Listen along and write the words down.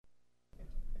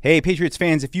Hey, Patriots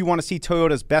fans, if you want to see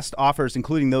Toyota's best offers,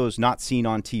 including those not seen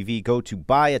on TV, go to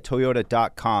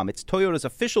buyatoyota.com. It's Toyota's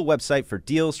official website for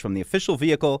deals from the official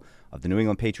vehicle of the New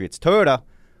England Patriots. Toyota,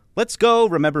 let's go.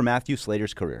 Remember Matthew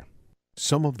Slater's career.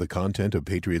 Some of the content of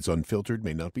Patriots Unfiltered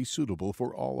may not be suitable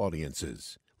for all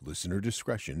audiences. Listener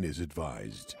discretion is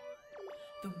advised.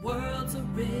 The world's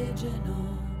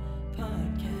original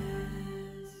podcast.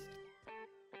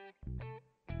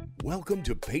 Welcome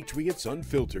to Patriots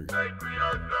Unfiltered. A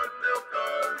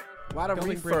lot of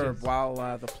refurb while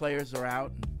the players are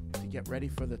out to get ready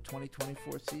for the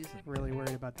 2024 season. Really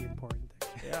worried about the important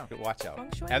things. Yeah. Watch out.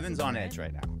 Evan's on edge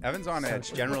right now. Evan's on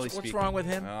edge, generally what's speaking. What's wrong with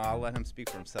him? I'll let him speak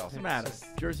for himself. What's the matter?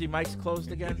 Jersey Mike's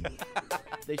closed again?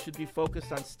 They should be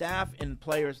focused on staff and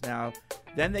players now.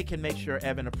 Then they can make sure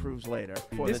Evan approves later.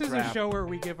 This is a show where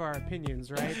we give our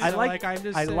opinions, right? I So, like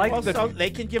So they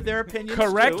can give their opinions.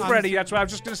 Correct, too. Freddie. That's what I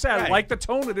was just going to say. Right. I like the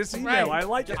tone of this email. Right. I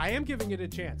like it. I am giving it a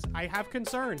chance. I have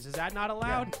concerns. Is that not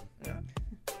allowed? Yeah.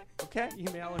 Okay.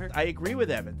 Email her. I agree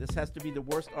with Evan. This has to be the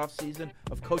worst offseason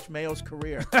of Coach Mayo's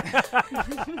career.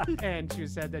 And she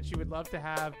said that she would love to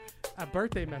have a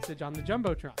birthday message on the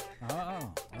Jumbotron. Oh,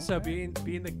 okay. So being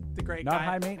the great Not guy,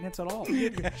 high maintenance at all. she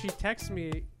texts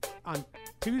me on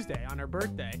Tuesday on her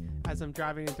birthday as I'm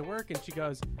driving into work, and she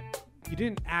goes, "You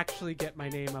didn't actually get my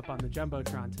name up on the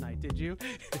Jumbotron tonight, did you?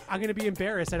 I'm going to be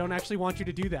embarrassed. I don't actually want you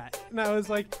to do that." And I was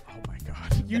like, Oh, my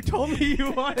God. "You told me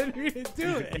you wanted me to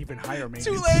do it." Even higher maintenance.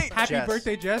 Too late. Happy Jess.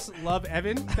 birthday, Jess. Love,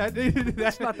 Evan.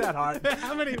 That's not that hard.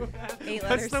 How many? 8 What's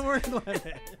letters. the word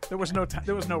limit? There was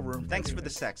no room. Thanks for the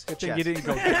sex. Good thing Jess. you didn't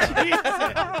go there.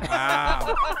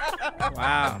 Wow.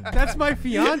 Wow. That's my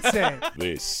fiance.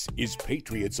 This is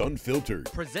Patriots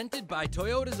Unfiltered. Presented by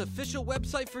Toyota's official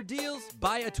website for deals,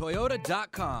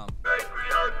 buyatoyota.com.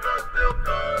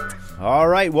 All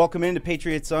right, welcome into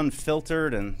Patriots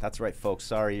Unfiltered, and that's right, folks.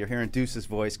 Sorry, you're hearing Deuce's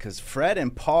voice because Fred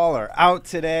and Paul are out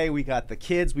today. We got the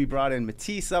kids. We brought in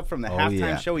Matisse up from the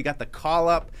halftime show. We got the call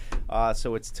up.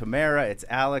 So it's Tamara, it's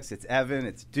Alex, it's Evan,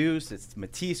 it's Deuce, it's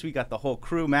Matisse. We got the whole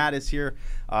crew. Matt is here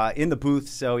in the booth.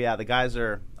 So yeah, the guys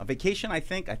are on vacation. I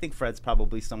think Fred's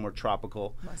probably somewhere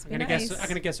tropical. Must I'm be gonna nice. guess. I'm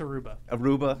gonna guess Aruba.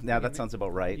 Aruba. Yeah, that sounds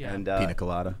about right. Yeah. And Pina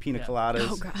colada. Pina Yeah. coladas.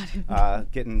 Oh,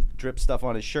 God. Getting drip stuff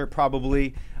on his shirt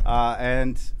probably.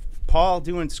 And Paul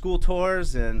doing school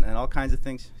tours and all kinds of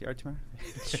things. You all right, Tamara?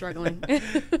 Struggling.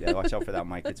 Yeah, watch out for that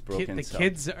mic. It's broken. The so.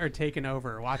 kids are taking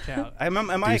over. Watch out. Am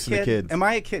I a Deuce and the kid? kids. Am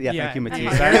I a kid? Yeah, Yeah. thank you, Matisse.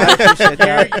 You're- I appreciate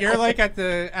that. You're like at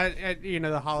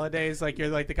the holidays, like you're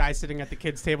like the guy sitting at the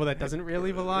kids table that doesn't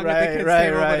really belong at the kids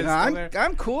table. But is No, still there.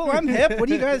 I'm cool. I'm hip. What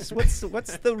do you guys? What's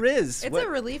the riz? It's a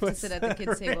relief to sit at the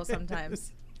kids' table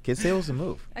sometimes. Kids tables a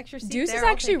move. Extra seat Deuce there, is I'll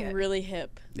actually take it. really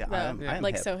hip. Yeah, though. I am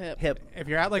like hip. so hip. Hip. If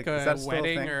you're at like Is a that still a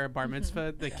wedding thing? or a bar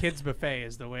mitzvah, the kids buffet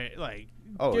is the way. Like,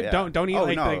 Oh, yeah. don't eat Oh,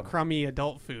 like no. the crummy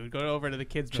adult food. Go over to the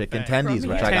kids Chicken buffet. tendies,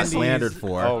 which I got Tendies. slandered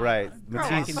for. Oh right,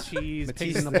 Mac Matisse. and cheese. Matisse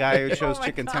pigs is in the guy who bucket. chose Oh my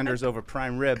chicken God. tenders over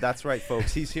prime rib. That's right,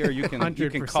 folks. He's here. You can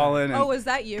 100%. call in. And, Oh, was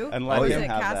that you? and Or let was him it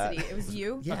have Cassidy? that. It was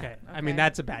you? Okay. I mean, Okay.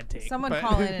 that's a bad take. Someone but-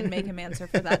 call in and make him answer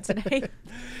for that today.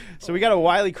 So we got a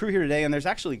wily crew here today, and there's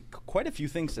actually quite a few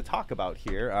things to talk about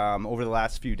here. Over the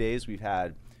last few days, we've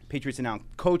had Patriots announced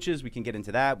coaches. We can get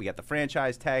into that. We got the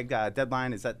franchise tag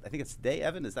deadline. Is that? I think it's today,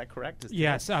 Evan. Is that correct? Is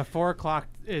Yes, 4:00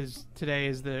 is today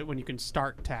is the when you can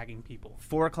start tagging people.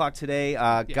 4:00 today.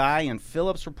 Guy and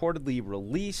Phillips reportedly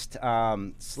released.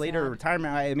 Slater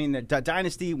retirement. I mean, the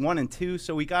Dynasty 1 and 2.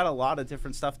 So we got a lot of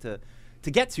different stuff to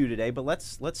get to today. But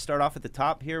let's start off at the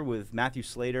top here with Matthew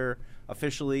Slater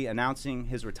officially announcing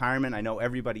his retirement. I know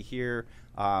everybody here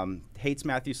hates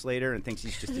Matthew Slater and thinks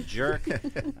he's just a jerk.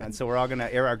 And so we're all going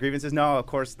to air our grievances. No, of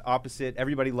course, the opposite.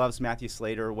 Everybody loves Matthew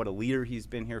Slater. What a leader he's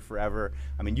been here forever.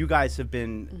 I mean, you guys have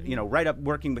been, right up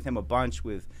working with him a bunch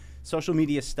with social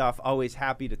media stuff, always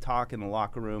happy to talk in the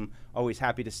locker room, always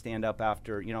happy to stand up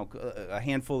after, a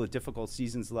handful of difficult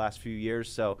seasons the last few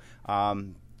years. So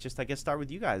just, I guess, start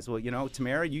with you guys. Well,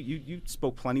 Tamara, you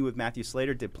spoke plenty with Matthew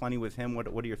Slater, did plenty with him. What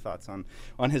are your thoughts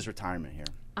on his retirement here?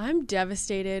 I'm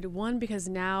devastated. One, because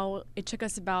now it took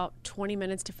us about 20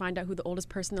 minutes to find out who the oldest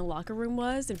person in the locker room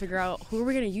was and figure out who are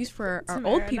we going to use for our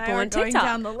Tamara old and people I are on going TikTok.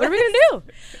 down the What are we going to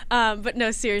do? But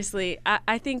no, seriously,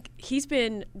 I think he's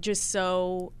been just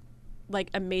so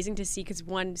amazing to see because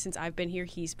one, since I've been here,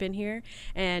 he's been here,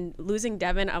 and losing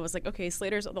Devin, I was like, okay,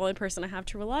 Slater's the only person I have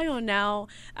to rely on now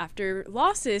after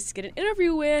losses to get an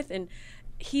interview with, and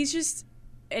he's just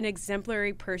an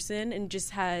exemplary person and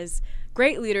just has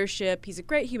great leadership. He's a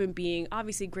great human being,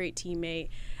 obviously great teammate,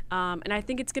 and I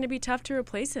think it's going to be tough to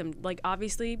replace him.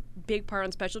 Obviously, big part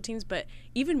on special teams, but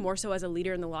even more so as a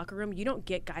leader in the locker room. You don't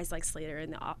get guys like Slater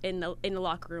in the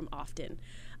locker room often.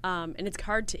 and it's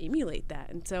hard to emulate that.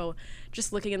 And so,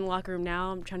 just looking in the locker room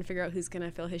now, I'm trying to figure out who's going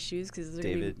to fill his shoes because those are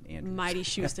going to be Andrews. mighty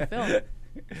shoes to fill.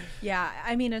 Yeah,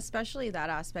 I mean, especially that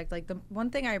aspect. Like, the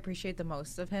one thing I appreciate the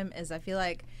most of him is I feel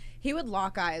like he would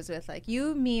lock eyes with, like,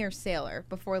 you, me, or Sailor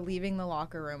before leaving the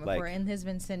locker room, if Like- we're in his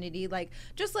vicinity. Like,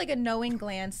 just like a knowing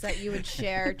glance that you would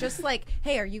share. Just like,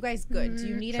 hey, are you guys good? Do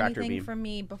you need Tractor anything beam. from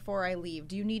me before I leave?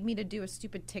 Do you need me to do a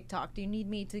stupid TikTok? Do you need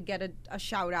me to get a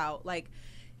shout out? Like,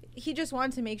 he just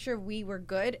wanted to make sure we were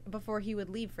good before he would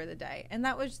leave for the day. And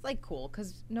that was, like, cool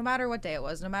because no matter what day it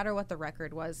was, no matter what the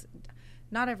record was,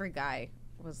 not every guy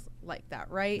was like that,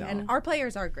 right? No. And our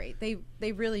players are great.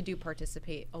 They really do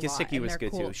participate a lot. Gasicki and was they're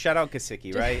good cool. too. Shout out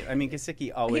Gasicki, right? I mean,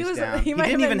 Gasicki always was- down. he He might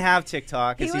didn't have even been- have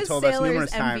TikTok, as he was told us Sailor's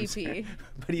numerous times. MVP.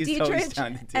 But he's always Dietrich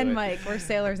down to do and it. Mike were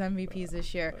Sailor's MVPs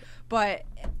this year. But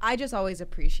I just always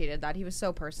appreciated that. He was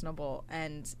so personable.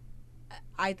 And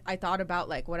I thought about,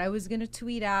 like, what I was going to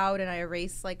tweet out, and I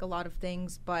erased, like, a lot of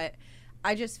things. But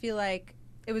I just feel like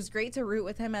it was great to root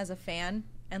with him as a fan.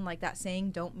 And, like, that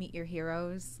saying, don't meet your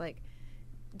heroes. Like,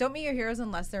 don't meet your heroes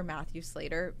unless they're Matthew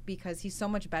Slater, because he's so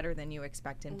much better than you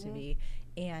expect him to be.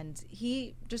 And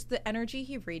he, just the energy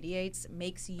he radiates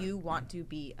makes you want to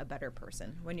be a better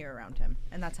person when you're around him.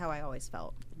 And that's how I always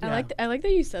felt. I like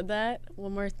that you said that.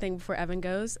 One more thing before Evan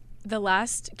goes. The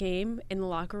last game in the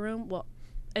locker room,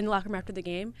 after the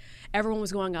game, everyone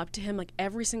was going up to him. Like,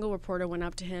 every single reporter went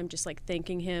up to him, just, like,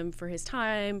 thanking him for his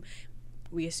time.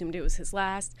 We assumed it was his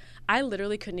last. I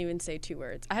literally couldn't even say 2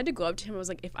 words. I had to go up to him. I was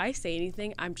like, if I say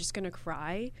anything, I'm just going to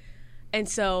cry. And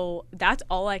so that's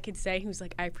all I could say. He was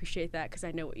like, I appreciate that because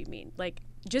I know what you mean. Like,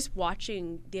 just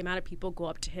watching the amount of people go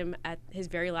up to him at his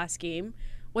very last game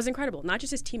was incredible. Not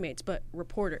just his teammates, but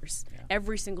reporters. Yeah.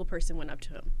 Every single person went up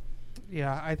to him.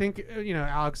 Yeah, I think,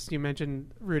 Alex, you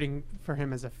mentioned rooting for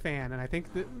him as a fan. And I think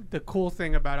the cool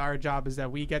thing about our job is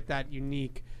that we get that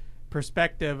unique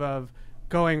perspective of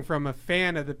going from a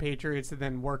fan of the Patriots to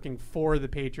then working for the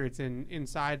Patriots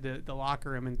inside the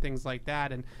locker room and things like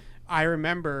that. And I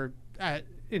remember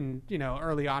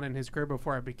early on in his career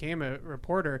before I became a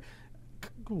reporter,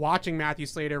 watching Matthew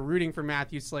Slater, rooting for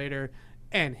Matthew Slater,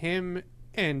 and him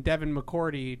and Devin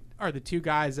McCourty are the two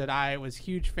guys that I was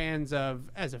huge fans of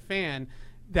as a fan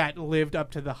that lived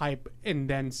up to the hype and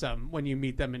then some when you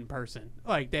meet them in person.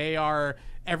 Like, they are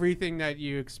everything that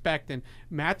you expect. And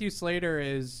Matthew Slater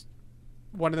is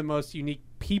one of the most unique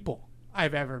people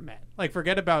I've ever met. Like,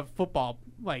 forget about football,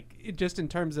 like, just in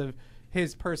terms of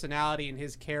his personality and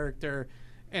his character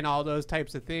and all those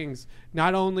types of things.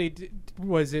 Not only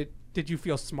did you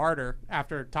feel smarter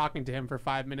after talking to him for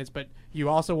 5 minutes, but you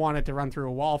also wanted to run through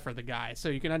a wall for the guy. So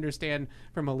you can understand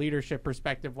from a leadership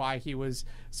perspective why he was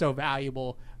so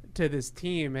valuable to this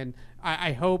team. And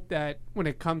I hope that when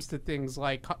it comes to things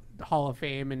like Hall of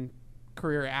Fame and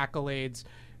career accolades,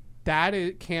 that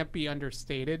it can't be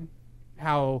understated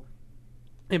how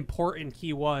important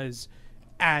he was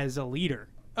as a leader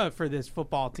for this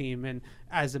football team and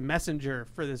as a messenger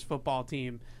for this football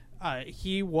team.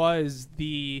 He was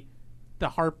the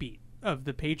heartbeat of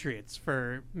the Patriots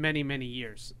for many, many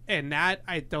years. And that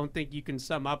I don't think you can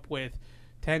sum up with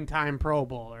 10-time Pro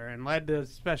Bowler and led the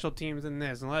special teams in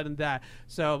this and led in that.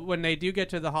 So when they do get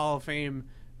to the Hall of Fame,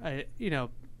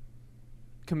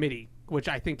 committee, which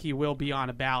I think he will be on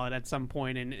a ballot at some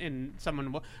point, and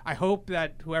someone will, I hope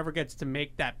that whoever gets to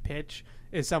make that pitch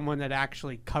is someone that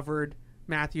actually covered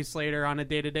Matthew Slater on a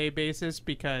day-to-day basis,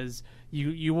 because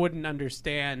you wouldn't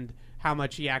understand how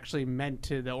much he actually meant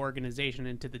to the organization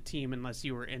and to the team unless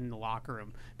you were in the locker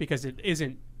room, because it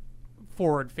isn't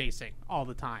forward-facing all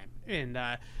the time. And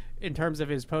in terms of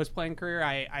his post-playing career,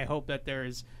 I hope that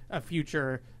there's a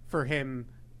future for him,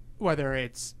 whether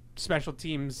it's special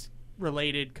teams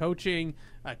related coaching,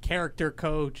 a character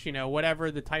coach, whatever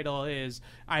the title is.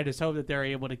 I just hope that they're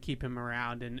able to keep him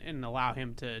around and allow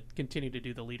him to continue to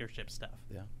do the leadership stuff.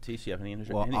 Yeah. Tish, you have any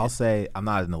Well, I'll say I'm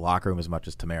not in the locker room as much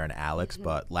as Tamara and Alex,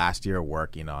 but last year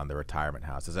working on the retirement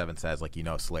house, as Evan says,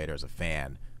 Slater's a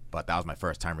fan, but that was my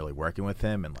first time really working with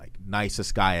him, and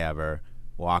nicest guy ever,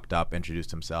 walked up,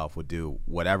 introduced himself, would do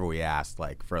whatever we asked,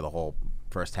 for the whole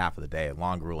first half of the day,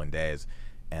 long grueling days.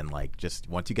 And just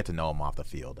once you get to know him off the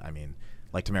field, I mean,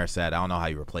 like Tamara said, I don't know how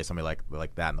you replace somebody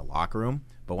like that in the locker room.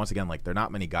 But once again, there are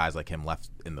not many guys like him left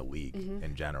in the league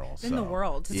in general. In the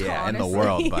world, yeah, honestly. In the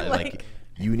world. But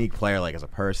unique player, as a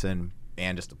person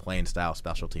and just a playing style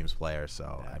special teams player.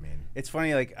 So I mean, it's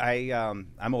funny.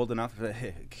 I'm old enough.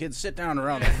 Kids, sit down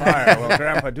around the fire while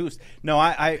Grandpa Deuce. No,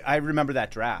 I remember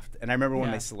that draft, and I remember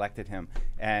when they selected him.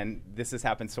 And this has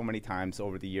happened so many times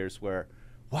over the years where,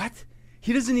 what?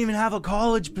 He doesn't even have a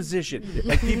college position.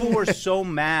 People were so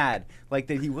mad, that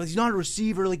he's not a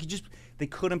receiver. they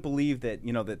couldn't believe that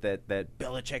that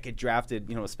Belichick had drafted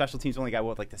a special teams only guy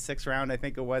like the 6th round I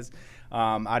think it was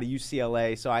out of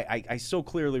UCLA. So I so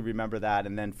clearly remember that,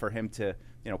 and then for him to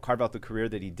carve out the career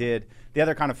that he did. The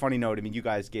other kind of funny note, I mean, you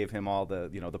guys gave him all the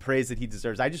the praise that he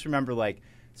deserves. I just remember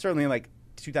certainly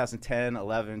 2010,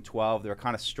 11, 12, they were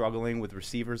kind of struggling with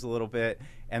receivers a little bit.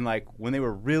 And when they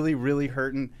were really, really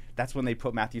hurting, that's when they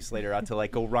put Matthew Slater out to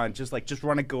go run, just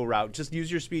run a go route, just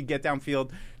use your speed, get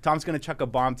downfield. Tom's going to chuck a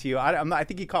bomb to you. I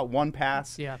think he caught one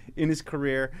pass in his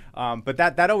career. But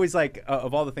that always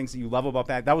of all the things that you love about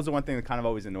that was the one thing that kind of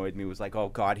always annoyed me was oh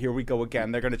God, here we go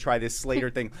again. They're going to try this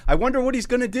Slater thing. I wonder what he's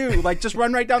going to do. Just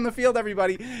run right down the field,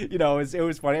 everybody. It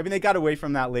was funny. I mean, they got away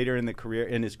from that later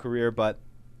in his career, but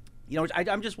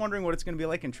I'm just wondering what it's going to be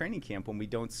like in training camp when we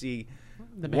don't see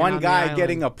one guy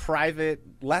getting a private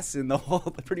lesson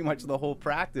pretty much the whole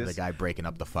practice. The guy breaking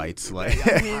up the fights.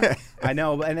 I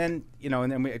know, and then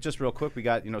we, just real quick, we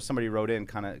got somebody wrote in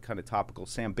kind of topical.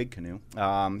 Sam Big Canoe.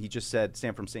 He just said,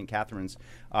 Sam from St. Catharines,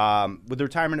 with the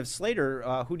retirement of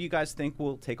Slater, who do you guys think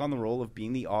will take on the role of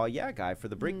being the guy for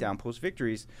the breakdown post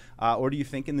victories, or do you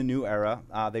think in the new era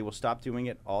they will stop doing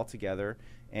it altogether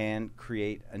and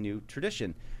create a new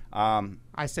tradition?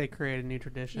 I say create a new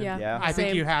tradition. Yeah. I think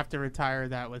Same. you have to retire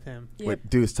that with him. Yep. Wait,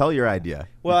 Deuce, tell your idea.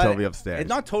 Well, you told me upstairs. It's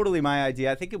not totally my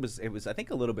idea. I think it was I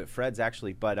think a little bit Fred's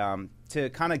actually, but to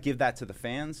kind of give that to the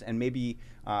fans and maybe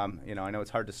I know it's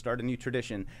hard to start a new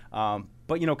tradition,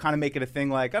 but kind of make it a thing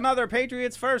like another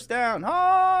Patriots first down.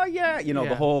 Oh yeah,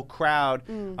 the whole crowd.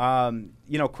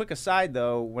 Quick aside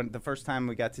though, when the first time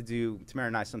we got to do, Tamara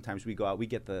and I, sometimes we go out, we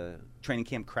get the training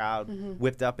camp crowd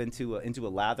whipped up into a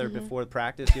lather before the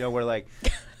practice. We're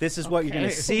this is what you're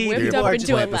gonna see. Whipped People up are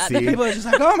into a lather. People are just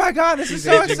oh my God, this is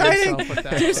so exciting.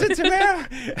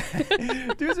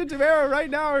 Deuce and Tamara right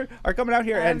now are coming out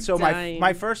here. I'm And so dying.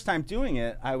 my first time doing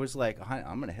it, I was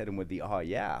I'm gonna hit him with the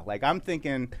I'm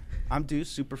thinking, I'm Deuce,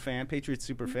 super fan, Patriots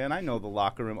super fan. I know the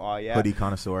locker room, Hoodie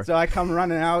connoisseur. So I come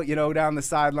running out, down the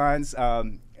sidelines,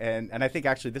 and I think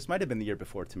actually this might have been the year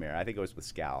before Tamara. I think it was with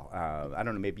Scal. I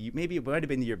don't know, maybe it might have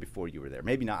been the year before you were there.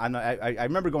 Maybe not. I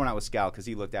remember going out with Scal because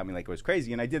he looked at me like it was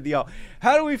crazy, and I did the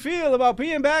how do we feel about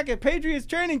being back at Patriots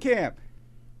training camp?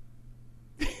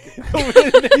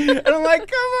 And I'm like,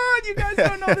 come on, you guys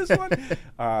don't know this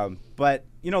one. But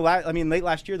late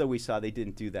last year though, we saw they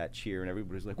didn't do that cheer, and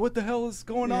everybody was like, what the hell is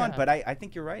going on? But I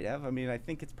think you're right, Ev. I mean, I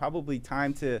think it's probably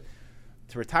time to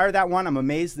retire that one. I'm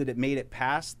amazed that it made it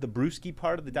past the Brewski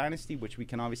part of the dynasty, which we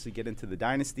can obviously get into the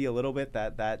dynasty a little bit.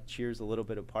 That cheer's a little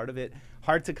bit a part of it.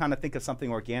 Hard to kind of think of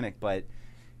something organic, but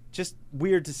just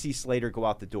weird to see Slater go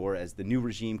out the door as the new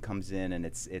regime comes in, and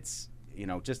it's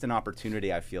just an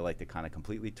opportunity, I feel like, to kind of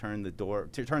completely turn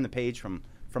the page from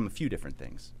a few different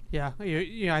things. Yeah,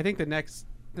 I think the next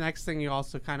thing you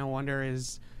also kind of wonder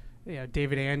is,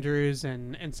 David Andrews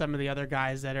and some of the other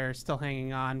guys that are still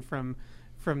hanging on from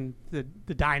the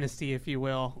dynasty, if you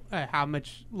will. How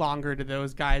much longer do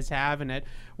those guys have, and at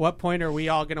what point are we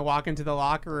all going to walk into the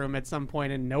locker room at some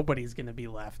point and nobody's going to be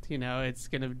left? It's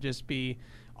going to just be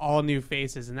all new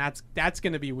faces, and that's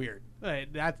going to be weird.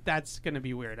 That's going to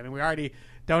be weird. I mean, we already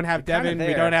don't have Devin,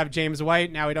 we don't have James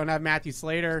White, now we don't have Matthew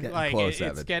Slater.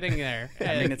 It's getting there.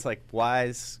 I mean, it's like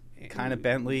Wise, kind of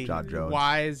Bentley, John Jones,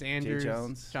 Wise, Andrews,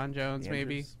 John Jones, Andrews.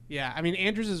 maybe. Yeah, I mean,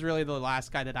 Andrews is really the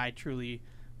last guy that I truly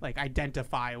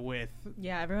identify with.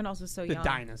 Yeah, everyone else was so the young.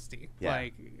 dynasty. Yeah.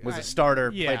 Was a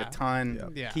starter, yeah. played a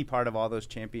ton, Yeah. key part of all those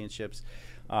championships.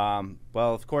 Well,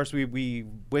 of course, we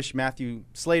wish Matthew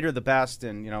Slater the best,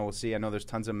 and we'll see. I know there's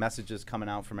tons of messages coming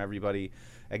out from everybody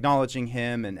acknowledging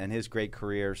him and his great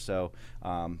career. So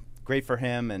great for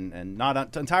him, and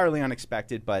not entirely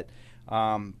unexpected, but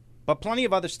plenty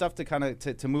of other stuff to kind of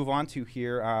to move on to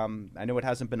here. I know it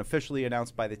hasn't been officially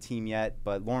announced by the team yet,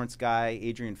 but Lawrence Guy,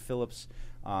 Adrian Phillips,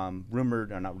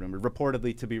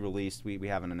 reportedly to be released. We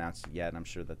haven't announced it yet, and I'm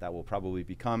sure that will probably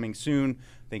be coming soon.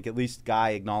 I think at least Guy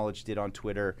acknowledged it on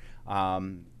Twitter. We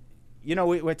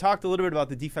talked a little bit about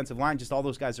the defensive line. Just all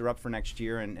those guys are up for next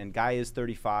year, and Guy is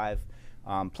 35.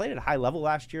 Played at a high level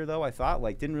last year, though, I thought.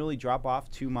 Didn't really drop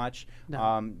off too much.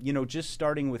 No. Just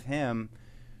starting with him,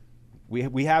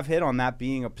 we have hit on that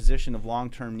being a position of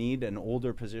long-term need, an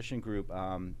older position group.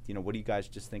 What do you guys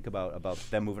just think about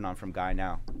them moving on from Guy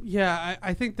now? Yeah,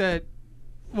 I think that,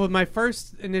 well, my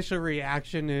first initial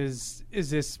reaction is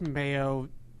this Mayo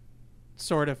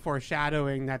sort of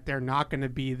foreshadowing that they're not going to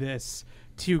be this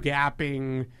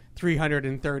two-gapping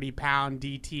 330-pound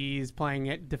DTs playing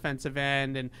at defensive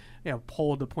end and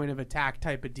hold the point of attack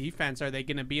type of defense? Are they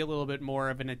going to be a little bit more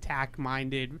of an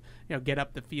attack-minded, get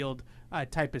up the field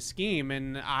type of scheme?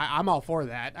 And I'm all for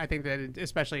that. I think that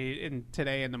especially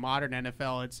today in the modern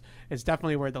NFL, it's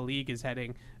definitely where the league is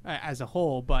heading as a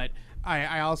whole. But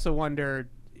I also wonder,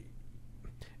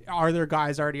 are there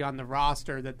guys already on the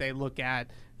roster that they look at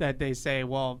that they say,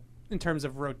 well, in terms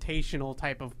of rotational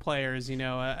type of players,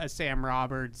 a Sam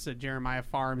Roberts, a Jeremiah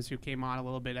Farms, who came on a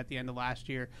little bit at the end of last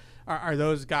year, are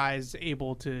those guys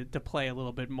able to play a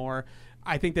little bit more?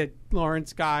 I think that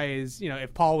Lawrence guy is,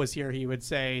 if Paul was here, he would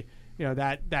say,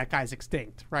 that guy's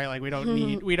extinct, right? Like we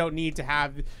don't need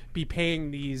to be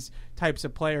paying these types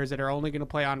of players that are only going to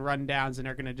play on rundowns and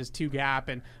are going to just two gap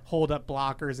and hold up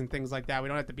blockers and things like that. We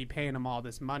don't have to be paying them all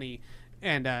this money,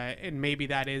 and maybe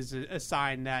that is a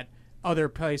sign that other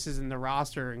places in the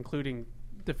roster, including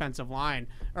defensive line,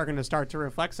 are going to start to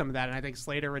reflect some of that. And I think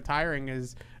Slater retiring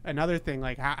is another thing.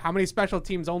 Like how many special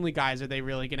teams only guys are they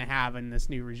really going to have in this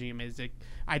new regime?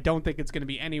 I don't think it's going to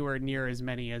be anywhere near as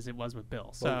many as it was with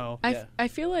Bill. So I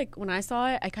feel like when I saw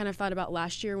it, I kind of thought about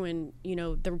last year when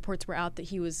the reports were out that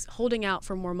he was holding out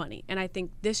for more money, and I think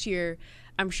this year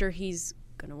I'm sure he's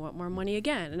going to want more money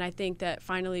again. And I think that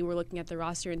finally we're looking at the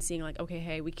roster and seeing like, okay,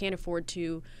 hey, we can't afford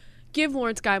to give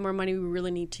Lawrence Guy more money. We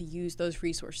really need to use those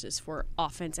resources for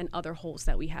offense and other holes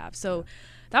that we have. So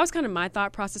that was kind of my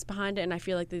thought process behind it, and I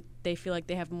feel like they feel like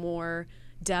they have more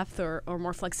depth or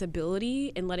more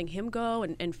flexibility in letting him go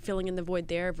and filling in the void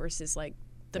there versus like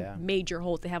the major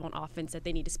holes they have on offense that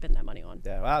they need to spend that money on.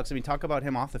 Yeah, well, Alex, talk about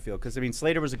him off the field, because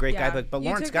Slater was a great guy, but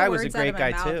Lawrence Guy was a great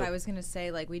guy too. I was going to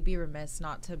say, like, we'd be remiss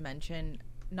not to mention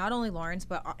not only Lawrence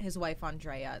but his wife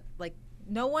Andrea. Like,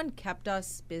 no one kept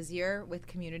us busier with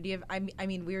community. I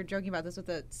mean, we were joking about this with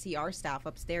the CR staff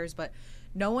upstairs, but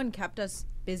no one kept us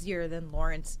busier than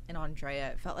Lawrence and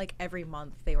Andrea. It felt like every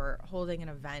month they were holding an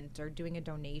event or doing a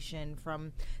donation,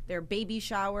 from their baby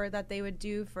shower that they would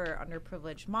do for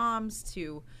underprivileged moms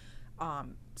to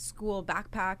school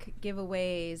backpack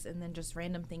giveaways, and then just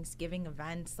random Thanksgiving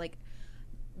events. Like,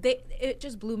 it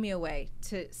just blew me away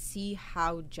to see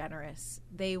how generous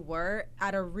they were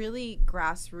at a really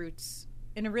grassroots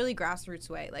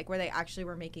way, like where they actually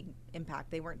were making impact.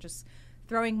 They weren't just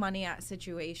throwing money at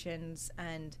situations,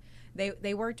 and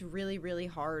they worked really, really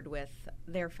hard with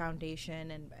their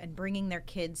foundation and bringing their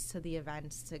kids to the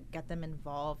events to get them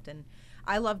involved. And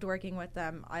I loved working with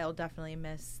them. I'll definitely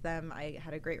miss them. I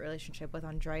had a great relationship with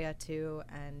Andrea too,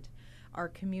 and our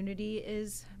community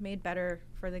is made better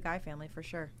for the Guy family for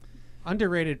sure.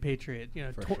 Underrated Patriot,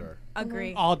 For sure.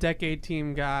 Agree. All decade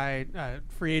team guy,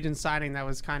 free agent signing that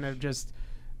was kind of just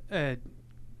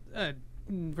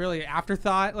really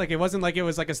afterthought. Like, it wasn't like it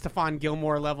was like a Stephon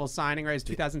Gilmore level signing, right? It's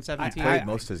 2017. Played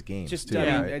most of his games. Just too,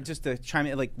 to chime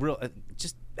in, like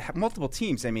just multiple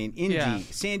teams. I mean, Indy,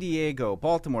 San Diego,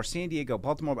 Baltimore.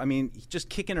 I mean, just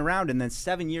kicking around, and then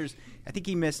 7 years. I think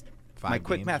he missed. Five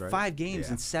games, math, right? 5 games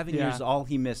in 7 years. All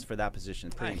he missed for that position.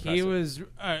 Pretty impressive. He was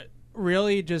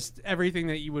really just everything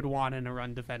that you would want in a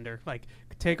run defender. Like,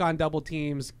 could take on double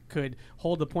teams, could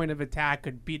hold the point of attack,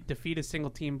 could defeat a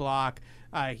single team block.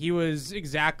 He was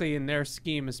exactly in their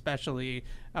scheme, especially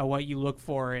what you look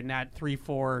for in that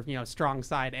 3-4, strong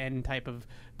side end type of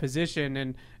position.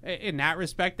 And in that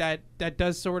respect, that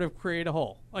does sort of create a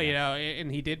hole.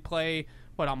 And he did play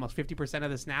almost 50% of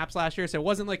the snaps last year, so it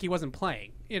wasn't like he wasn't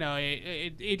playing.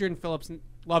 Adrian Phillips,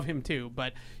 love him too,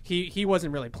 but he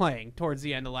wasn't really playing towards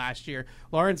the end of last year.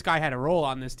 Lawrence Guy had a role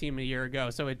on this team a year ago,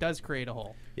 so it does create a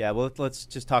hole. Yeah, well, let's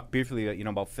just talk briefly,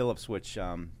 about Phillips, which,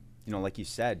 like you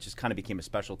said, just kind of became a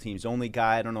special teams only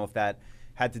guy. I don't know if that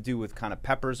had to do with kind of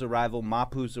Pepper's arrival,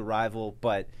 Mapu's arrival,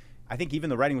 but I think even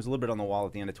the writing was a little bit on the wall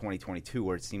at the end of 2022,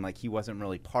 where it seemed like he wasn't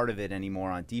really part of it anymore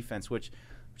on defense, which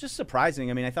just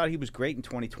surprising. I mean, I thought he was great in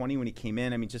 2020 when he came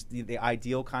in. I mean, just the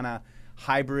ideal kind of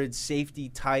hybrid safety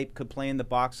type, could play in the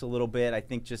box a little bit. I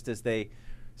think just as they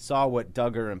saw what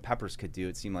Duggar and Peppers could do,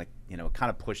 it seemed like, it kind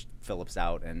of pushed Phillips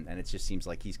out, and it just seems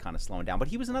like he's kind of slowing down. But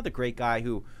he was another great guy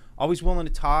who always willing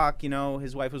to talk.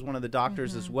 His wife was one of the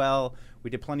doctors as well. We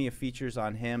did plenty of features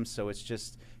on him, so it's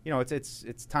just,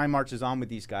 it's time marches on with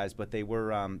these guys, but they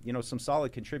were, some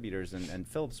solid contributors, and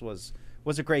Phillips was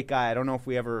a great guy. I don't know if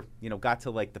we ever, got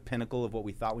to like the pinnacle of what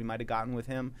we thought we might have gotten with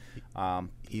him.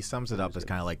 He sums it up as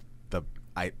kind of like the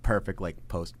perfect like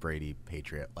post Brady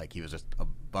Patriot. Like, he was just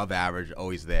above average,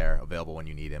 always there, available when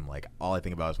you need him. Like, all I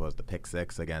think about was the pick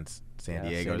six against San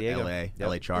Diego.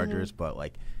 LA Chargers, but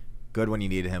like good when you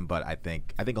needed him. But I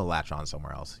think he'll latch on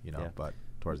somewhere else, but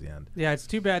towards the end. Yeah, it's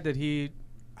too bad that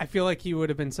I feel like he would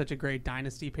have been such a great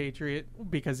dynasty Patriot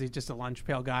because he's just a lunch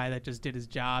pail guy that just did his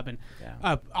job and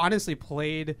honestly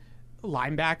played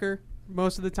linebacker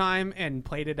most of the time and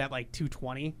played it at like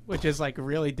 220, which is like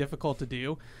really difficult to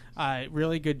do.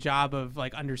 Really good job of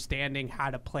like understanding how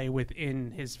to play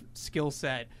within his skill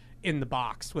set in the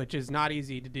box, which is not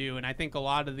easy to do. And I think a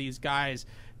lot of these guys,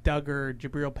 Duggar,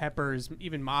 Jabril Peppers,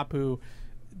 even Mapu,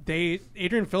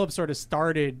 Adrian Phillips sort of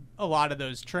started a lot of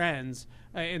those trends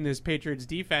in this Patriots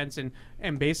defense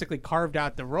and basically carved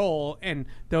out the role. And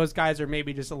those guys are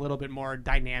maybe just a little bit more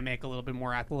dynamic, a little bit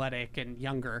more athletic and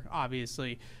younger,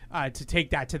 obviously, to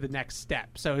take that to the next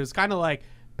step. So it was kind of like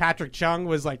Patrick Chung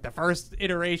was like the first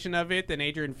iteration of it. Then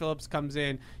Adrian Phillips comes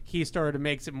in. He sort of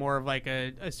makes it more of like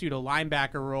a pseudo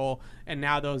linebacker role. And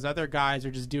now those other guys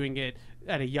are just doing it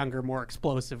at a younger, more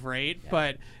explosive rate. Yeah.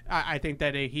 But I think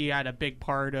that he had a big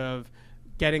part of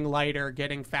getting lighter,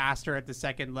 getting faster at the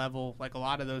second level, like a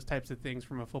lot of those types of things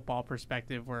from a football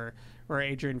perspective were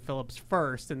Adrian Phillips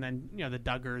first, and then the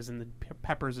Duggars and the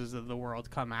Pepperses of the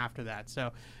world come after that.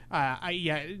 So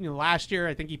last year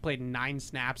I think he played 9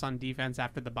 snaps on defense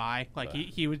after the bye. Like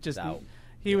he was just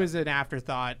he was an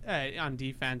afterthought on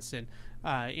defense, and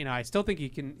I still think he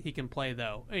can play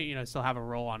though. Still have a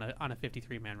role on a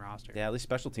 53-man roster. Yeah, at least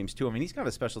special teams too. I mean, he's kind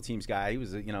of a special teams guy. He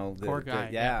was the core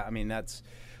guy. Yeah, I mean that's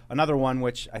another one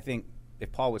which I think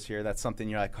if Paul was here, that's something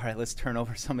you're like, all right, let's turn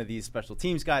over some of these special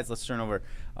teams guys. Let's turn over,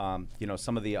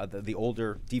 some of the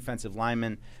older defensive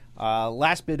linemen.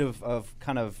 Last bit of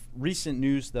kind of recent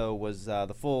news, though, was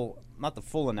not the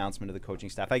full announcement of the coaching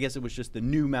staff. I guess it was just the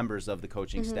new members of the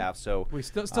coaching staff. So we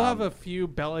still have a few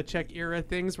Belichick era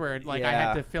things where I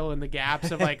had to fill in the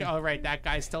gaps of like, oh right, that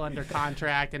guy's still under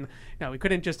contract, and we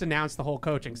couldn't just announce the whole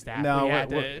coaching staff. No, we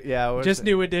had just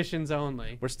new additions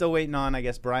only. We're still waiting on, I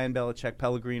guess, Brian Belichick,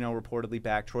 Pellegrino reportedly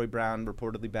back, Troy Brown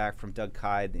reportedly back from Doug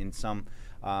Kyde in some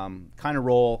kind of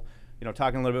role.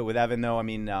 Talking a little bit with Evan, though, I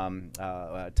mean,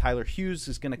 Tyler Hughes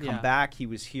is going to come back. He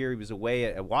was here. He was away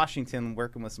at Washington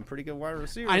working with some pretty good wide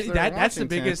receivers. That's the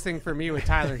biggest thing for me with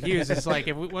Tyler Hughes. Is like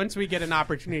once we get an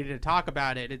opportunity to talk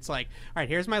about it, it's like, all right,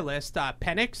 here's my list.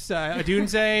 Penix,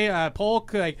 Odunze,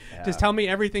 Polk. Just tell me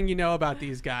everything you know about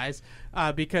these guys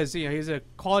because he's a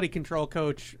quality control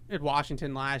coach at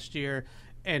Washington last year.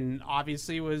 And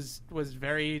obviously was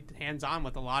very hands-on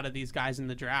with a lot of these guys in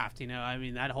the draft.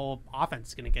 That whole offense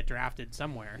is going to get drafted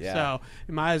somewhere. Yeah. So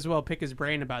you might as well pick his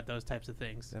brain about those types of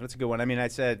things. Yeah, that's a good one. I mean, I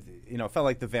said, it felt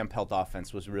like the Van Pelt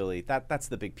offense was really that's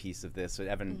the big piece of this. So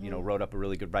Evan, wrote up a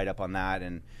really good write-up on that.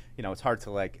 And, it's hard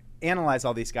to analyze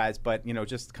all these guys, but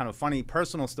just kind of funny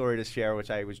personal story to share, which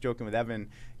I was joking with Evan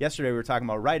yesterday. We were talking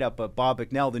about write-up, but Bob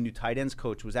Bicknell, the new tight ends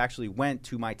coach, went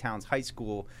to my town's high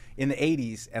school in the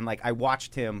 80s, and I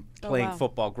watched him playing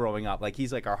football growing up.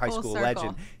 He's our high school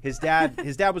legend. His dad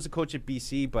was a coach at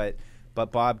BC, but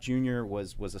Bob Jr.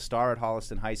 was a star at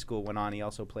Holliston High School. Went on. He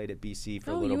also played at BC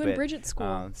for a little bit. Oh, you and Bridget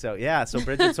school. So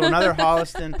Bridget. So another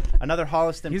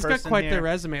Holliston. He's got quite the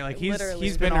resume.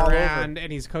 He's been all around over.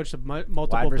 And he's coached multiple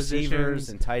wide positions receivers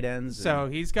and tight ends. So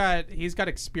he's got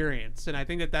experience, and I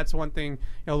think that's one thing.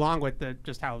 Along with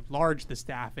just how large the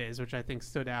staff is, which I think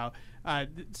stood out.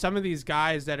 Some of these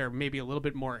guys that are maybe a little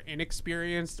bit more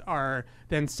inexperienced are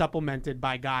then supplemented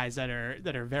by guys that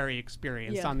are very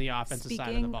experienced on the offensive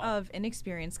side of the ball. Speaking of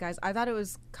inexperienced guys, I thought it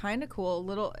was kind of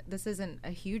cool. This isn't a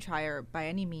huge hire by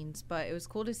any means, but it was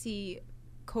cool to see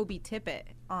Kobe Tippett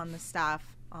on the staff.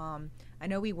 I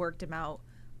know we worked him out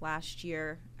last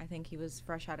year. I think he was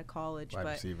fresh out of college. Wide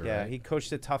receiver, yeah, right? He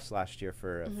coached at Tufts last year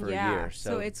for a yeah, year.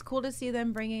 So it's cool to see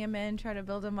them bringing him in, try to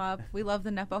build him up. We love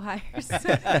the Nepo hires.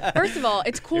 First of all,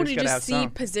 it's cool to just see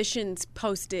positions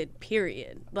posted,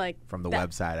 period. From the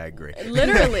website, I agree.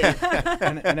 Literally.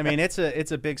 and I mean, it's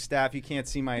a big staff. You can't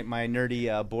see my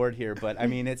nerdy board here, but I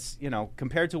mean, it's,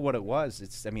 compared to what it was,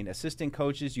 assistant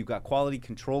coaches, you've got quality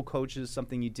control coaches,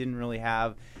 something you didn't really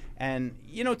have. And,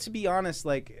 to be honest,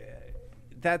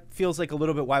 that feels like a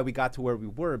little bit why we got to where we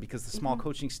were, because the small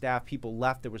coaching staff, people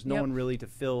left. There was no one really to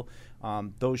fill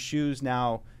those shoes.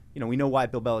 Now, we know why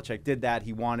Bill Belichick did that.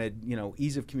 He wanted,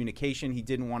 ease of communication. He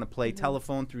didn't want to play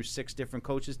telephone through 6 different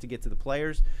coaches to get to the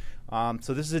players.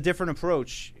 So this is a different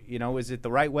approach. Is it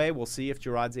the right way? We'll see if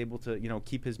Gerard's able to,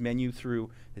 keep his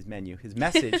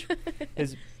message,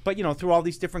 but through all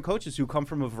these different coaches who come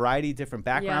from a variety of different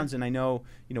backgrounds. And I know,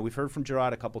 we've heard from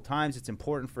Gerard a couple times. It's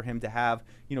important for him to have,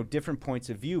 different points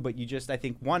of view, but you just, I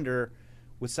think, wonder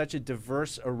with such a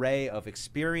diverse array of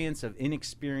experience, of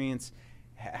inexperience,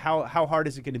 how hard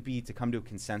is it going to be to come to a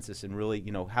consensus and really,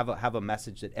 have a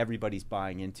message that everybody's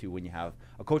buying into when you have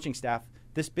a coaching staff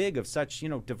this big of such,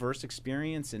 diverse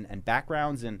experience and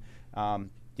backgrounds. And,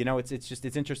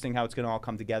 it's interesting how it's going to all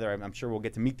come together. I'm sure we'll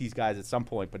get to meet these guys at some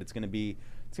point, but it's going to be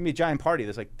a giant party.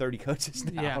 There's like 30 coaches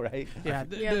now, right? Yeah,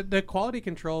 the quality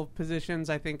control positions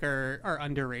I think are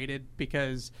underrated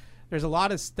because there's a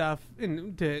lot of stuff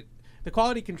the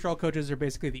quality control coaches are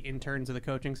basically the interns of the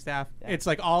coaching staff. Yeah. It's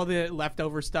like all the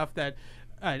leftover stuff that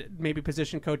maybe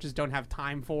position coaches don't have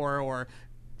time for or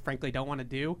frankly don't want to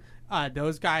do.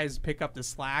 Those guys pick up the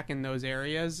slack in those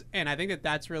areas, and I think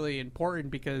that's really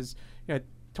important because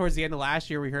towards the end of last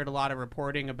year, we heard a lot of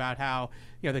reporting about how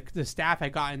the staff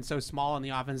had gotten so small on the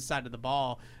offensive side of the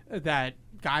ball that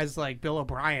guys like Bill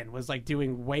O'Brien was like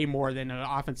doing way more than an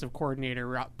offensive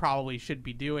coordinator probably should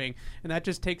be doing, and that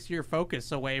just takes your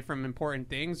focus away from important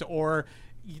things, or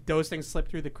those things slip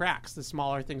through the cracks. The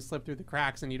smaller things slip through the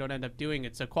cracks, and you don't end up doing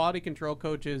it. So quality control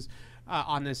coaches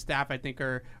on this staff, I think,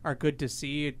 are good to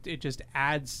see. It just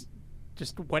adds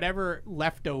just whatever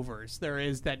leftovers there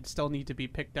is that still need to be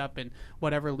picked up and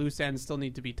whatever loose ends still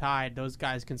need to be tied, those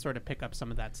guys can sort of pick up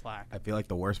some of that slack. I feel like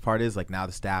the worst part is like now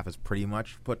the staff is pretty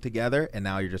much put together, and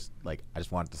now you're just like, I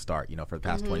just want it to start. For the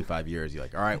past 25 years, you're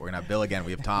like, all right, we're gonna have Bill again.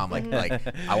 We have Tom.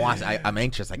 I'm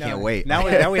anxious. I can't wait.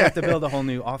 Now we have to build a whole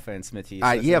new offense,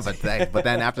 Matisse. Yeah, but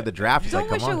then after the draft, it's don't like,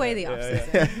 come wish on. away the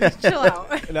offseason. Chill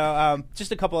out. No,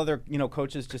 just a couple other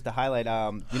coaches just to highlight.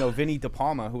 Vinny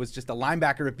DePalma, who was just a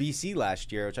linebacker at BC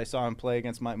last year, which I saw him play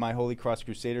against my Holy Cross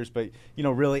Crusaders, but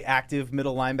really active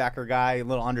middle linebacker guy, a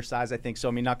little undersized, I think. So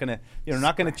I mean, not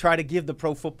gonna try to give the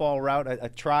pro football route a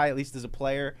try, at least as a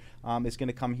player. Is going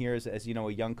to come here as a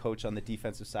young coach on the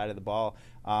defensive side of the ball.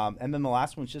 And then the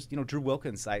last one's just Drew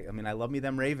Wilkins. I love me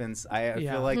them Ravens. I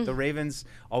feel like the Ravens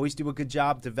always do a good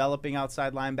job developing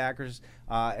outside linebackers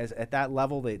at that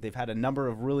level. They've had a number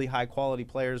of really high quality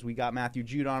players. We got Matthew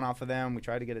Judon off of them. We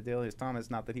tried to get Adelius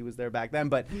Thomas, not that he was there back then,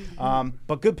 but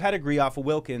good pedigree off of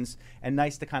Wilkins, and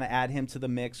nice to kind of add him to the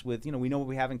mix with we know what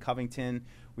we have in Covington.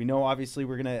 We know obviously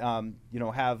we're gonna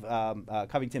have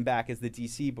Covington back as the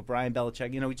DC, but Brian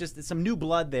Belichick, just some new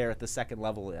blood there at the second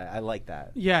level. I like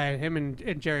that. Yeah, him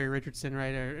and Jerry Richardson,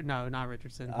 right? Or no, not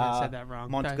Richardson. I said that wrong.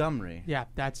 Montgomery.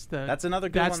 That's another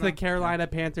good one. That's the Carolina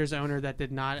Panthers owner that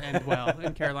did not end well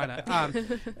in Carolina.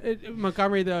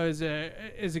 Montgomery though is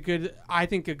a good, I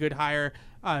think, a good hire.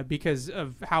 Because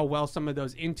of how well some of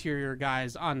those interior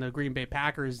guys on the Green Bay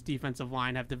Packers defensive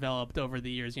line have developed over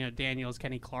the years. Daniels,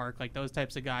 Kenny Clark, like those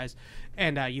types of guys.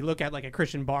 And you look at like a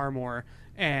Christian Barmore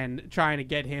and trying to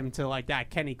get him to like that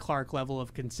Kenny Clark level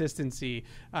of consistency.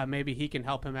 Maybe he can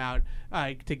help him out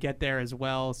to get there as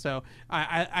well. So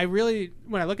I really,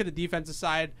 when I look at the defensive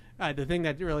side, the thing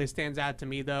that really stands out to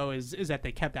me though is that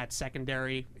they kept that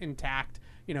secondary intact.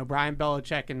 Brian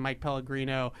Belichick and Mike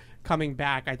Pellegrino coming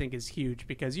back, I think, is huge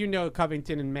because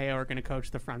Covington and Mayo are going to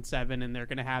coach the front seven and they're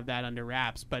going to have that under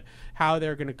wraps. But how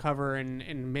they're going to cover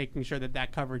and making sure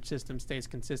that coverage system stays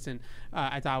consistent,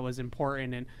 I thought was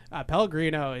important. And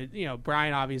Pellegrino,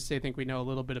 Brian obviously I think we know a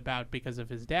little bit about because of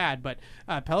his dad, but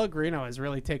Pellegrino has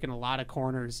really taken a lot of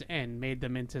corners and made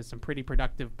them into some pretty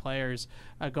productive players,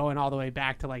 going all the way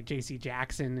back to like J.C.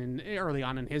 Jackson and early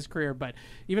on in his career. But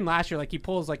even last year, like he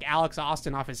pulls like Alex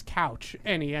Austin off his couch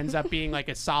and he ends up being like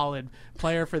a solid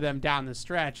player for them down the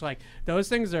stretch. Like those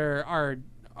things are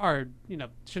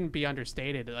shouldn't be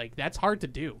understated. Like that's hard to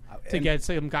do to get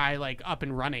some guy like up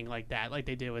and running like that, like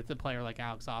they did with a player like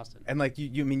Alex Austin. And like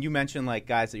you mentioned like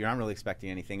guys that you're not really expecting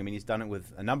anything. I mean, he's done it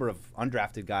with a number of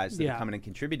undrafted guys that have come in and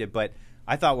contributed. But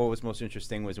I thought what was most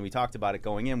interesting was when we talked about it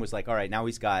going in was like, all right, now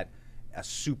he's got a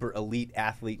super elite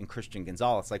athlete in Christian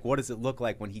Gonzalez. Like, what does it look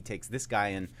like when he takes this guy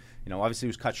and, obviously he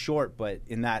was cut short, but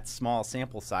in that small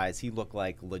sample size, he looked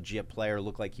like a legit player,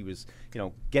 looked like he was,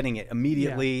 getting it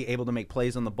immediately, able to make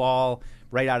plays on the ball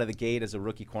right out of the gate as a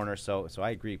rookie corner. So I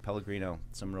agree. Pellegrino,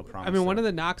 some real promise. I mean, one of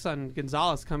the knocks on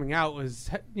Gonzalez coming out was,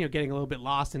 getting a little bit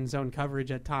lost in zone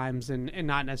coverage at times and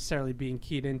not necessarily being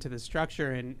keyed into the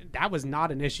structure. And that was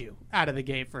not an issue out of the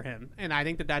gate for him. And I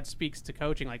think that speaks to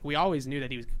coaching. Like we always knew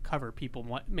that he would cover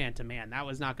people man to man. That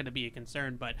was not going to be a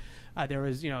concern, but there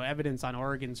was, evidence on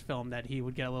Oregon's film that he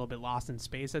would get a little bit lost in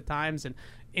space at times, and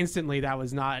instantly that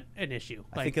was not an issue.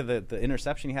 I think of the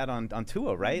interception he had on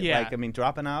Tua, right? Yeah. Like, I mean,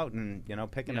 dropping out and,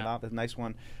 picking it up, a nice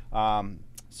one.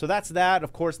 So that's that.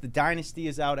 Of course, the Dynasty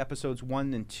is out, episodes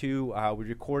 1 and 2. We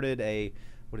recorded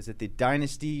the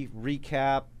Dynasty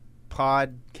Recap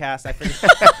podcast. I forget.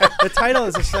 The title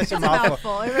is such a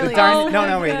mouthful. It really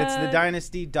is. It's the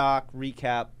Dynasty Doc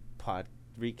Recap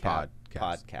Podcast.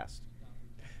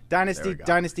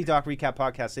 Dynasty Doc Recap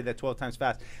Podcast. Say that 12 times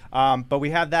fast. But we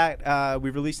have that. We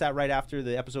released that right after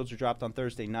the episodes are dropped on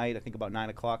Thursday night. I think about 9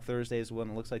 o'clock Thursday is when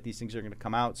it looks like these things are going to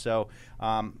come out. So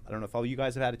I don't know if all you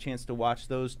guys have had a chance to watch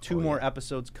those. Two more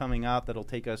episodes coming out that'll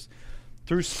take us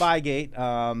through Spygate.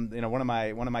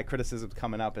 One of my criticisms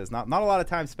coming up is not a lot of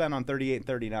time spent on 38 and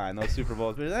 39, those Super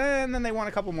Bowls, and then they won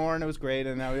a couple more and it was great.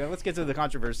 And now let's get to the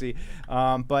controversy.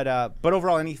 But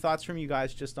overall, any thoughts from you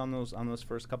guys just on those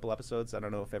first couple episodes? I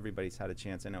don't know if everybody's had a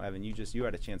chance. I know Evan, you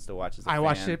had a chance to watch. I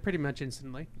watched it pretty much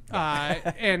instantly,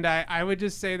 and I would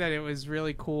just say that it was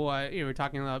really cool. We were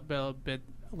talking a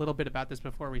little bit about this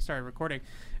before we started recording.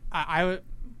 I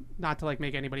not to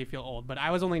make anybody feel old, but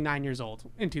I was only 9 years old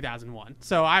in 2001,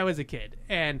 so I was a kid,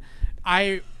 and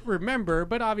I remember.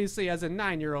 But obviously, as a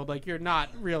 9-year-old, you're not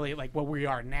really what we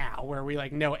are now, where we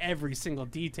know every single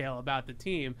detail about the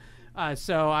team.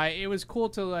 So it was cool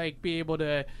to be able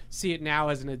to see it now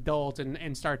as an adult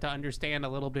and start to understand a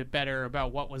little bit better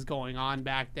about what was going on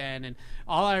back then. And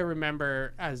all I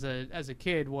remember as a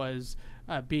kid was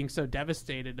being so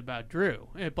devastated about Drew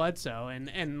Bledsoe,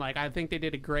 and I think they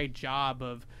did a great job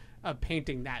of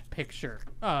painting that picture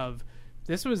of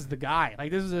this was the guy.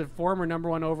 This is a former number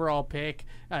 1 overall pick,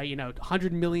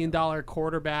 $100 million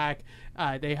quarterback.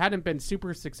 They hadn't been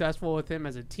super successful with him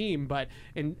as a team, but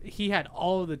he had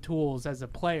all of the tools as a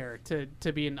player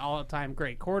to be an all-time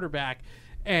great quarterback.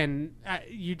 And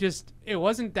it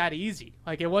wasn't that easy.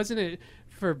 It wasn't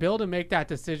for Bill to make that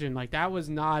decision. That was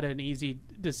not an easy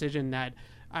decision that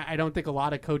I don't think a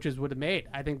lot of coaches would have made.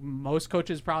 I think most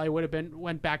coaches probably would have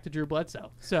went back to Drew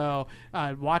Bledsoe. So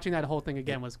watching that whole thing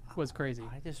again was crazy.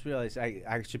 I just realized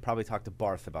I should probably talk to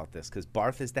Barth about this, because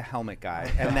Barth is the helmet guy,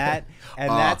 and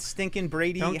that stinking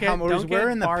Brady helmet was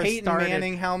wearing the Peyton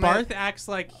Manning helmet. Barth acts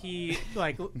like he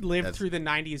lived through the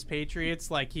 '90s Patriots,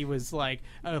 like he was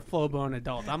a full-blown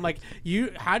adult. I'm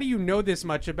how do you know this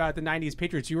much about the '90s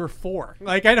Patriots? You were 4.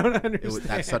 I don't understand.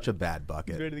 That's such a bad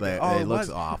bucket. It looks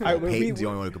awful. Peyton's the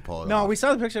only one who could pull it off. We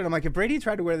saw the picture, and I'm if Brady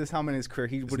tried to wear this helmet in his career,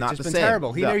 he would have just been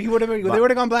terrible. They would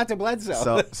have gone back to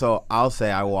Bledsoe. So I'll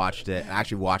say I watched it. I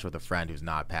actually watched with a friend who's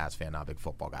not a Pats fan, not a big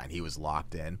football guy, and he was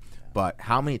locked in. But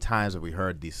how many times have we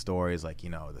heard these stories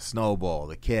the snowball,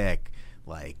 the kick,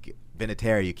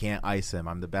 Vinatieri, you can't ice him.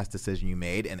 I'm the best decision you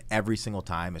made, and every single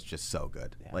time it's just so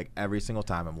good. Yeah. Every single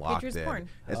time I'm locked Patriots in. porn.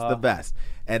 It's the best.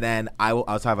 And then I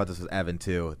was talking about this with Evan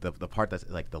too. The part that's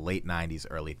the late '90s,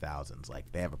 early 2000s.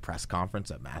 They have a press conference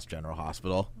at Mass General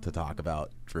Hospital to talk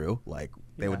about Drew.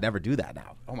 They would never do that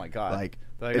now. Oh my God.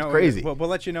 It's crazy. We'll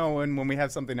let you know when we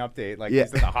have something to update.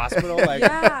 He's at the hospital.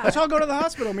 Let's all go to the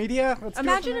hospital, media.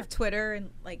 Imagine if Twitter and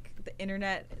the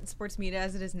internet and sports media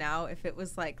as it is now, if it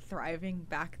was thriving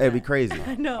back then. It'd be crazy.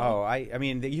 No. Oh, I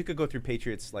mean, you could go through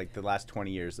Patriots the last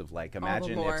 20 years of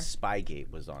imagine if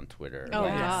Spygate was on Twitter. Oh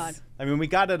God. I mean, we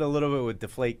got it a little bit with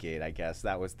Deflategate, I guess.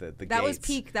 That was the that was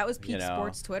peak. That was peak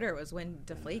sports Twitter was when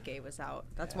Deflategate was out.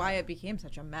 That's why it became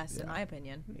such a mess, in my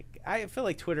opinion. I feel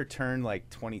like Twitter turned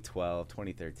 2012,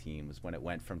 2013 was when it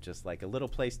went from just a little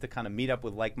place to kind of meet up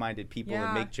with like-minded people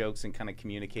and make jokes and kind of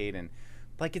communicate, and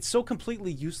it's so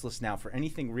completely useless now for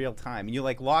anything real time. And you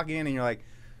log in and you're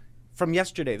from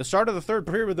yesterday, the start of the third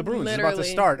period with the Bruins is about to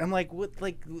start. I'm what?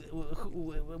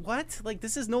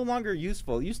 This is no longer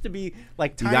useful. It used to be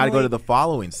timely. You got to go to the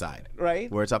following side, right,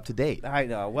 where it's up to date. I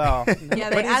know. Well, yeah,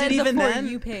 they added the For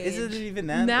You page. Is it even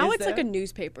then? Now it's like a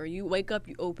newspaper. You wake up,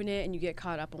 you open it, and you get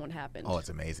caught up on what happened. Oh, it's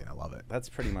amazing. I love it. That's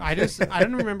pretty much. I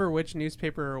don't remember which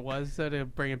newspaper it was to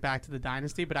bring it back to the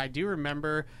Dynasty, but I do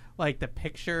remember the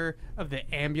picture of the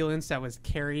ambulance that was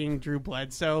carrying Drew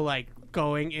Bledsoe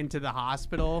going into the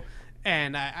hospital.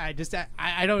 And I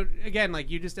don't, again,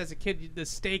 you just as a kid, the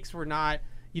stakes were not,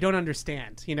 you don't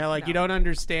understand, you don't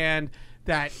understand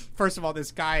that, first of all,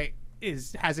 this guy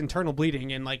has internal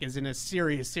bleeding and is in a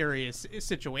serious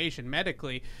situation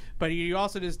medically, but you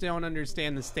also just don't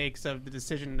understand the stakes of the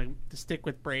decision to stick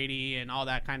with Brady and all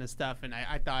that kind of stuff. And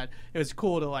I thought it was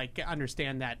cool to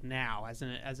understand that now as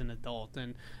an adult.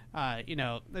 And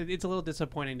it's a little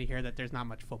disappointing to hear that there's not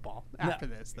much football after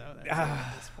this, though.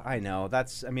 I know.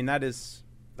 That's what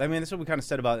we kind of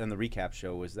said about in the recap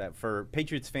show, was that for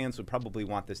Patriots fans would probably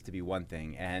want this to be one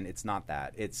thing, and it's not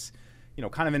that. It's,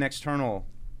 kind of an external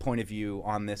point of view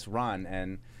on this run,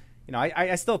 and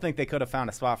I still think they could have found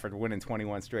a spot for winning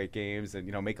 21 straight games and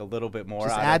make a little bit more.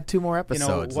 Just add 2 more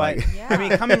episodes. I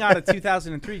mean, coming out of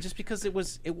 2003, just because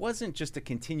it wasn't just a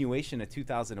continuation of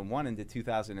 2001 into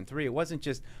 2003. It wasn't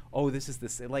just this is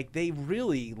this. They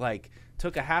really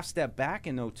took a half step back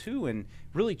in 2002 and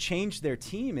really changed their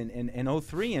team in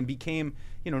 2003 and became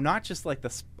not just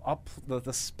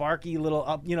the sparky little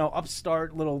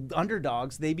upstart little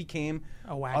underdogs, they became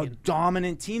a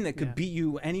dominant team that could beat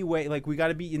you anyway. Like, we got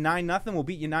to beat you 9-0, we'll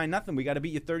beat you 9-0. We got to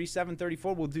beat you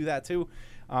 37-34, we'll do that too.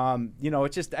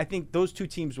 It's just, I think those two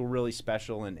teams were really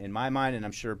special in my mind, and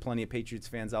I'm sure plenty of Patriots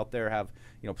fans out there have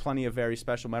plenty of very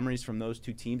special memories from those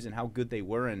two teams and how good they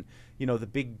were, and the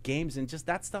big games, and just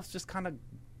that stuff's just kind of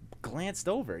glanced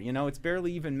over. It's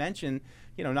barely even mentioned.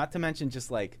 Not to mention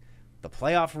just like the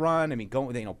playoff run. I mean,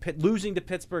 losing to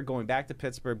Pittsburgh, going back to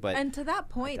Pittsburgh, and to that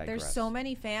point, there's so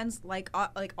many fans like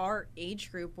our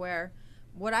age group where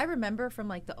what I remember from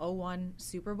like the 2001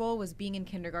 Super Bowl was being in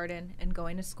kindergarten and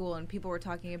going to school, and people were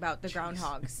talking about the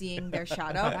groundhog seeing their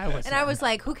shadow, I was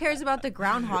like, who cares about the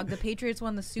groundhog? The Patriots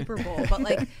won the Super Bowl, but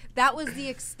like that was the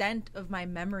extent of my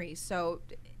memory. So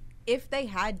if they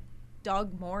had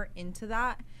dug more into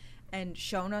that and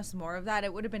shown us more of that,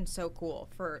 it would have been so cool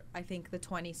for, I think, the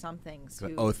 20-somethings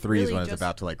who 03 really is when it's just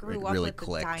about to, like, grew really up with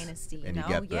click. the dynasty, And you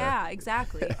get the- Yeah,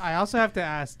 exactly. I also have to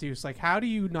ask Deuce, like, how do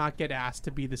you not get asked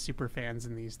to be the super fans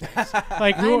in these days?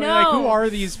 Who are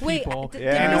these people?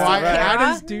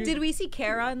 Wait, did we see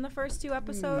Kara in the first 2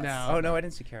 episodes? No. Oh, no, I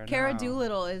didn't see Kara. Kara No.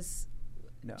 Doolittle is...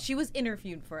 No. She was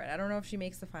interviewed for it. I don't know if she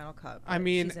makes the final cut. I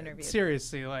mean, she's interviewed.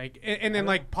 seriously, like, and then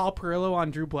like Paul Perillo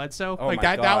on Drew Bledsoe, Oh like my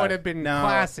that God. would have been No,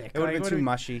 classic. It would have Like, been too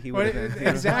mushy. He would have been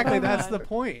exactly. That's the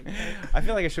point. I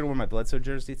feel like I should have worn my Bledsoe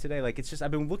jersey today. Like, it's just,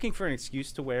 I've been looking for an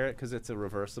excuse to wear it because it's a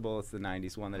reversible. It's the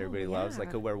 '90s one that everybody loves. I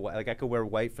could wear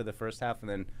white for the first half and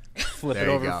then flip There it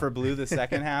you over go. for blue the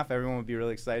second half. Everyone would be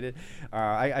really excited.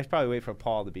 I'd probably wait for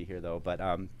Paul to be here though. But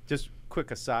just quick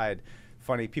aside,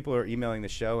 funny, people are emailing the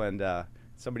show and.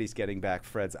 Somebody's getting back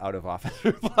Fred's out of office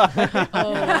reply.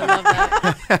 Oh, I love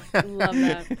that. Love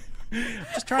that.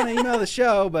 Just trying to email the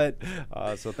show, but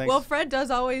so thanks. Well, Fred does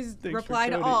always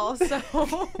reply to all,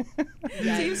 so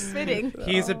he's fitting.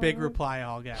 He's a big reply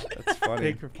all guy. That's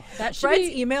funny. Big reply. That should Fred's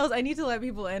be, emails, I need to let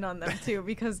people in on them too,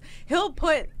 because he'll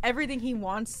put everything he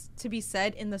wants to be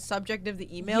said in the subject of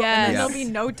the email, and then Yes. there'll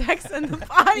be no text in the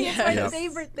body. It's my Yes.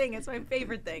 favorite thing. It's my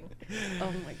favorite thing.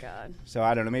 oh my God. So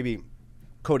I don't know. Maybe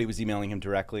Cody was emailing him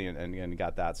directly and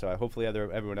got that. So hopefully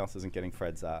everyone else isn't getting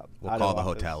Fred's. We'll call the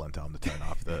hotel and tell them to turn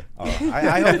off the.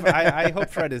 I hope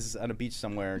Fred is on a beach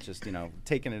somewhere, just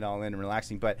taking it all in and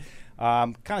relaxing. But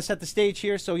kind of set the stage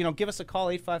here. So give us a call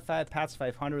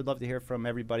 855-PATS-500. Love to hear from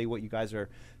everybody what you guys are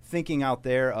thinking out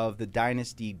there of the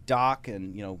Dynasty doc,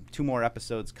 and 2 more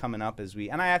episodes coming up as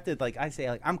we. And I have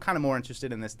to I'm kind of more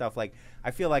interested in this stuff. Like, I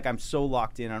feel like I'm so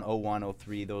locked in on 01,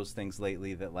 03, those things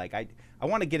lately that like I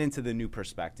want to get into the new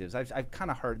perspectives. I've kind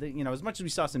of heard that as much as we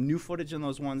saw some new footage in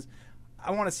those ones,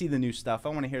 I want to see the new stuff. I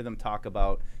want to hear them talk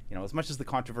about as much as the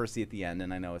controversy at the end.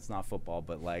 And I know it's not football,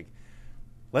 but like.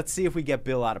 Let's see if we get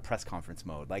Bill out of press conference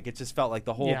mode. Like, it just felt like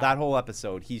that whole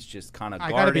episode, he's just kind of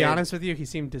guarded. I gotta be honest with you, he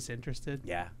seemed disinterested.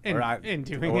 Yeah, in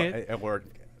doing it, or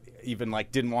even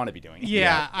like didn't want to be doing it.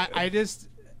 Yeah, I just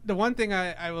the one thing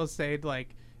I will say,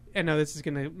 like, I know this is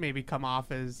gonna maybe come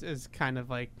off as kind of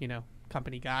like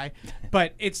company guy,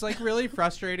 but it's like really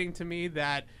frustrating to me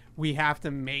that we have to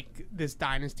make this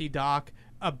Dynasty doc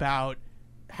about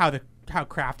how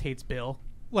Kraft hates Bill.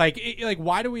 Like,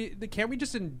 why do we? Can't we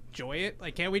just enjoy it?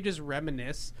 Like, can't we just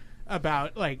reminisce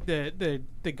about like the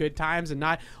good times and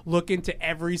not look into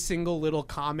every single little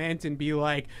comment and be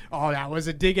like, oh, that was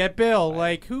a dig at Bill. Right.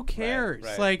 Like, who cares?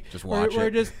 Right. Like, just watch we're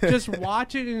it. just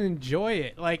watch it and enjoy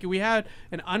it. Like, we had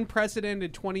an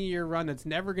unprecedented 20-year run that's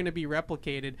never going to be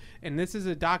replicated, and this is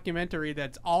a documentary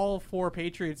that's all for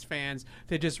Patriots fans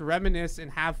to just reminisce and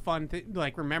have fun,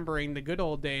 like remembering the good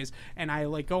old days. And I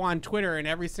like go on Twitter, and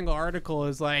every single article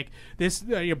is like, this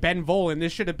Ben Volen,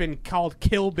 this should have been called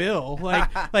Kill Bill.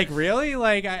 Like really?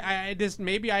 Like I just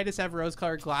maybe I just have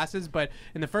rose-colored glasses, but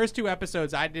in the first 2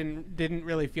 episodes, I didn't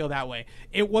really feel that way.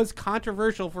 It was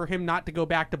controversial for him not to go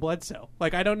back to Bledsoe.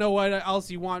 Like, I don't know what else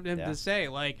you want him to say.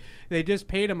 Like, they just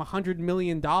paid him $100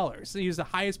 million. So he was the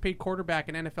highest-paid quarterback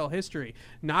in NFL history.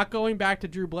 Not going back to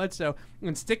Drew Bledsoe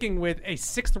and sticking with a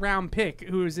 6th-round pick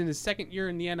who was in his 2nd year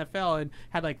in the NFL and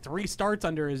had like 3 starts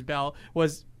under his belt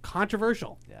was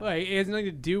controversial. Yeah. Like, it has nothing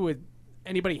to do with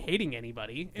anybody hating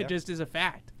anybody. It just is a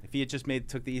fact. If he had just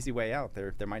took the easy way out,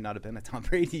 there might not have been a Tom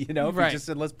Brady. If right. he just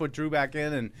said, let's put Drew back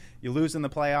in, and you lose in the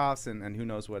playoffs, and who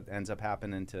knows what ends up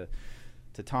happening to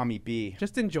Tommy B.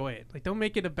 Just enjoy it. Like, don't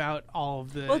make it about all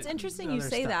of the. Well, it's interesting you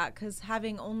say stuff. that, because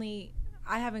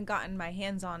I haven't gotten my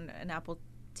hands on an Apple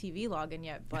TV login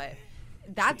yet, but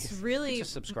that's really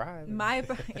just subscribe.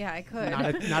 Yeah, I could.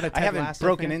 Not a Ted I haven't Lasso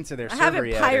broken fan. into their I server haven't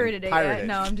yet. pirated it yet.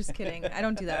 No, I'm just kidding. I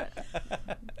don't do that.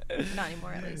 Not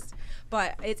anymore, at least.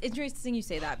 But it's interesting you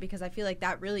say that, because I feel like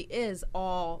that really is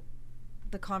all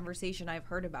the conversation I've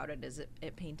heard about it is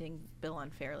it painting Bill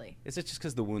unfairly. Is it just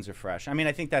because the wounds are fresh? I mean,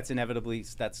 I think that's inevitably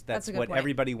that's a good what point.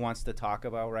 everybody wants to talk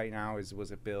about right now.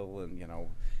 Was it Bill and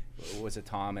was it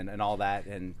Tom and all that?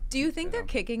 And do you think they're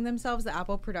kicking themselves, the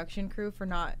Apple production crew, for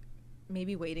not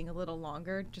maybe waiting a little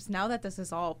longer? Just now that this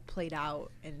is all played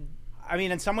out and. I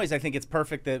mean, in some ways, I think it's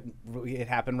perfect that it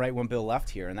happened right when Bill left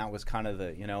here, and that was kind of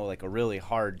the, like a really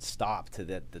hard stop to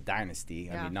the dynasty.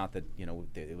 Yeah. I mean, not that,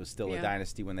 it was still a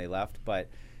dynasty when they left, but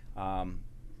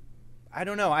I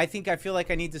don't know. I feel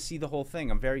like I need to see the whole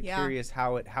thing. I'm very curious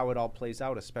how it all plays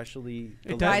out, especially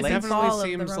the It rise and fall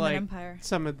definitely of the seems Roman like Empire.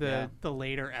 some of the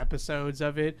later episodes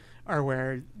of it are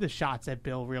where the shots at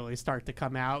Bill really start to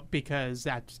come out, because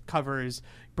that covers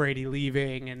Brady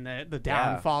leaving and the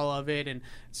downfall of it. And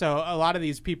so a lot of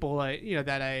these people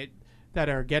that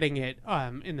are getting it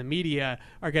in the media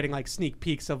are getting like sneak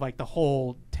peeks of like the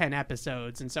whole 10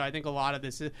 episodes. And so I think a lot of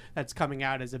this that's coming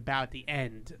out is about the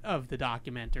end of the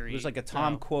documentary. There's like a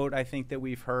Tom quote, I think, that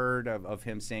we've heard of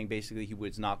him saying basically he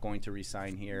was not going to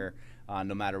resign here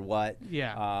no matter what.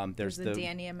 Yeah. There's the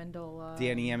Danny Amendola.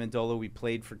 Danny Amendola, we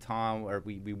played for Tom, or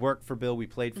we worked for Bill, we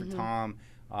played for Tom.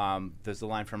 There's the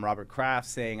line from Robert Kraft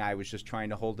saying, I was just trying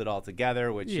to hold it all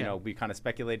together, which, we kind of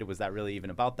speculated, was that really even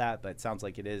about that? But it sounds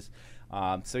like it is.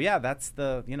 So, yeah, that's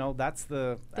the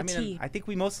I mean, tea. I think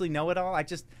we mostly know it all. I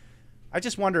just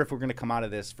wonder if we're going to come out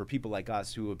of this for people like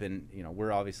us who have been,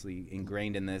 we're obviously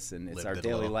ingrained in this and it's Lived our it a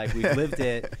daily little. life. We've lived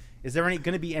it. Is there going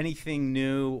to be anything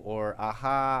new or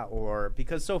aha, or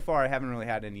because so far I haven't really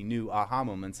had any new aha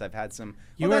moments. I've had some.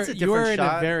 That's a You different are in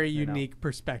shot, a very unique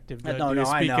perspective, though, No, Deuce,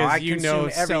 I know. because I you know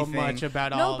consume so everything. much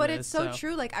about all No, of but this. it's so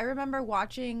true. Like, I remember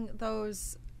watching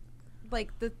those,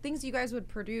 like, the things you guys would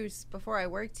produce before I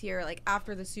worked here, like,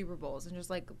 after the Super Bowls, and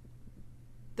just, like,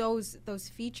 those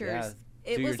features.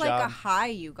 Yeah, it do was your like a job. high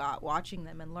you got watching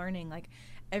them and learning, like,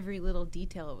 every little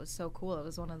detail. It was so cool. It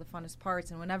was one of the funnest parts.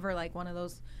 And whenever, like, one of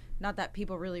those, not that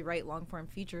people really write long-form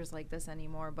features like this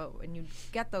anymore, but when you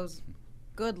get those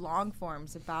good long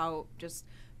forms about just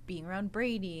being around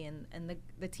Brady and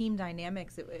the team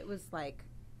dynamics, it was like,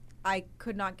 I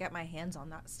could not get my hands on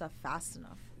that stuff fast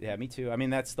enough. Yeah, me too. I mean,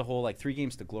 that's the whole 3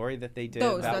 games to glory that they did.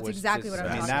 That's was exactly just, what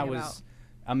I'm I mean, talking that about. was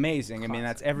amazing. I mean,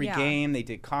 that's every Yeah. game. They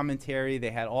did commentary.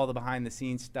 They had all the behind the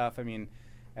scenes stuff. I mean,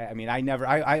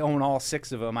 I own all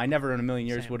 6 of them. I never in a million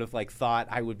years Same. would have thought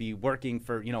I would be working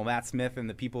for Matt Smith and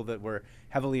the people that were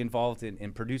heavily involved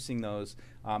in producing those.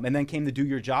 And then came the Do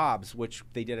Your Jobs, which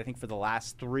they did I think for the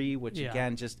last 3, which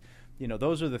again just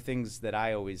those are the things that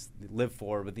I always live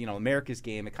for. With America's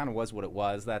Game, it kind of was what it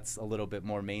was. That's a little bit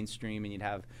more mainstream, and you'd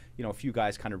have a few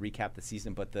guys kind of recap the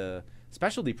season. But the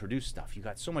specialty produced stuff, you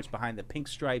got so much behind the Pink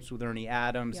Stripes with Ernie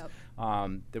Adams.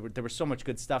 Yep. There was so much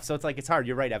good stuff. So it's hard.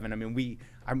 You're right, Evan. I mean,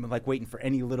 I'm like waiting for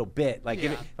any little bit. Like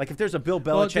if there's a Bill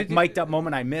Belichick mic'd up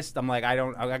moment I missed, I'm like I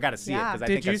got to see it because I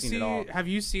think I've seen it all. Have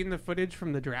you seen the footage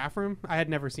from the draft room? I had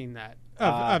never seen that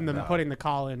of them putting the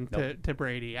call in to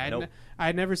Brady. I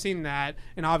had never seen that,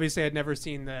 and obviously I'd never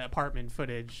seen the apartment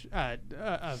footage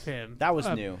of him. That was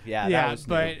new. Yeah, yeah. That was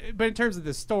new. But in terms of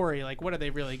the story, like, what are they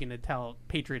really going to tell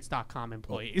Patriots.com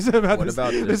employees about What this,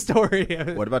 about the just- story?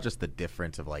 What about just the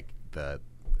difference of like the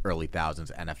early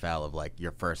thousands NFL of like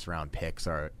your first round picks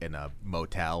are in a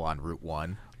motel on Route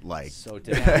 1? Like So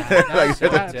different.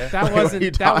 That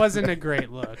wasn't a great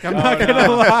look. I'm not gonna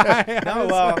lie. No,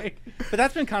 well, but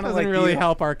that's been kind of doesn't like really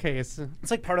help our case.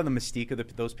 It's like part of the mystique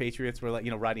of those Patriots, where like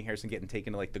Rodney Harrison getting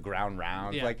taken to like the ground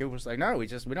round. Yeah. Like it was like no,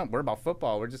 we're about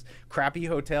football. We're just crappy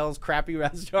hotels, crappy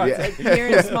restaurants. Yeah. Like, Here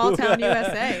in small town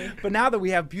USA. But now that we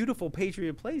have beautiful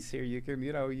Patriot Place here, you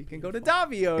can go to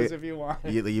Davio's if you want.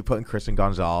 you putting Christian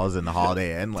Gonzalez in the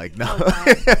Holiday Inn? Like no.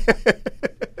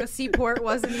 The Seaport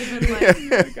wasn't even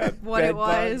like what it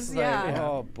was. Yeah.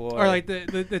 Oh boy. Or like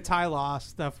the Ty Law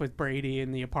stuff with Brady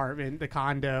in the apartment, the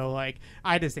condo. Like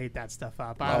I just ate that stuff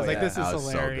up. I was like, yeah. this is That was so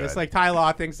hilarious. good. Like Ty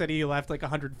Law thinks that he left like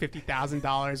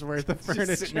 $150,000 worth of furniture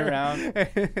Just sitting around.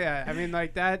 Yeah, I mean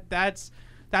like that's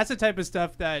the type of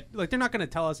stuff that like they're not going to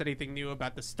tell us anything new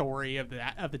about the story of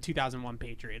the 2001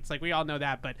 Patriots. Like we all know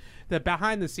that, but the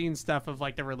behind the scenes stuff of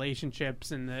like the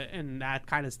relationships and that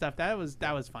kind of stuff that was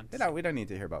fun. We don't need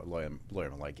to hear about Lawyer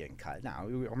Malloy getting cut. No,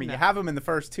 you have him in the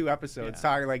first 2 episodes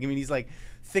talking like he's like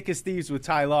thick as thieves with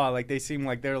Ty Law. Like they seem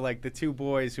like they're like the 2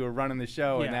 boys who are running the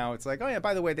show, and now it's like, oh yeah,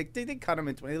 by the way, they did cut him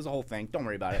in 20. It was a whole thing. Don't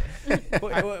worry about it. We'll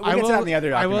get to that in the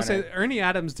other I will documentary. say Ernie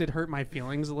Adams did hurt my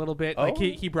feelings a little bit. Like Oh?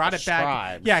 he brought it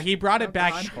back. Yeah, he brought it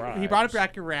back. God. He brought it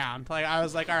back around. Like I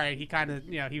was like, all right, he kind of,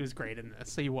 he was great in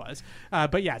this. So he was.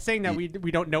 But yeah, saying that we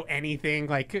don't know anything,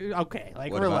 like okay,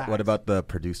 like relax. What about the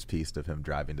produced piece of him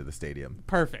driving to the stadium?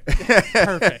 Perfect.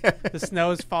 Perfect. The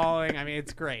snow's falling. I mean,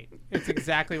 it's great. It's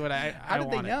exactly what I How did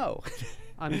wanted. they know?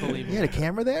 Unbelievable. You had a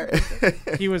camera there?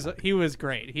 He was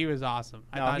great. He was awesome.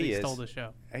 I thought he stole the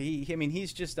show. I mean,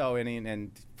 he's just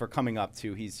and for coming up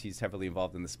too, he's heavily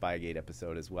involved in the Spygate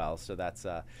episode as well. So that's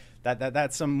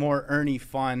that's some more Ernie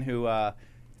fun. Who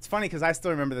it's funny because I still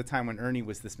remember the time when Ernie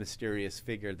was this mysterious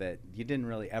figure that you didn't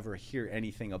really ever hear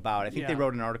anything about. I think they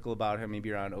wrote an article about him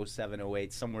maybe around 07,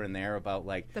 08, somewhere in there about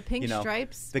like the pink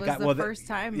stripes was guy, the first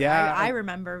time. Yeah, I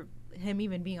remember him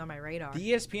even being on my radar.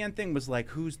 The ESPN thing was like,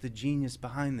 who's the genius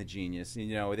behind the genius?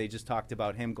 They just talked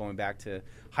about him going back to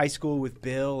high school with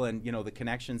Bill and the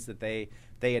connections that they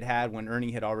had when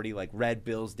Ernie had already like read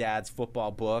Bill's dad's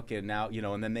football book, and now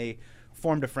and then they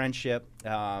formed a friendship.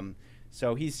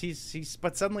 So he's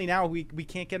but suddenly now we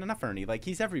can't get enough Ernie. Like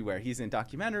he's everywhere. He's in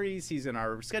documentaries. He's in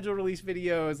our scheduled release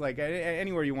videos. Like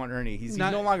anywhere you want Ernie. He's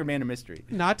no longer man of mystery.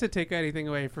 Not to take anything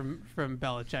away from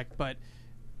Belichick, but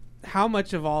how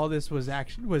much of all this was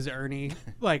Ernie,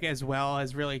 like as well,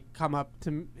 has really come up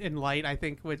to in light, I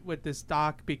think, with this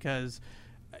doc, because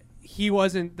he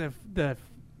wasn't the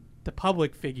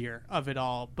public figure of it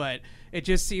all, but it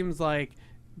just seems like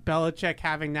Belichick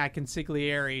having that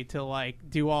consigliere to like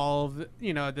do all of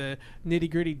the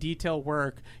nitty gritty detail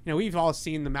work. We've all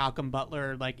seen the Malcolm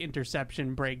Butler like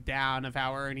interception breakdown of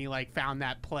how Ernie like found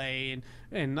that play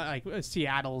and like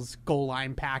Seattle's goal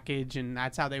line package, and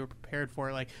that's how they were prepared for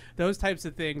it. Like those types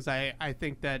of things. I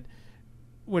think that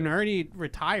when Ernie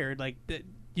retired, like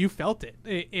you felt it.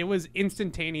 It was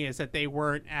instantaneous that they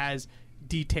weren't as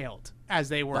detailed as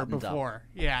they were before.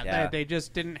 Yeah. They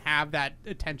just didn't have that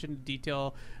attention to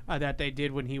detail that they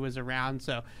did when he was around.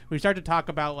 So we start to talk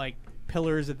about like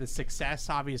pillars of the success.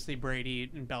 Obviously Brady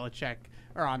and Belichick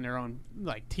are on their own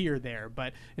like tier there,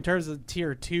 but in terms of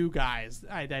tier 2 guys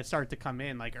that start to come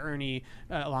in, like Ernie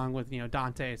along with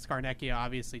Dante Scarnecchia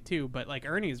obviously too, but like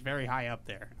Ernie is very high up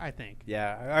there, I think.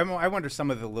 I wonder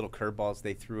some of the little curveballs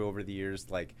they threw over the years,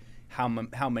 like how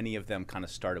many of them kind of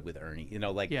started with Ernie.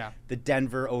 The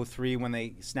Denver 03 when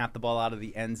they snapped the ball out of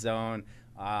the end zone,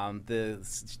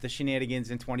 the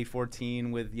shenanigans in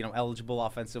 2014 with eligible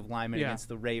offensive linemen against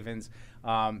the Ravens.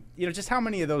 Just how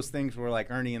many of those things were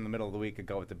like Ernie in the middle of the week could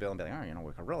go with the Bill and be like,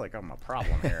 we could really give them a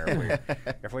problem here.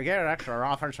 If we get an extra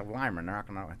offensive lineman, they're not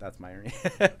going to. That's my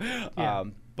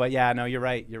Ernie. But yeah, no, you're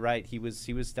right. He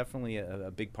was definitely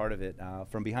a big part of it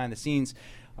from behind the scenes.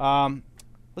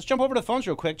 Let's jump over to the phones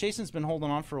real quick. Jason's been holding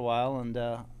on for a while, and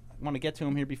I want to get to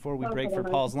him here before we break for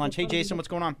Paul's lunch. Hey, Jason, what's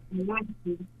going on?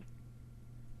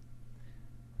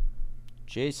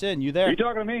 Jason, you there? Are you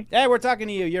talking to me? Hey, we're talking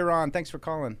to you. You're on. Thanks for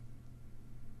calling.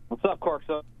 What's up,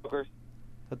 Corksuckers?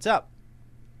 What's up?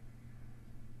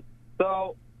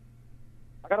 So,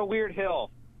 I got a weird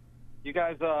hill. You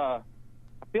guys, I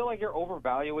feel like you're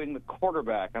overvaluing the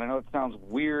quarterback, and I know it sounds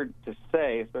weird to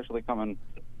say, especially coming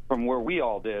from where we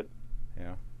all did.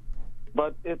 Yeah.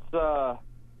 But it's,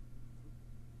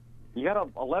 you got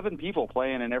 11 people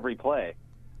playing in every play.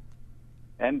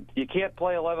 And you can't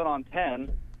play 11 on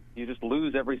 10. You just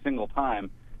lose every single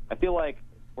time. I feel like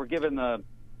we're given the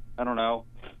 1%,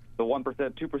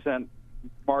 2%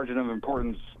 margin of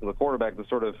importance to the quarterback, the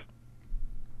sort of,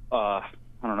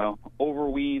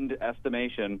 overweened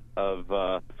estimation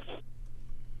of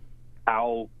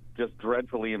how just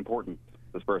dreadfully important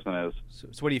this person is. So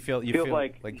what do you feel? You feel feel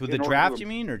like with the draft, you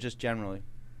mean, or just generally?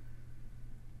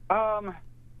 Well,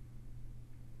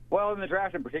 in the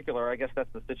draft in particular, I guess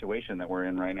that's the situation that we're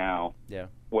in right now. Yeah.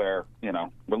 Where,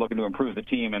 we're looking to improve the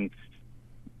team, and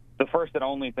the first and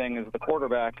only thing is the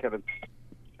quarterback. And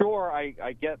sure,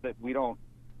 I get that we don't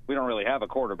really have a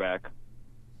quarterback.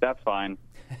 That's fine.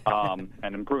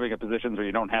 And improving at positions where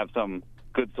you don't have some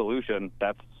good solution,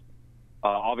 that's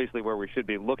obviously where we should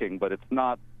be looking, but it's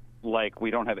not like we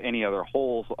don't have any other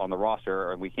holes on the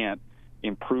roster and we can't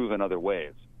improve in other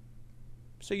ways.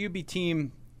 So you'd be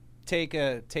team take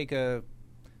a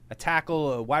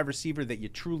tackle, a wide receiver that you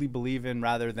truly believe in,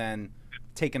 rather than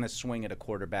taking a swing at a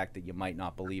quarterback that you might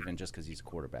not believe in just because he's a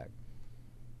quarterback.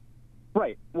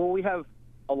 Right. Well, we have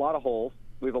a lot of holes.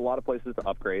 We have a lot of places to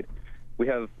upgrade. We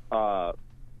have a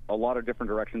lot of different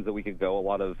directions that we could go, a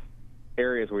lot of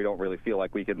areas where we don't really feel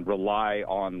like we can rely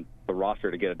on the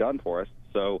roster to get it done for us.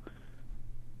 So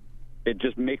it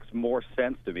just makes more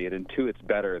sense to me. It intuits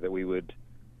better that we would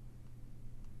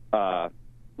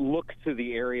look to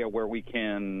the area where we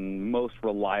can most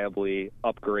reliably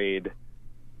upgrade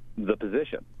the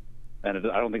position. And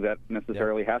I don't think that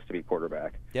necessarily has to be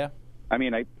quarterback. Yeah.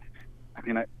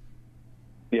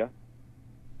 Yeah.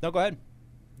 No, go ahead.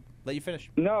 Let you finish.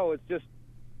 No, it's just,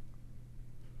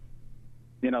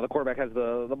 the quarterback has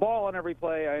the ball on every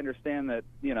play. I understand that,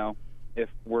 if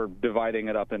we're dividing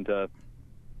it up into,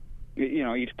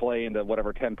 each play into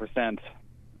whatever 10%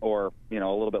 or, a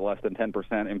little bit less than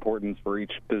 10% importance for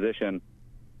each position,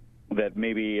 that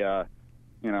maybe, a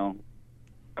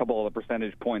couple of the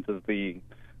percentage points of the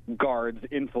guard's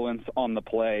influence on the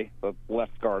play, the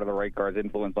left guard or the right guard's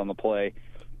influence on the play,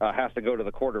 has to go to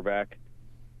the quarterback.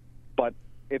 But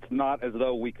it's not as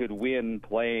though we could win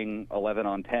playing 11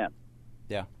 on 10.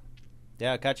 Yeah.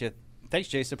 Yeah, gotcha. Thanks,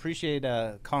 Jace. Appreciate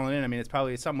calling in. It's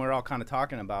probably something we're all kind of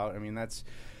talking about. That's,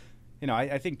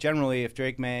 I think generally if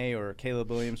Drake May or Caleb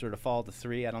Williams were to fall to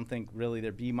 3, I don't think really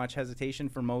there'd be much hesitation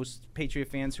for most Patriot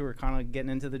fans who are kind of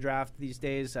getting into the draft these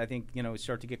days. I think, we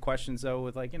start to get questions, though,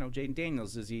 with, Jaden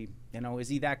Daniels. Is he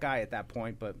that guy at that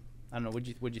point? But I don't know.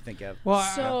 What'd you think, Ev?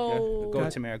 Well, go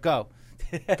Tamara. Go.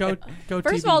 Go.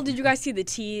 First of all, did you guys see the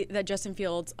tea that Justin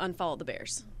Fields unfollowed the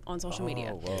Bears on social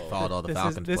media? Followed all the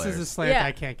Falcons This players. is a slant Yeah.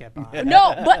 I can't get behind.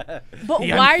 No, but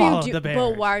He why are unfollowed you the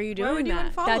Bears. why are you Why would doing you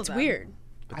that? unfollow That's them? weird.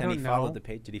 But I then he don't followed know.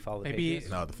 Did he follow the Maybe- Patriots?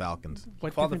 No, the Falcons.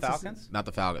 What Follow the difference is Falcons? Not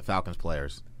the Falcons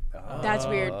players. That's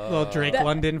weird. Little Drake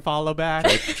London follow back.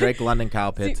 Drake London,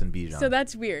 Kyle Pitts, and Bijan. So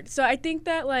that's weird. So I think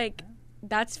that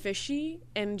that's fishy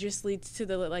and just leads to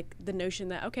the notion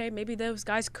that okay, maybe those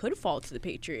guys could fall to the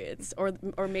Patriots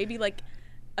or maybe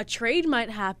a trade might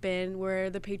happen where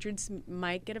the Patriots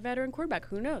might get a veteran quarterback.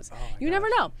 Who knows? You never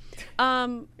know.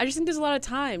 I just think there's a lot of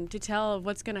time to tell of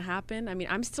what's going to happen.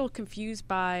 I'm still confused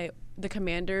by the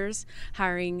Commanders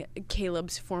hiring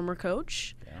Caleb's former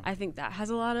coach. Yeah. I think that has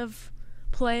a lot of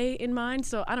play in mind.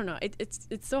 So I don't know. It's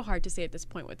so hard to say at this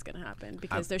point what's going to happen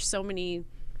because there's so many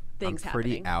things I'm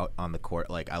pretty happening. out on the court.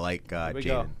 I like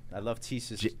Jaden. I love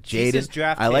Teese's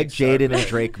Jaden. I like takes. Jaden and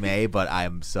Drake May, but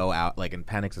I'm so out. And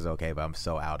Penix is okay, but I'm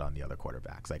so out on the other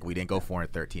quarterbacks. We didn't go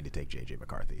 4-13 to take J.J.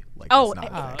 McCarthy. Oh, that's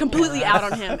not a thing. completely out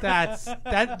on him.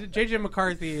 That J.J.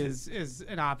 McCarthy is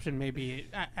an option maybe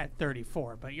at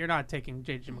 34, but you're not taking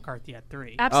J.J. McCarthy at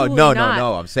 3. Absolutely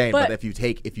no. I'm saying, but if you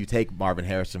take Marvin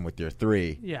Harrison with your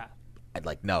 3, yeah.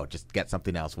 I'd no, just get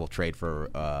something else. We'll trade for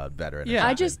a veteran. Yeah.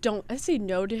 I just don't. I say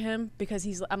no to him because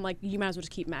I'm you might as well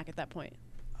just keep Mac at that point.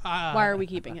 Why are we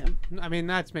keeping him?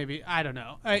 That's maybe I don't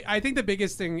know. I think the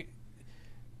biggest thing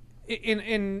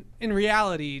in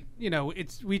reality,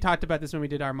 it's we talked about this when we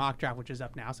did our mock draft, which is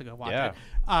up now, so go watch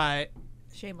it.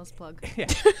 Shameless plug. Yeah.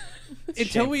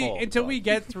 until we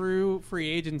get through free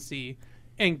agency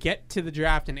and get to the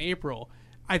draft in April,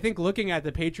 I think looking at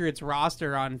the Patriots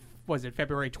roster on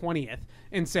February 20th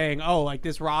and saying,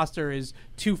 this roster is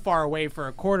too far away for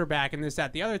a quarterback and this,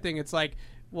 that, the other thing, it's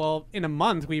well, in a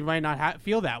month we might not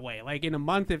feel that way. In a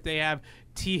month, if they have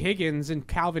T. Higgins and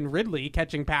Calvin Ridley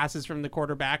catching passes from the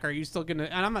quarterback, are you still going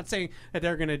to – and I'm not saying that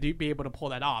they're going to be able to pull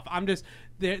that off. I'm just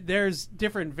there's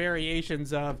different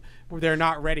variations of where they're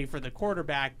not ready for the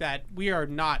quarterback that we are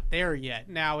not there yet.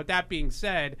 Now, with that being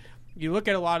said, you look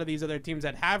at a lot of these other teams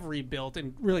that have rebuilt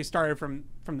and really started from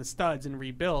the studs and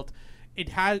rebuilt.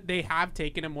 They have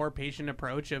taken a more patient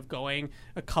approach of going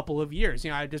a couple of years.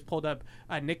 I just pulled up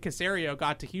Nick Caserio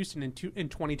got to Houston in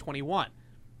 2021.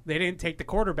 They didn't take the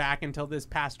quarterback until this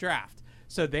past draft.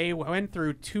 So they went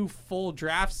through 2 full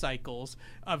draft cycles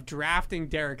of drafting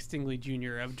Derek Stingley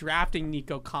Jr., of drafting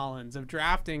Nico Collins, of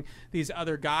drafting these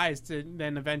other guys to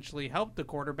then eventually help the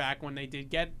quarterback when they did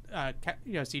get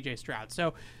C.J. Stroud.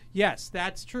 So yes,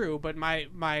 that's true. But my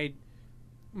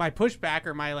pushback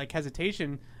or my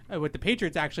hesitation with the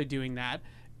Patriots actually doing that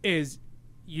is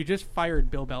you just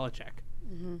fired Bill Belichick.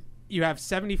 Mm-hmm. You have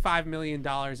 $75 million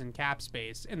in cap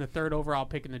space and the 3rd overall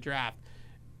pick in the draft.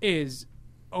 Is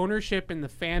ownership in the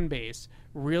fan base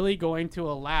really going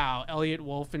to allow Elliott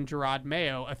Wolf and Gerard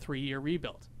Mayo a 3-year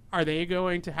rebuild? Are they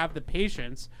going to have the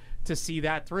patience to see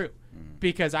that through? Mm-hmm.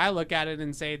 Because I look at it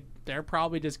and say they're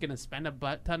probably just going to spend a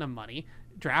butt ton of money,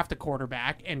 draft a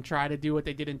quarterback, and try to do what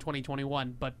they did in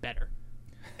 2021, but better.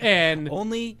 And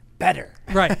only better.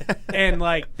 Right. And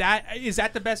that is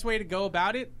that the best way to go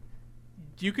about it?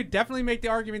 You could definitely make the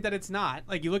argument that it's not.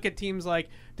 You look at teams like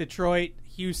Detroit,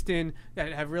 Houston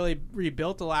that have really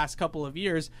rebuilt the last couple of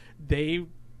years, they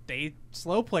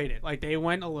slow played it. They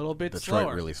went a little bit slower.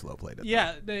 Detroit really slow played it.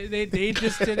 Yeah, they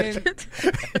just didn't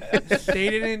they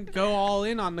didn't go all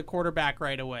in on the quarterback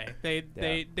right away.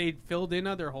 They filled in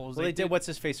other holes. Well, they did what's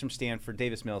his face from Stanford,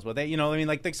 Davis Mills. Well, they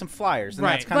like some flyers, and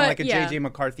right. That's kind of like a yeah. J.J.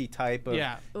 McCarthy type of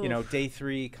day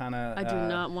 3 kind of. I do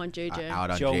not want J.J.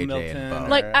 Out on Joe J.J. Milton. and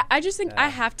Bo. I just think I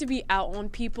have to be out on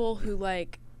people who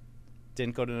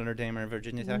didn't go to Notre Dame or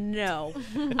Virginia Tech? No.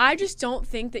 I just don't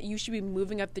think that you should be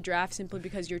moving up the draft simply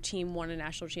because your team won a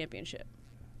national championship.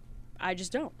 I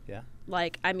just don't. Yeah.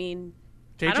 Like, I mean,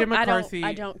 JJ McCarthy.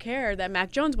 I don't care that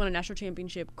Mac Jones won a national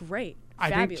championship. Great. I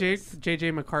Fabulous. think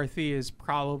JJ McCarthy is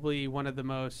probably one of the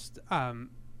most,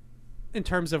 in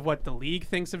terms of what the league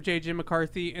thinks of JJ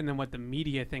McCarthy and then what the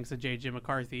media thinks of JJ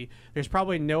McCarthy. There's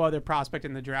probably no other prospect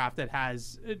in the draft that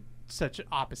has such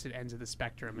opposite ends of the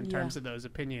spectrum in terms of those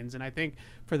opinions. And I think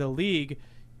for the league,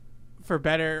 for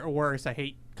better or worse, I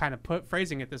hate kind of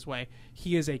phrasing it this way,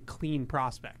 he is a clean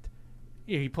prospect.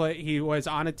 He was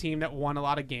on a team that won a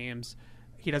lot of games.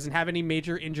 He doesn't have any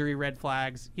major injury red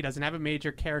flags. He doesn't have a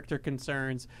major character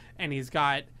concerns, and he's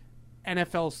got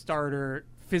NFL starter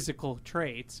physical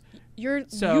traits. You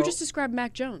just described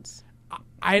Mac Jones.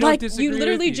 I don't disagree. You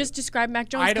literally with you. just described Mac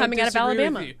Jones coming out of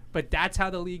Alabama. With you, but that's how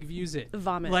the league views it.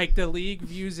 Vomit. Like the league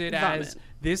views it as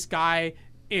this guy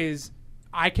is.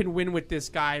 I can win with this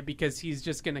guy because he's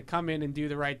just going to come in and do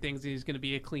the right things. And he's going to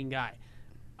be a clean guy,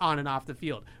 on and off the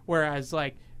field. Whereas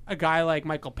like a guy like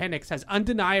Michael Penix has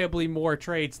undeniably more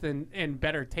traits and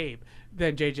better tape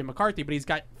than JJ McCarthy, but he's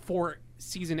got 4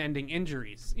 season-ending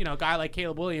injuries. You know, a guy like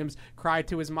Caleb Williams cried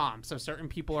to his mom, so certain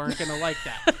people aren't going to like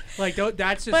that. Like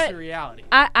that's just the reality.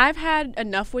 I've had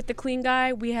enough with the clean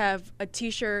guy. We have a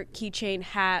T-shirt, keychain,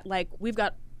 hat. Like we've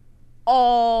got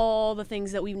all the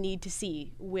things that we need to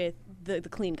see with the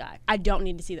clean guy. I don't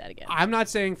need to see that again. I'm not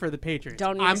saying for the Patriots.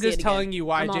 I'm just telling you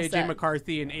why JJ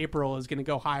McCarthy in April is going to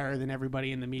go higher than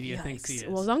everybody in the media thinks he is.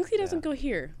 Well, as long as he doesn't go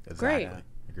here, great. I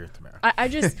agree with Tamara. I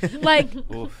just like.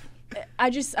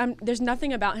 There's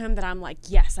nothing about him that I'm like,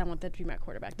 yes, I want that to be my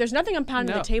quarterback. There's nothing I'm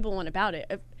pounding the table on about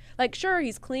it. Like, sure,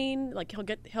 he's clean. Like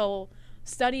he'll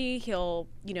study. He'll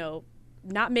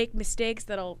not make mistakes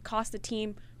that'll cost the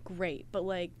team. Great, but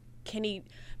like, can he?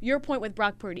 Your point with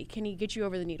Brock Purdy, can he get you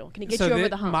over the needle? Can he get you over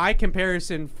the hump? My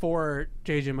comparison for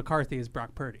JJ McCarthy is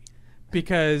Brock Purdy.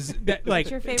 Because like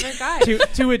your favorite guy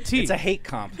to a T. It's a hate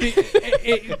comp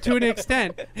to an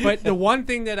extent. But the one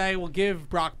thing that I will give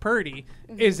Brock Purdy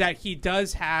is that he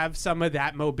does have some of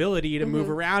that mobility to move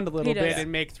around a little bit and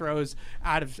make throws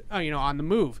out of on the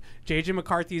move. JJ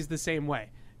McCarthy is the same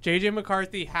way. JJ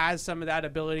McCarthy has some of that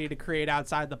ability to create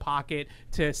outside the pocket,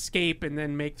 to escape and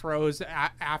then make throws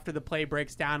after the play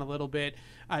breaks down a little bit.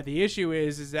 The issue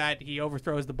is that he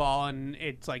overthrows the ball, and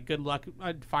it's like good luck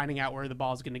finding out where the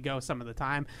ball is going to go some of the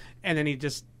time. And then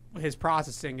his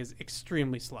processing is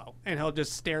extremely slow, and he'll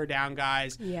just stare down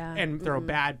guys and throw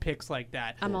bad picks like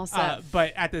that. I'm all set.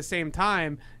 But at the same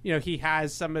time, he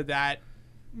has some of that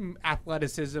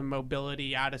athleticism,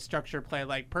 mobility, out of structure play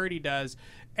like Purdy does.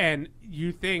 And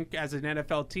you think as an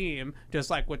NFL team, just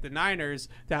like with the Niners,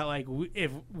 that like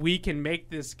if we can make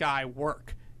this guy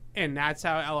work, and that's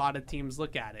how a lot of teams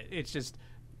look at it. It's just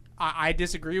I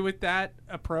disagree with that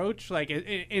approach. Like, and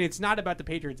it's not about the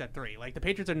Patriots at 3. Like, the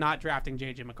Patriots are not drafting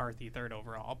J.J. McCarthy 3rd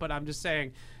overall. But I'm just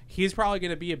saying he's probably going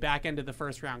to be a back end of the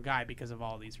first round guy because of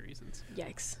all these reasons.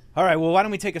 Yikes. All right, well, why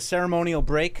don't we take a ceremonial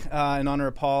break in honor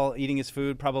of Paul eating his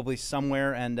food probably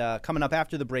somewhere. And coming up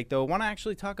after the break, though, I want to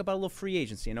actually talk about a little free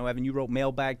agency. I know, Evan, you wrote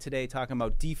Mailbag today talking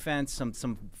about defense,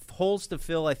 some holes to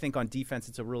fill. I think on defense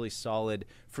it's a really solid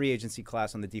free agency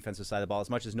class on the defensive side of the ball, as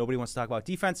much as nobody wants to talk about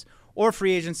defense or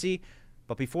free agency.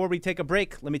 But before we take a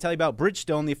break, let me tell you about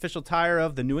Bridgestone, the official tire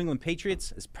of the New England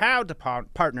Patriots, is proud to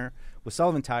partner with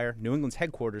Sullivan Tire, New England's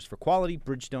headquarters for quality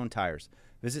Bridgestone tires.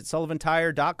 Visit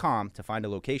sullivantire.com to find a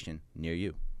location near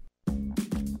you.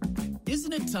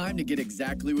 Isn't it time to get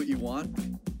exactly what you want?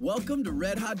 Welcome to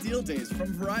Red Hot Deal Days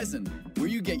from Verizon, where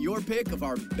you get your pick of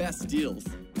our best deals.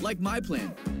 Like My Plan,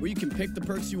 where you can pick the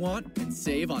perks you want and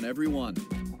save on every one.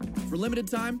 For limited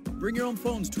time, bring your own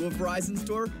phones to a Verizon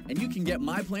store and you can get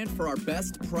My Plan for our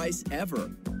best price ever.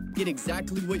 Get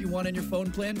exactly what you want in your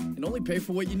phone plan and only pay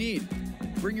for what you need.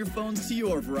 Bring your phones to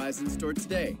your Verizon store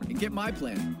today and get My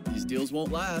Plan. These deals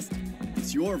won't last.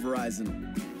 It's your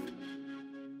Verizon.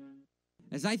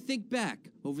 As I think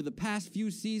back over the past few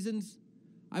seasons,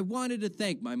 I wanted to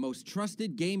thank my most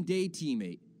trusted game day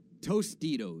teammate,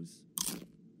 Tostitos.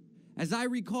 As I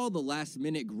recall the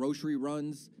last-minute grocery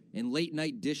runs and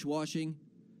late-night dishwashing,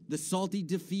 the salty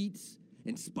defeats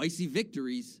and spicy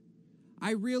victories,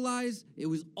 I realized it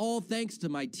was all thanks to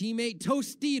my teammate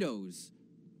Tostitos.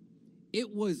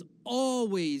 It was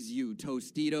always you,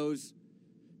 Tostitos.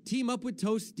 Team up with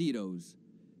Tostitos,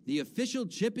 the official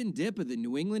chip and dip of the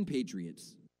New England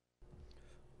Patriots.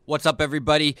 What's up,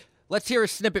 everybody? Let's hear a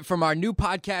snippet from our new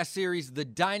podcast series, the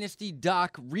Dynasty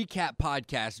Doc Recap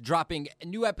Podcast, dropping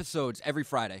new episodes every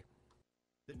Friday.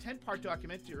 The 10-part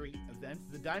documentary event,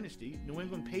 The Dynasty, New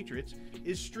England Patriots,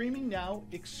 is streaming now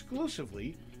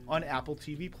exclusively on Apple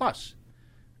TV+.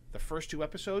 The first 2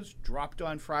 episodes dropped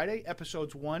on Friday,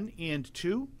 episodes 1 and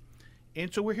 2,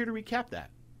 and so we're here to recap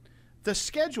that. The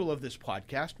schedule of this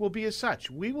podcast will be as such.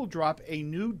 We will drop a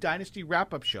new Dynasty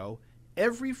wrap-up show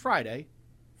every Friday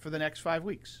for the next 5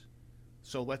 weeks.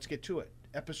 So let's get to it.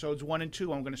 Episodes 1 and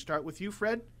 2, I'm going to start with you,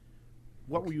 Fred.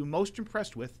 What were you most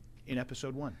impressed with in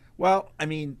episode 1? Well, I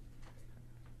mean,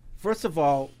 first of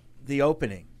all, the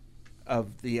opening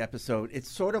of the episode, it's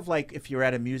sort of like if you're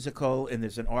at a musical and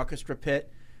there's an orchestra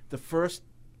pit, the first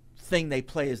thing they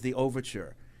play is the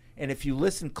overture. And if you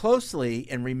listen closely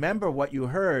and remember what you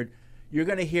heard, you're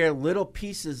going to hear little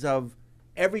pieces of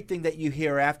everything that you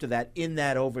hear after that in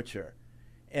that overture.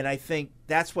 And I think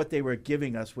that's what they were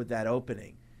giving us with that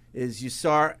opening, is you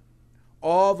saw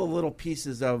all the little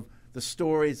pieces of the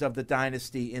stories of the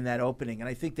dynasty in that opening. And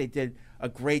I think they did a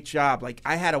great job. Like,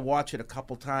 I had to watch it a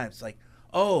couple times. Like,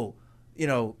 oh, you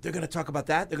know, they're going to talk about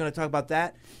that. They're going to talk about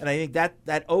that. And I think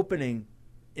that opening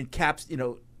encaps, you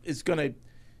know, is going to,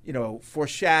 you know,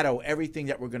 foreshadow everything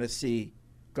that we're going to see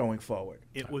going forward.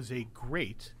 It was a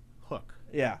great hook.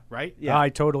 Yeah. Right? Yeah. I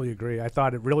totally agree. I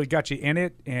thought it really got you in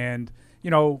it. And, you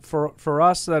know, for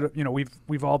us that, you know,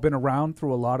 we've all been around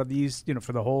through a lot of these, you know,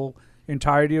 for the whole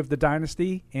entirety of the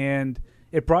dynasty, and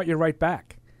it brought you right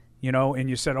back, you know, and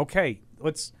you said, okay,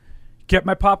 let's get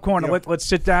my popcorn. Yeah. Let's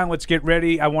sit down. Let's get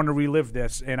ready. I want to relive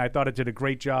this. And I thought it did a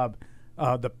great job.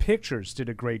 The pictures did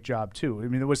a great job, too. I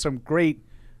mean, there was some great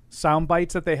sound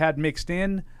bites that they had mixed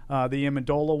in. The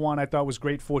Amendola one I thought was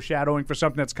great foreshadowing for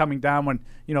something that's coming down when,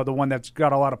 you know, the one that's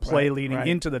got a lot of play leading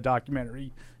into the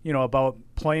documentary, you know, about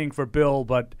playing for Bill,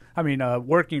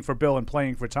 working for Bill and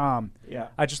playing for Tom. Yeah.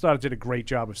 I just thought it did a great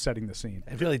job of setting the scene.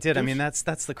 It really did. I mean, that's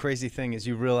the crazy thing is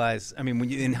you realize, I mean, when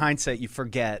in hindsight, you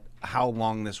forget how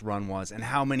long this run was and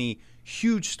how many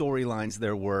huge storylines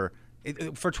there were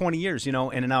for 20 years, you know,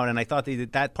 in and out. And I thought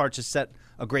that part just set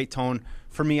a great tone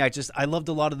for me. I loved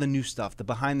a lot of the new stuff, the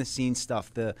behind-the-scenes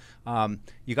stuff.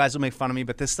 You guys will make fun of me,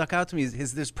 but this stuck out to me.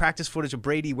 There's practice footage of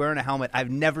Brady wearing a helmet I've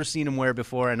never seen him wear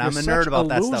before, and I'm a nerd about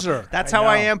that stuff. That's how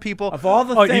I am, people. Of all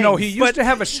the things. You know, he used to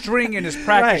have a string in his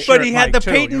practice shirt, but he had the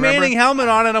Peyton Manning helmet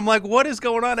on, and I'm like, what is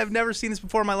going on? I've never seen this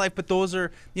before in my life. But those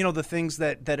are, you know, the things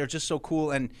that are just so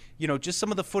cool. And, you know, just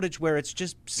some of the footage where it's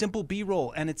just simple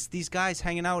B-roll, and it's these guys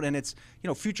hanging out, and it's, you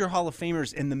know, future Hall of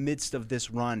Famers in the midst of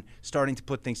this run starting to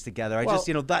put things together. While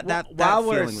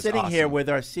we're sitting awesome. here with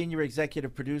our senior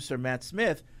executive producer, Matt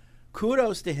Smith,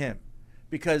 kudos to him,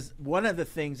 because one of the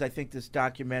things I think this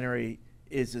documentary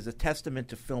is a testament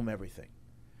to film everything.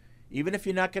 Even if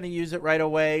you're not going to use it right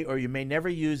away, or you may never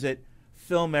use it,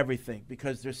 film everything,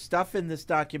 because there's stuff in this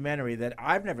documentary that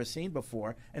I've never seen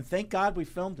before, and thank God we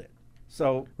filmed it.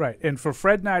 So right, and for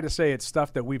Fred and I to say it's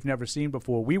stuff that we've never seen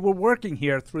before, we were working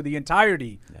here through the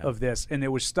entirety of this, and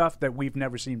there was stuff that we've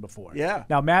never seen before. Yeah.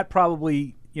 Now, Matt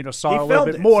probably, you know, saw a little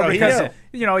bit more because,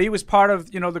 you know, he was part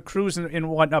of, you know, the crews and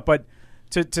whatnot, but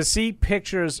to see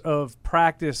pictures of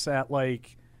practice at,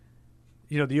 like,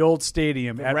 you know, the old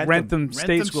stadium at Rentham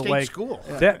State School.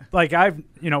 That, like,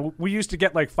 we used to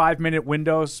get, like, 5-minute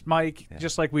windows, Mike,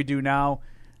 just like we do now.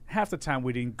 Half the time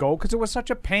we didn't go because it was such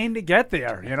a pain to get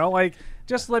there, you know, like,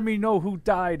 just let me know who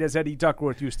died, as Eddie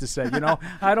Duckworth used to say, you know.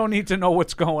 I don't need to know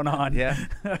what's going on. Yeah.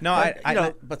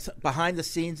 No, but behind the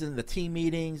scenes and the team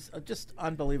meetings, just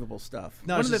unbelievable stuff.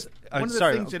 No, one of the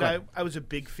things that I was a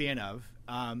big fan of,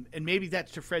 and maybe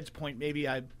that's to Fred's point, maybe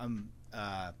I'm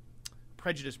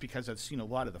prejudiced because I've seen a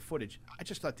lot of the footage. I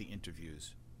just thought the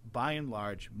interviews, by and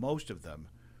large, most of them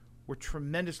were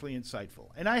tremendously insightful.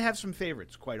 And I have some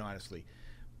favorites, quite honestly.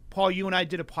 Paul, you and I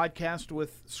did a podcast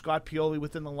with Scott Pioli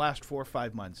within the last 4 or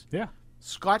 5 months. Yeah.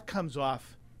 Scott comes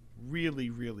off really,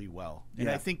 really well. And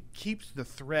I think keeps the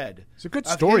thread. He's a good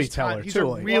storyteller, too. He's a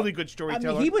really good storyteller.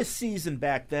 I mean, he was seasoned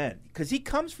back then because he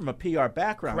comes from a PR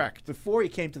background. Correct. Before he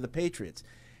came to the Patriots.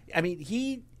 I mean,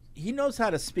 he knows how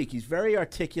to speak. He's very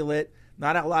articulate,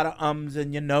 not a lot of ums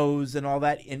and your nose and all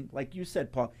that. And like you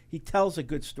said, Paul, he tells a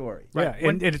good story. Yeah,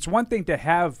 and it's one thing to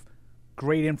have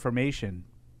great information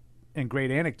and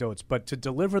great anecdotes, but to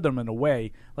deliver them in a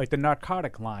way like the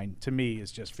narcotic line, to me,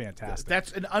 is just fantastic.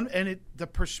 That's the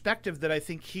perspective that I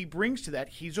think he brings to that.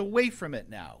 He's away from it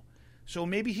now, so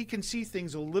maybe he can see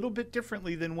things a little bit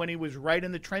differently than when he was right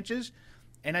in the trenches.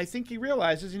 And I think he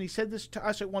realizes, and he said this to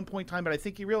us at one point in time, but I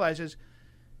think he realizes,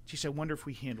 geez, I wonder if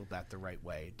we handled that the right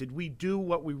way. Did we do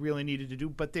what we really needed to do?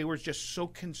 But they were just so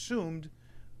consumed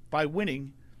by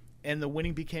winning. And the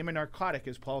winning became a narcotic,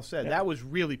 as Paul said. That was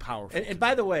really powerful. And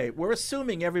by the way, we're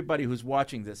assuming everybody who's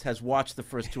watching this has watched the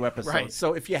first 2 episodes. Right.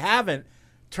 So if you haven't,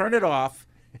 turn it off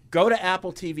go to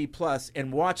Apple TV Plus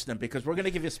and watch them because we're going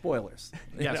to give you spoilers.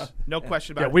 Yes, no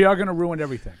question about Yeah, it. we are going to ruin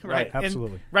everything. Right,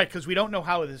 Absolutely. Right, because we don't know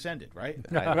how this ended, right?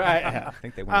 Right. I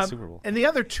think they won the Super Bowl. And the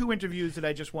other two interviews that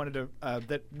I just wanted to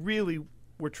that really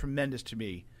were tremendous to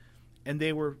me, and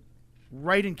they were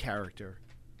right in character,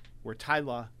 were Ty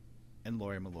Law and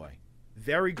Lawyer Malloy.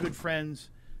 Very good friends,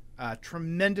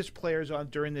 tremendous players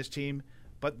during this team,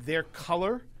 but their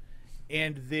color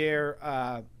and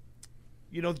their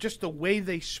just the way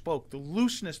they spoke, the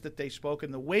looseness that they spoke,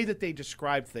 and the way that they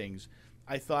described things,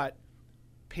 I thought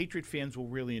Patriot fans will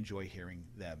really enjoy hearing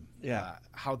them,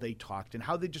 how they talked and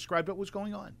how they described what was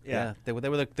going on. Yeah, they were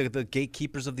the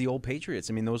gatekeepers of the old Patriots.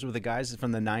 I mean, those were the guys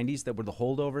from the 90s that were the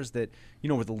holdovers that,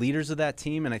 were the leaders of that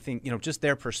team. And I think, just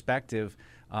their perspective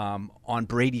on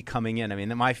Brady coming in. I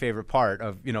mean, my favorite part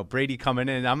of, Brady coming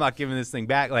in, I'm not giving this thing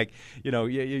back. Like,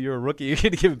 you're a rookie, you're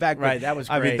going to give it back. Right, but, that was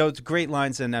great. I mean, those great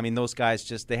lines. And, I mean, those guys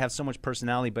they have so much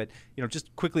personality. But,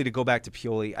 just quickly to go back to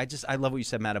Pioli, I love what you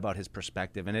said, Matt, about his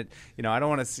perspective. And it, I don't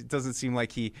want to, it doesn't seem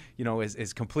like he,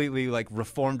 is completely like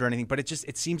reformed or anything. But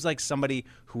it seems like somebody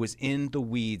who is in the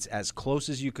weeds as close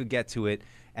as you could get to it,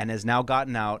 and has now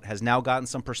gotten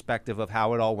some perspective of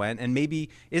how it all went, and maybe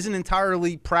isn't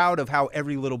entirely proud of how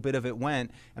every little bit of it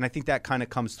went. And I think that kind of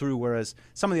comes through, whereas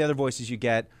some of the other voices you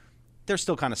get, they're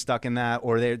still kind of stuck in that,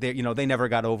 or they never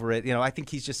got over it. I think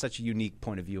he's just such a unique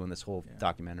point of view in this whole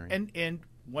documentary. And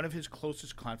one of his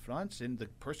closest confidants and the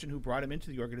person who brought him into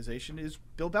the organization is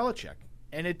Bill Belichick.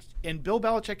 And Bill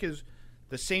Belichick is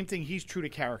the same thing. He's true to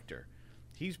character.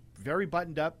 He's very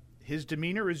buttoned up. His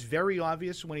demeanor is very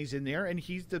obvious when he's in there, and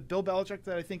he's the Bill Belichick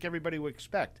that I think everybody would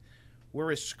expect.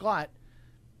 Whereas Scott,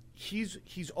 he's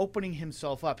opening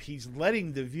himself up. He's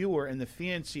letting the viewer and the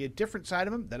fan see a different side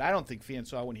of him that I don't think fans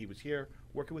saw when he was here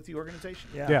working with the organization.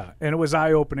 Yeah, and it was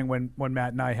eye-opening when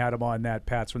Matt and I had him on that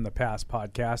Pats from the Past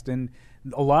podcast, and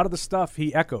a lot of the stuff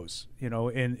he echoes,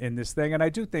 in this thing. And I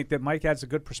do think that Mike has a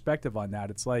good perspective on that.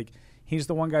 It's like he's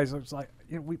the one guy who's like,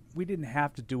 we didn't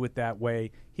have to do it that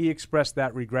way. He expressed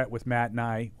that regret with Matt and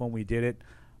I when we did it.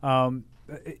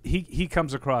 He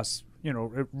comes across,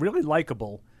 really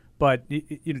likable, but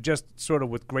just sort of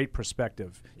with great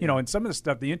perspective. And some of the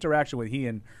stuff, the interaction with he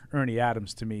and Ernie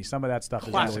Adams, to me, some of that stuff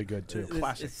is really good too.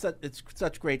 It's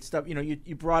such great stuff.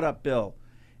 You brought up Bill,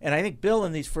 and I think Bill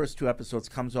in these first two episodes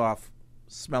comes off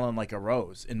smelling like a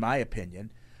rose, in my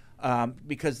opinion,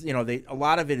 because a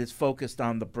lot of it is focused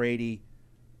on the Brady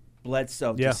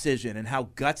Bledsoe decision and how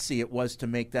gutsy it was to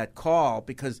make that call,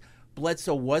 because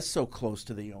Bledsoe was so close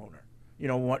to the owner.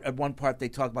 At one part they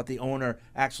talk about the owner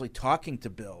actually talking to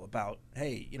Bill about,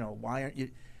 hey, why aren't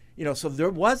you, so there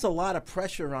was a lot of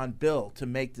pressure on Bill to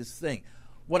make this thing.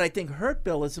 What I think hurt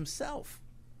Bill is himself.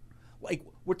 Like,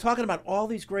 we're talking about all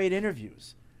these great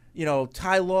interviews,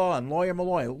 Ty Law and Lawyer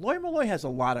Malloy. Lawyer Malloy has a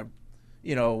lot of,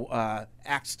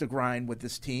 axe to grind with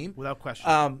this team. Without question.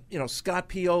 Scott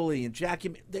Pioli and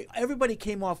Jackie, everybody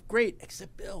came off great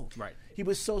except Bill. Right. He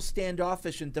was so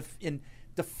standoffish and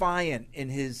defiant in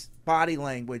his body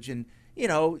language. And,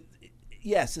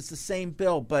 yes, it's the same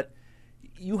Bill, but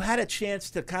you had a chance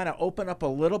to kind of open up a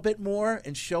little bit more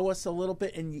and show us a little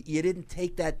bit, and you didn't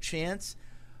take that chance.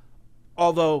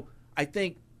 Although I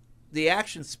think the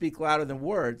actions speak louder than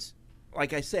words.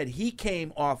 Like I said, he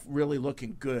came off really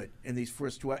looking good in these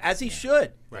first two, as he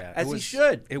should. Right. As he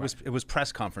should. It was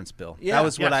press conference Bill. Yeah. That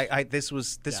was what this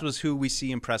was who we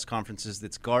see in press conferences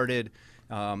that's guarded.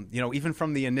 Even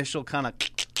from the initial kind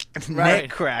of neck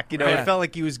crack, it felt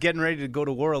like he was getting ready to go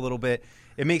to war a little bit.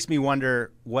 It makes me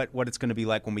wonder what it's going to be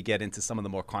like when we get into some of the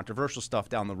more controversial stuff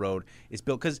down the road. Is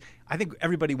Bill, because I think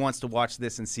everybody wants to watch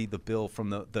this and see the Bill from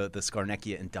the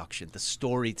Scarnecchia induction, the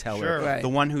storyteller, the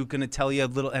one who's going to tell you a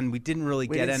little. And we didn't really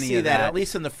get any of that, at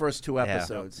least in the first two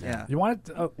episodes. Yeah. You want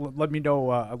to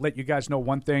let you guys know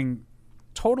one thing,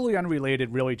 totally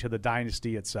unrelated really to the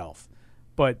dynasty itself,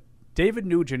 but David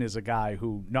Nugent is a guy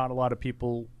who not a lot of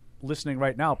people listening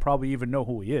right now probably even know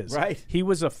who he is. Right. He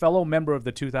was a fellow member of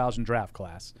the 2000 draft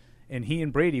class, and he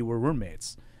and Brady were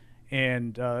roommates.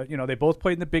 And, they both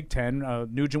played in the Big Ten.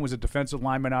 Nugent was a defensive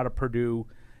lineman out of Purdue.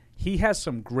 He has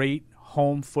some great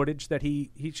home footage that he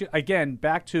should, again,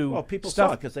 back to well, people stuff,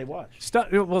 saw it because they watched.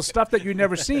 Stuff that you've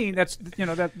never seen. That's, that's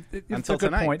Until a good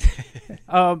tonight. point.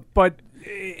 But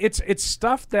it's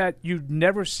stuff that you've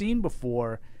never seen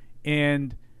before,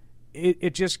 and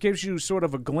it just gives you sort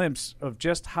of a glimpse of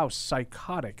just how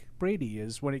psychotic Brady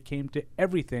is when it came to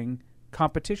everything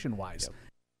competition-wise.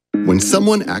 When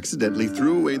someone accidentally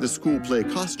threw away the school play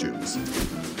costumes,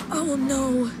 Oh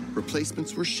no.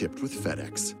 replacements were shipped with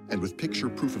FedEx. And with picture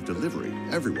proof of delivery,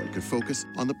 everyone could focus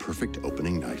on the perfect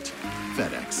opening night.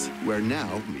 FedEx, where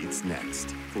now meets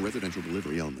next. For residential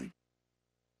delivery only.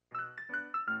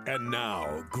 And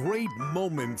now, great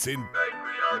moments in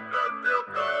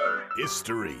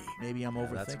history. Maybe I'm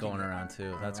overthinking. That's going around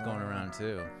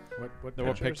too.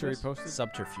 What picture he posted?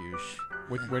 Subterfuge.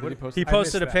 Where did he post? He it?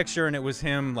 posted a picture, and it was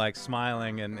him like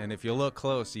smiling, and if you look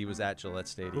close, he was at Gillette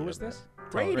Stadium. Who was this?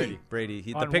 Brady. Brady.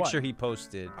 The On picture what? he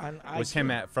posted I was him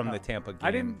from the Tampa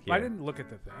game. I didn't look at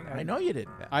the thing. I know you didn't.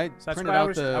 I So that's printed why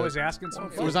out I was asking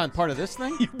some. It was on part of this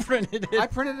thing. You printed it. I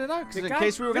printed it out The in guy-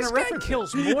 case we were going this to guy reference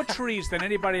kills more trees than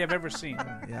anybody I've ever seen.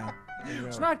 Yeah.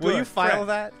 It's not good. Will you file Fred,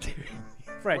 that?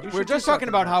 Fred, you We're should just do talking something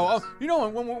about how,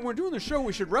 when we're doing the show,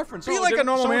 we should reference. Be like a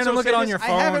normal man and look it on your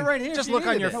phone. I have it right here. Just if you look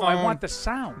on needed your it. No, phone. I want the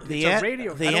sound. The, It's a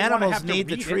radio. the I don't wanna animals have to need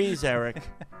the read it. trees, Eric.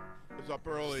 It's up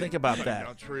early. Think about that.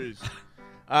 Out trees.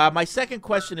 My second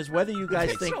question is whether you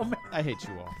guys think. I hate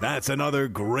you all. That's another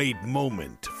great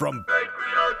moment from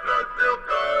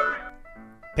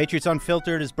Patriots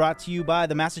Unfiltered is brought to you by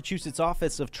the Massachusetts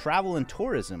Office of Travel and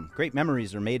Tourism. Great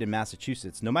memories are made in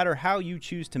Massachusetts, no matter how you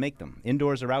choose to make them.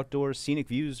 Indoors or outdoors, scenic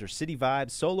views or city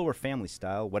vibes, solo or family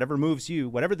style, whatever moves you,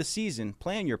 whatever the season,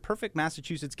 plan your perfect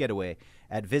Massachusetts getaway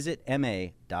at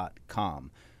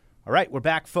visitma.com. All right, we're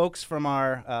back, folks, from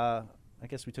our... I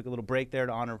guess we took a little break there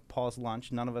to honor Paul's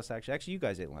lunch. None of us actually, you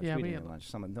guys ate lunch. Yeah, we we didn't ate eat lunch.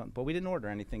 Someone don't, but we didn't order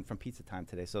anything from Pizza Time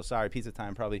today. So sorry, Pizza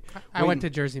Time probably. I went to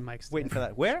Jersey Mike's. Today. Waiting for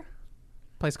that. Where?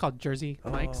 Place called Jersey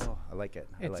Mike's. Oh, I like it.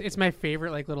 It's my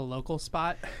favorite like little local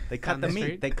spot. They cut down the meat.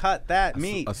 street. They cut that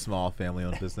meat. A small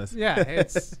family-owned business. Yeah,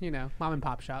 it's mom and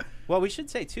pop shop. Well, we should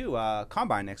say too.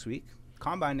 Combine next week.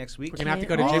 We're gonna have to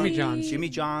go to Jimmy John's. Jimmy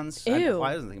John's. Ew.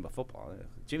 I wasn't thinking about football.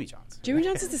 Jimmy John's. Jimmy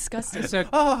John's is disgusting.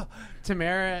 So,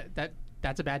 Tamara,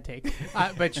 that's a bad take.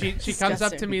 But she comes up to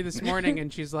Disgusting. me this morning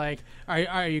and she's like,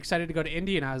 "Are you excited to go to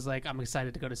Indy?" And I was like, "I'm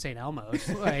excited to go to St. Elmo's.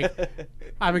 Like,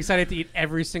 I'm excited to eat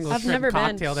every single I've shrimp never been.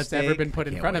 cocktail that's ever been put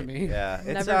in Can't front of wait. me." Yeah,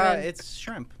 it's Never been. it's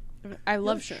shrimp. I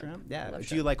love shrimp. Yeah. Love Do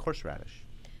shrimp. you like horseradish?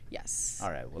 Yes.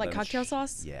 All right. Well, like then cocktail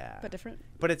sauce? Yeah. But different?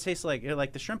 But it tastes like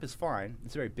the shrimp is fine.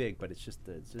 It's very big, but it's just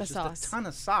sauce. a ton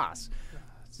of sauce.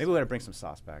 Maybe we got to bring some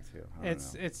sauce back too. I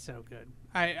don't know. It's so good.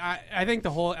 I think the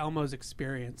whole Elmo's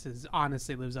experience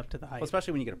honestly lives up to the hype. Well,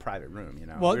 especially when you get a private room, you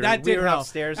know. Well, that we did were help.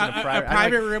 upstairs in a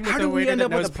private, room with how the did we waiter end that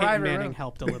up with knows a Peyton private Manning room?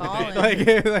 helped a little Ballin'.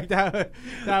 bit. like that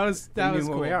was They was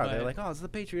knew cool. where we are. but- They're like, oh, it's the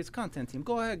Patriots content team.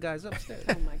 Go ahead, guys, upstairs.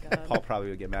 Oh my god. Paul probably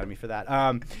would get mad at me for that.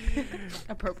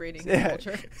 Appropriating Yeah.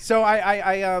 culture. So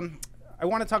I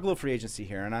want to talk a little free agency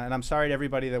here, and I'm sorry to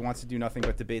everybody that wants to do nothing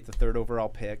but debate the third overall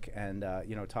pick and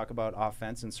talk about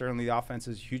offense. And certainly the offense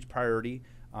is a huge priority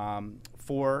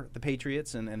for the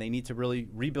Patriots, and they need to really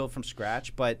rebuild from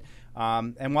scratch. But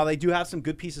and while they do have some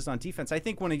good pieces on defense, I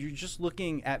think when you're just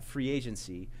looking at free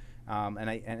agency, and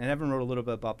Evan wrote a little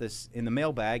bit about this in the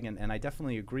mailbag, and I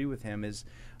definitely agree with him, is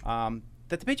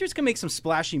that the Patriots can make some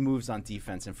splashy moves on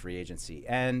defense and free agency,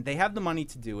 and they have the money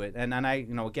to do it. And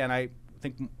I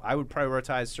think I would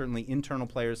prioritize certainly internal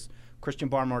players. Christian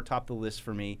Barmore topped the list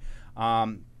for me.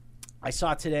 I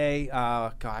saw today,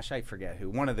 I forget who.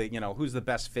 One of the, who's the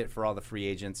best fit for all the free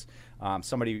agents.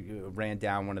 Somebody ran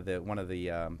down one of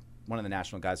the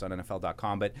national guys on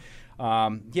NFL.com. But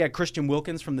Christian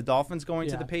Wilkins from the Dolphins going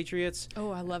to the Patriots.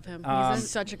 Oh, I love him. He's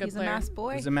such a good He's player. a Mass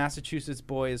boy. He's a Massachusetts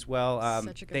boy as well.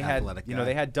 Such a good they guy. had, Athletic they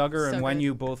guy. had Duggar So and good.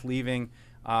 Wenyu both leaving.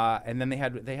 And then they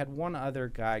had one other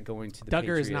guy going to the Duggar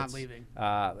Patriots. is not leaving.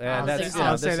 I'll say this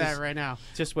that is right now.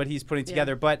 Just what he's putting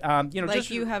together. But Like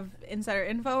just you have insider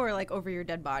info, or like over your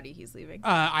dead body, he's leaving.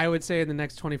 I would say in the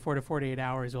next 24 to 48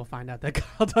 hours, we'll find out that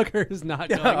Kyle Duggar is not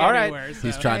going all right. anywhere.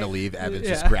 He's so- trying to leave. Evan's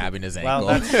just Yeah. grabbing his ankle.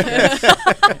 Well,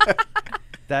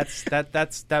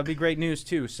 that'd be great news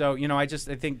too. So I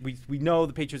think we know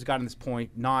the Patriots got to this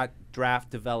point: not draft,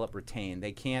 develop, retain.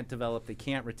 They can't develop, they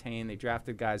can't retain. They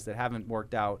drafted guys that haven't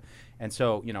worked out, and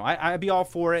so I'd be all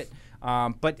for it.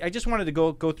 But I just wanted to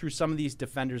go through some of these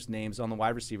defenders' names on the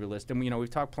wide receiver list, and we've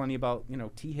talked plenty about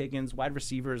T. Higgins, wide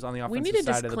receivers on the offensive We need a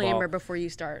side of the ball. disclaimer before you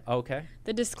start. Okay.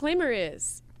 The disclaimer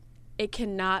is it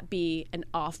cannot be an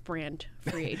off-brand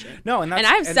free agent. No, and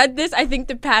I've said this, I think,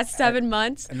 the past 7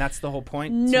 months. And that's the whole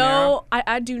point. No,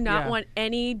 I do not Yeah. want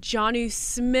any Jonnu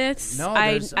Smiths. No,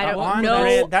 I there's don't on know.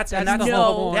 brand. That's the no.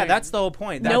 whole point. Yeah, that's the whole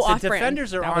point. No That's the off-brand.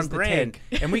 defenders are That on was the brand,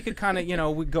 and we could kind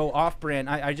of we go off brand.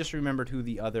 I just remembered who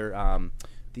the other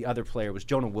the other player was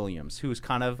Jonah Williams, who's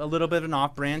kind of a little bit of an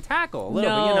off-brand tackle. A little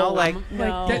No, bit, you know, like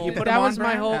no. you put that him was on my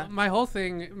brand. whole Yeah. my whole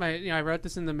thing. I wrote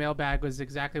this in the mailbag, was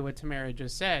exactly what Tamara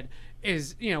just said.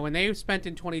 Is, when they spent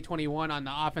in 2021 on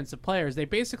the offensive players, they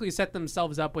basically set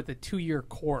themselves up with a 2-year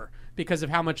core because of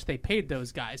how much they paid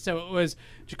those guys. So it was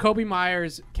Jacoby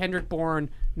Myers, Kendrick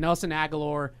Bourne, Nelson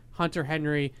Aguilar, Hunter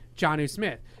Henry, Jonnu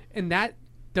Smith, and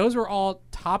those were all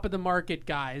top of the market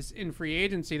guys in free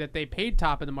agency that they paid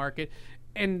top of the market,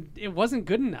 and it wasn't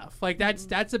good enough. Like that's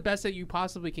the best that you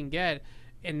possibly can get.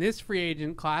 In this free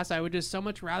agent class, I would just so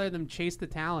much rather them chase the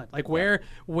talent. Like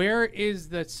where is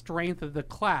the strength of the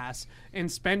class,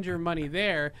 and spend your money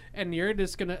there. And you're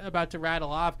just about to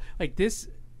rattle off like this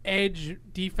edge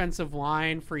defensive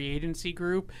line free agency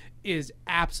group is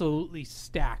absolutely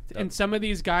stacked. And some of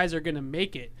these guys are going to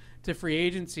make it to free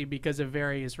agency because of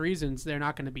various reasons. They're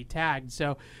not going to be tagged.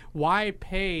 So why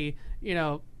pay,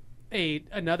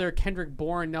 another Kendrick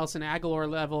Bourne, Nelson Aguilar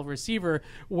level receiver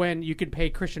when you could pay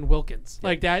Christian Wilkins?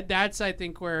 Like that's I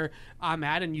think where I'm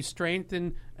at. And you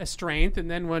strengthen a strength,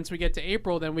 and then once we get to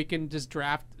April, then we can just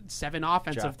draft 7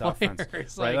 offensive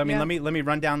players. Right. I mean, let me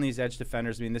run down these edge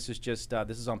defenders. I mean, this is just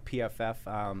this is on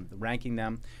PFF ranking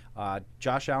them.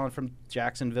 Josh Allen from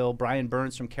Jacksonville, Brian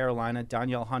Burns from Carolina,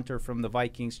 Danielle Hunter from the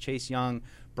Vikings, Chase Young,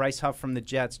 Bryce Huff from the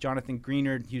Jets, Jonathan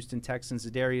Greenard, Houston Texans,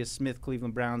 Zadarius Smith,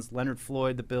 Cleveland Browns, Leonard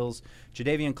Floyd, the Bills,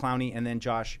 Jadeveon Clowney, and then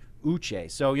Josh Uche.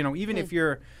 So, even if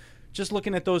you're just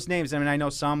looking at those names, I mean, I know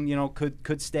some,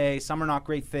 could stay. Some are not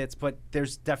great fits, but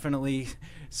there's definitely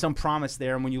some promise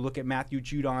there. And when you look at Matthew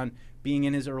Judon being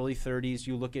in his early 30s,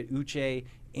 you look at Uche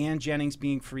and Jennings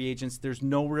being free agents, there's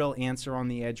no real answer on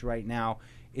the edge right now.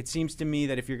 It seems to me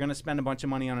that if you're going to spend a bunch of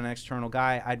money on an external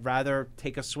guy, I'd rather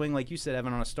take a swing, like you said,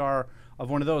 Evan, on a star of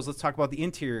one of those. Let's talk about the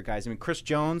interior guys. I mean, Chris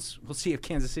Jones, we'll see if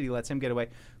Kansas City lets him get away.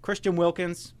 Christian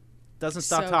Wilkins doesn't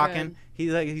stop talking.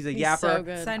 He's a yapper. So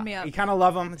good. Sign me up. You kind of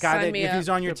love him. Guy Sign that if he's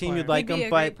on your team, you'd like He'd be him. a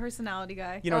But great personality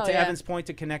guy. to Evan's point,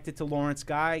 to connect it to Lawrence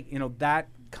Guy, that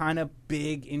kind of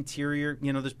big interior,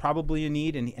 there's probably a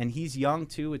need, and he's young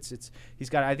too. He's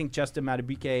got, I think, Justin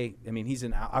Madubuike. I mean, he's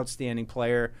an outstanding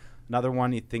player. Another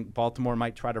one, you think Baltimore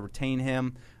might try to retain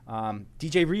him.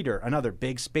 DJ Reader, another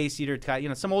big space eater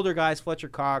guy. Some older guys, Fletcher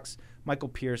Cox, Michael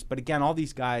Pierce. But again, all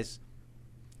these guys,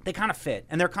 they kind of fit,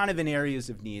 and they're kind of in areas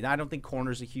of need. I don't think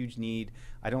corner's a huge need.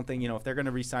 I don't think, if they're going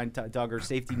to re-sign Duggar,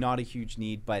 safety, not a huge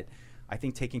need. But I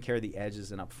think taking care of the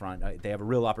edges and up front, they have a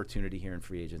real opportunity here in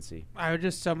free agency. I would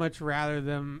just so much rather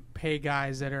them pay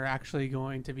guys that are actually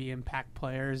going to be impact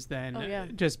players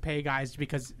than just pay guys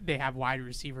because they have wide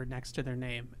receiver next to their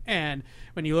name. And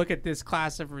when you look at this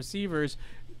class of receivers,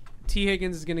 T.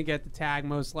 Higgins is going to get the tag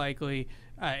most likely.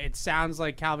 It sounds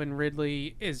like Calvin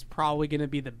Ridley is probably going to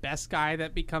be the best guy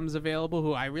that becomes available,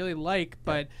 who I really like,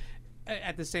 but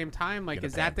at the same time, like,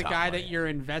 is that the guy that you're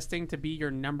investing to be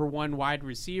your number one wide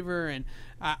receiver? And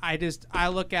I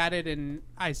look at it and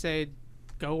I say,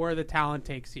 go where the talent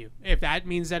takes you. If that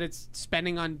means that it's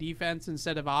spending on defense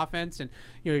instead of offense, and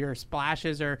your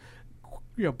splashes are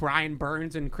Brian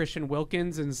Burns and Christian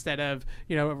Wilkins instead of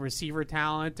a receiver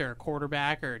talent or a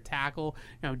quarterback or a tackle.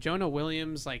 Jonah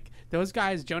Williams, like those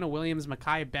guys, Jonah Williams,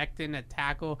 Mekhi Becton at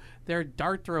tackle, they're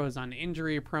dart throws on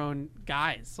injury-prone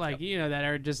guys, like that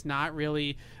are just not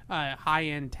really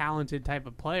high-end talented type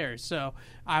of players. So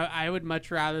I would much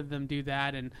rather them do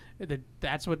that, and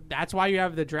that's why you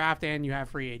have the draft and you have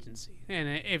free agency.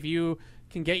 And if you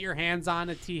can get your hands on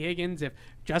a T. Higgins, if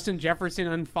Justin Jefferson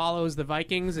unfollows the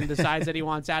Vikings and decides that he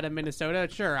wants out of Minnesota,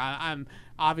 sure, I'm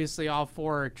obviously all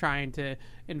for trying to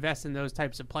invest in those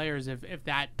types of players if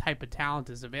that type of talent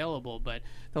is available. But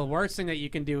the worst thing that you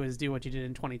can do is do what you did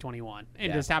in 2021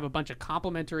 and just have a bunch of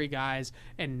complimentary guys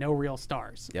and no real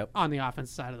stars on the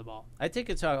offensive side of the ball. I think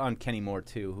it's on Kenny Moore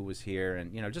too, who was here,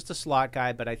 and just a slot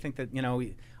guy. But I think that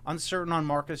uncertain on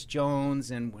Marcus Jones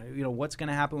and what's going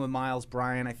to happen with Miles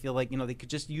Bryant. I feel like they could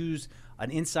just use an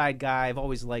inside guy. I've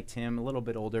always liked him, a little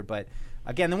bit older. But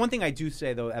again, the one thing I do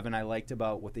say though, Evan, I liked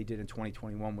about what they did in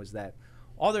 2021 was that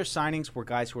all their signings were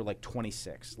guys who were like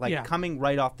 26, coming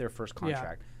right off their first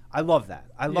contract. I love that.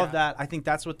 I love that. I think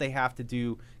that's what they have to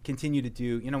do, continue to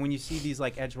do. When you see these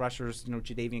like edge rushers,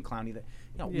 Jadeveon Clowney,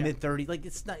 that mid-30s, like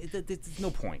it's no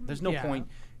point. There's no point.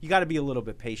 You got to be a little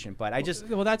bit patient. But I just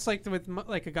that's like with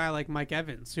like a guy like Mike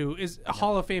Evans, who is a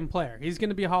Hall of Fame player. He's going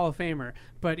to be a Hall of Famer,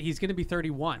 but he's going to be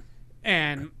 31.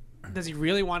 And does he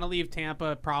really want to leave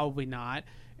Tampa? Probably not.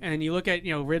 And you look at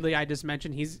Ridley, I just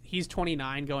mentioned, he's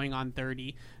 29 going on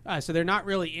 30, so they're not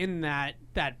really in that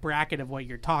bracket of what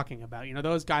you're talking about.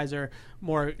 Those guys are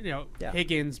more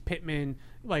Higgins, Pittman,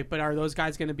 but are those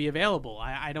guys going to be available?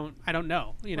 I don't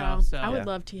know. Wow. So I would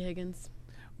love T. Higgins.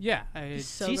 Yeah,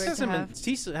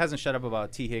 T hasn't shut up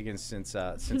about T Higgins since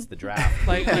the draft.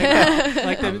 like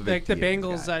the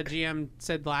Bengals GM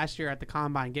said last year at the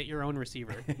combine, get your own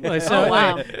receiver.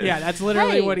 Wow. Yeah, that's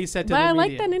literally what he said to the media. I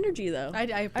like that energy though.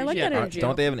 I like that energy.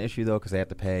 Don't they have an issue though because they have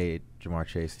to pay Jamar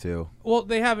Chase too? Well,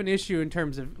 they have an issue in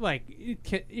terms of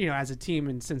as a team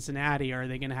in Cincinnati, are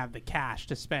they going to have the cash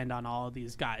to spend on all of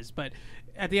these guys? But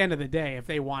at the end of the day, if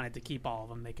they wanted to keep all of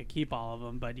them, they could keep all of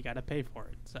them, but you got to pay for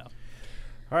it. So.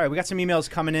 All right, we got some emails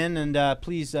coming in, and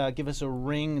please give us a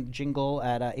ring jingle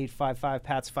at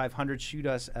 855-PATS-500. Shoot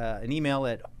us an email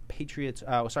at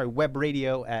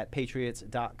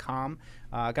webradio@patriots.com.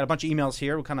 Got a bunch of emails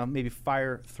here. We'll kind of maybe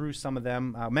fire through some of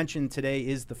them. Mentioned today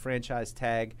is the franchise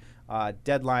tag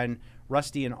deadline.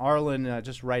 Rusty and Arlen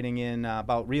just writing in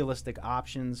about realistic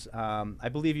options. I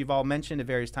believe you've all mentioned at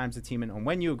various times the team, and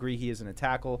when you agree he isn't a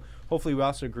tackle, hopefully we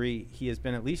also agree he has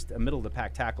been at least a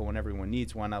middle-of-the-pack tackle when everyone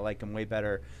needs one. I like him way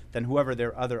better than whoever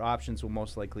their other options will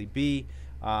most likely be.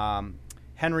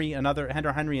 Henry,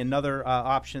 another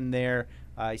option there.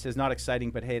 He says, not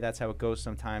exciting, but hey, that's how it goes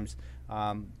sometimes.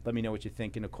 Let me know what you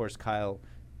think. And, of course, Kyle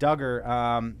Duggar.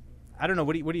 I don't know.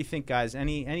 What do you think, guys?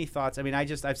 Any thoughts? I mean,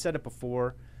 I've said it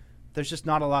before. There's just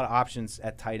not a lot of options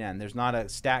at tight end. There's not a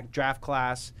stacked draft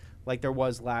class like there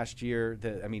was last year.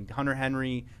 Hunter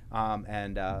Henry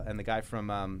and the guy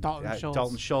from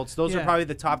Dalton Schultz. Those are probably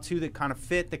the top two that kind of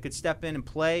fit, that could step in and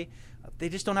play. They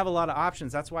just don't have a lot of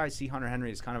options. That's why I see Hunter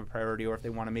Henry as kind of a priority, or if they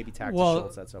want to maybe tag to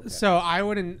Schultz, that's okay. So I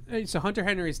wouldn't. So Hunter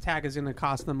Henry's tag is going to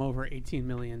cost them over $18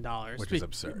 million, which is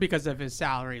absurd because of his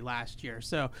salary last year.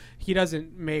 So he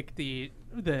doesn't make the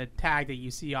tag that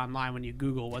you see online when you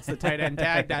Google what's the tight end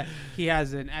tag. That he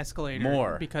has an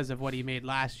escalator because of what he made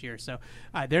last year. So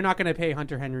they're not going to pay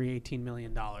Hunter Henry $18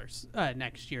 million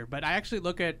next year. But I actually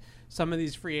look at some of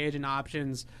these free agent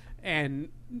options. And,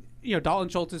 Dalton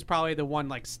Schultz is probably the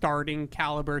one starting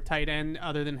caliber tight end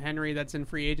other than Henry that's in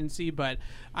free agency. But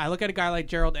I look at a guy like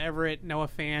Gerald Everett, Noah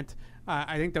Fant.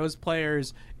 I think those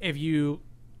players, if you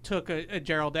took a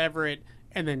Gerald Everett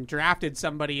and then drafted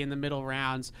somebody in the middle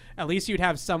rounds, at least you'd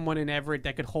have someone in Everett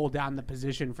that could hold down the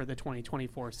position for the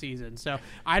 2024 season. So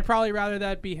I'd probably rather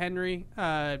that be Henry.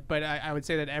 But I would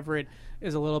say that Everett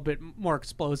is a little bit more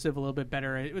explosive, a little bit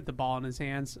better with the ball in his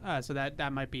hands. So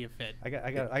that might be a fit. I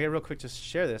got real quick to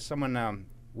share this. Someone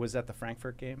was at the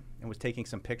Frankfurt game and was taking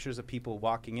some pictures of people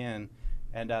walking in,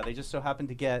 and they just so happened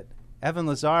to get Evan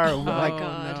Lazar.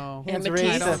 God. Hands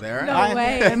raised. No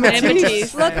way.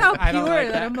 Matisse. Look how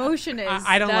pure that emotion is.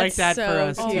 I don't like that for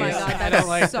us. Oh my God,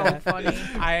 that's so funny.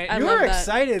 You were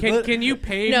excited. Can you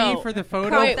pay me for the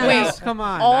photo? Wait. Come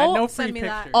on. No free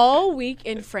pictures. All week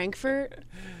in Frankfurt,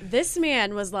 this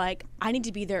man was like, I need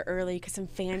to be there early because some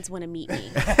fans want to meet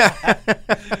me.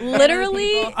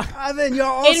 Literally, then you're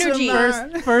awesome, energy.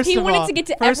 First he of wanted all, to get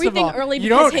to everything early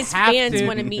because his fans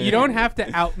want to meet him. You don't have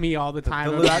to out me all the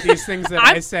time about these things that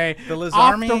I say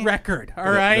off the record.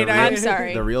 All right? I'm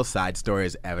sorry. The real side story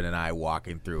is Evan and I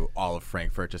walking through all of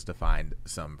Frankfurt just to find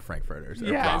some Frankfurters.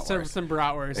 Yeah, some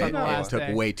bratwurst on the last day. It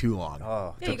took way too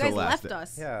long. You guys left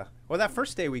us. Yeah. Well, that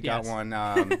first day we got one,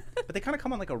 but they kind of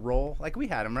come on like a roll. Like we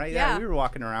had them, right? Yeah. We were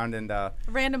walking around and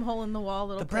random hole in the wall.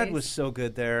 The bread was so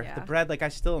good there. Yeah. The bread, I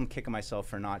still am kicking myself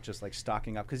for not just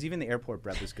stocking up, because even the airport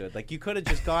bread was good. You could have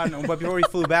just gone before we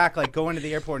flew back, go into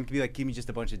the airport and be like, give me just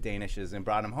a bunch of Danishes and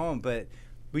brought them home. But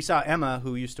we saw Emma,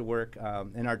 who used to work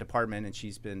in our department, and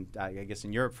she's been, I guess,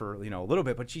 in Europe for a little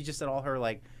bit. But she just said all her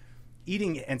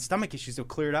eating and stomach issues have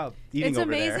cleared up eating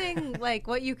over there. It's amazing,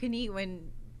 what you can eat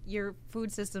when your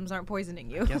food systems aren't poisoning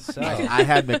you. I guess so. I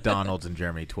had McDonald's in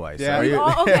Germany twice. Yeah.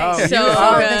 Okay. So good.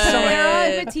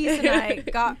 Sarah, Matisse, and I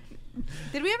got.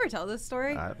 Did we ever tell this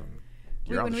story?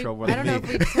 You're on the show. I don't know if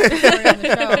we told the story on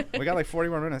the show. We got 40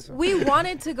 more minutes. We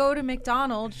wanted to go to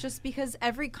McDonald's just because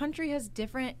every country has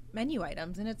different menu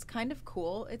items, and it's kind of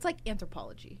cool. It's like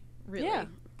anthropology, really. Yeah.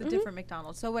 The different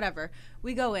McDonald's. So whatever.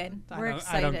 We go in. We're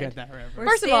excited. I don't get that reference.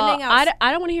 First of all, I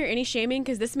don't want to hear any shaming,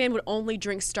 because this man would only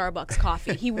drink Starbucks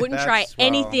coffee. He wouldn't try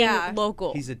anything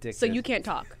local. He's addicted. So you can't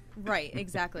talk. Right,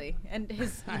 exactly. And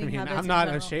his eating habits. I'm not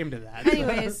ashamed of that.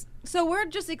 Anyways, so we're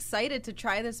just excited to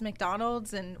try this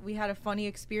McDonald's, and we had a funny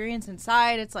experience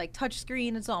inside. It's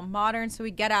touchscreen. It's all modern. So we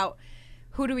get out.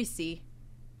 Who do we see?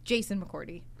 Jason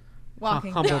McCourty.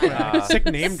 Walking sick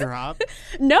name drop.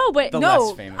 No, but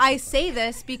I say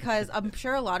this because I'm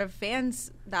sure a lot of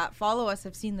fans that follow us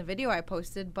have seen the video I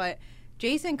posted, but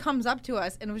Jason comes up to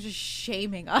us and was just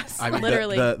shaming us. I mean,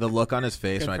 literally. The look on his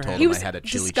face when I told him I had a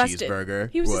chili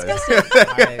cheeseburger. He was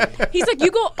disgusted. He's like, you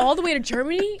go all the way to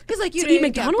Germany? Because you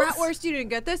didn't get bratwurst, you didn't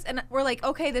get this. And we're like,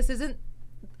 okay, this isn't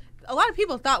a lot of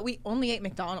people thought we only ate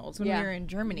McDonald's when Yeah. we were in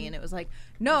Germany, and it was like,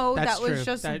 no, That's that was true.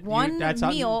 just That one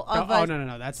meal of oh a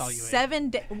no, that's all you ate. 7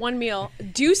 day. One meal.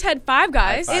 Deuce had Five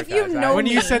Guys. Five If you Guys. know When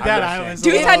me, you said that, I ashamed. was.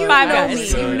 Dude's like, had you Five know Guys.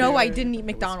 me, Good. you know I That didn't eat was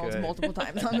McDonald's good. multiple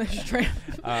times on this trip.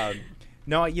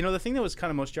 No, the thing that was kind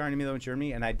of most jarring to me though in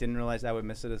Germany, and I didn't realize I would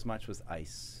miss it as much, was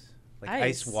ice. Like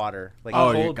ice water. Like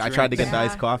cold I tried to get drinks. the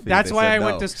iced coffee. That's They why said I no.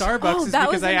 went to Starbucks, Oh, is that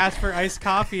because was I in- asked for iced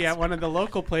coffee at one of the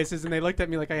local places, and they looked at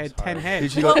me like I had 10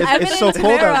 heads. Did you go, Well, it's so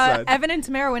cold outside. Evan and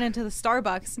Tamara went into the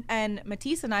Starbucks, and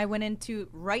Matisse and I went into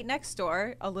right next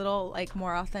door, a little like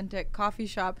more authentic coffee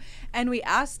shop, and we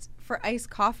asked for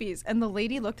iced coffees, and the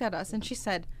lady looked at us and she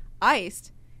said,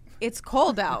 "Iced? It's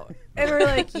cold out." And we're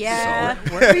like, "Yeah,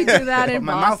 we do that in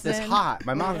My Boston." mouth is hot.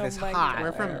 My mouth is my hot. God.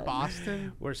 We're from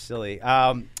Boston. We're silly.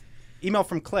 Email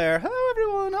from Claire. Hello,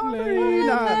 everyone. How are you?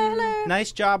 Hello.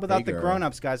 Nice job without the girl.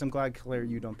 grown-ups, guys. I'm glad, Claire,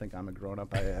 you don't think I'm a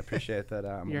grown-up. I appreciate that.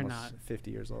 I'm You're almost not.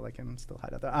 50 years old. I can still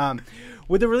hide out there.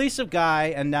 With the release of Guy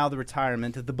and now the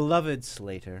retirement of the beloved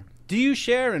Slater, do you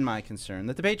share in my concern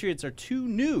that the Patriots are too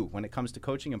new when it comes to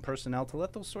coaching and personnel to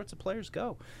let those sorts of players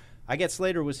go? I get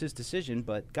Slater was his decision,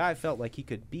 but Guy felt like he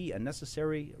could be a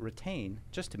necessary retain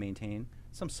just to maintain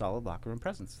some solid locker room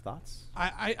presence. Thoughts?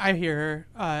 I hear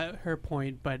her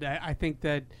point, but I think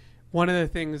that one of the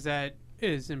things that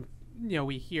is,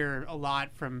 we hear a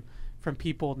lot from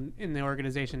people in the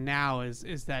organization now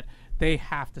is that they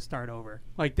have to start over.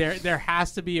 Like there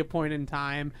has to be a point in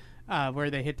time where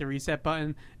they hit the reset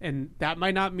button, and that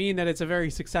might not mean that it's a very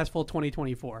successful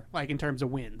 2024, like in terms of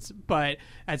wins. But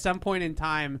at some point in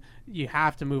time, you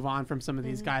have to move on from some of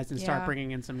these guys and start Yeah.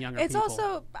 bringing in some younger It's people.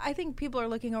 also, I think people are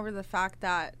looking over the fact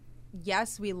that,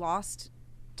 yes, we lost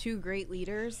 2 great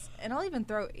leaders, and I'll even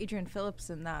throw Adrian Phillips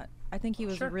in that. I think he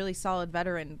was a really solid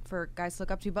veteran for guys to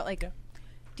look up to, but like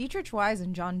Dietrich Wise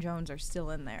and John Jones are still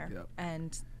in there,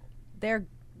 and they're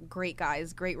great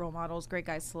guys, great role models, great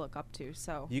guys to look up to.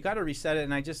 So You got to reset it,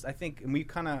 and I think, and we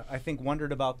kind of,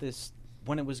 wondered about this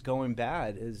when it was going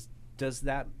bad. Does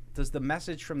the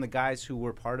message from the guys who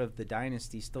were part of the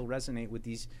dynasty still resonate with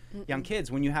these young kids?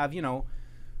 When you have,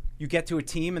 you get to a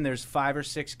team and there's 5 or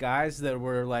 6 guys that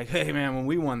were like, "Hey man, when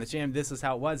we won the champ, this is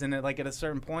how it was," and at a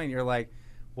certain point, you're like,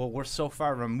 well, we're so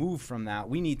far removed from that.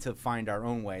 We need to find our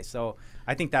own way. So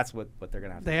I think that's what they're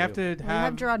gonna have they to have do. to we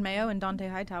have Gerard Mayo and Dante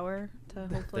Hightower to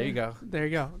hopefully. There you go. There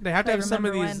you go. They have to I have some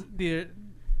of remember these.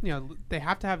 They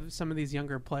have to have some of these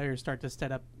younger players start to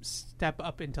step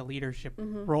up into leadership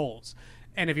roles.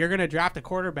 And if you're going to draft a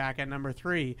quarterback at number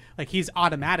 3, like he's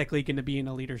automatically going to be in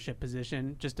a leadership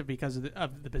position just because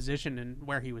of the position and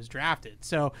where he was drafted.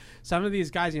 So some of these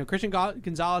guys, Christian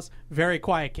Gonzalez, very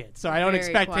quiet kid. So I don't Very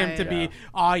expect him quiet. to be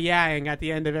aw-yahing at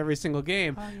the end of every single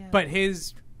game. Oh, yeah. But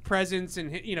his presence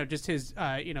and just his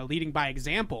leading by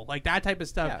example, like that type of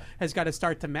stuff has got to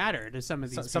start to matter to some of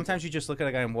these. Sometimes you just look at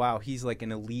a guy and wow, he's like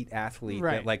an elite athlete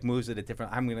Right. that moves at a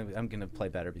different. I'm gonna play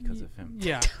better because of him.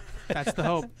 Yeah, that's the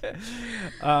hope.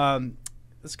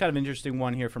 This is kind of an interesting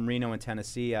one here from Reno in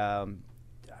Tennessee.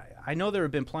 I know there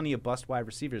have been plenty of bust wide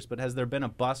receivers, but has there been a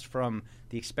bust from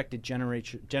the expected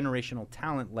generational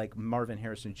talent like Marvin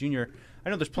Harrison Jr.? I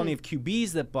know there's plenty of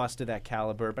QBs that bust to that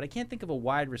caliber, but I can't think of a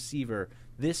wide receiver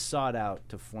this sought out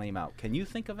to flame out. Can you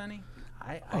think of any?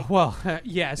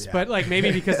 Yes, but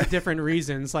maybe because of different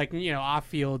reasons,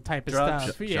 off-field type of Drugs.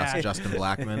 stuff. Yeah, Justin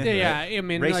Blackman. yeah. Right? I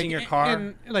mean, Racing your car.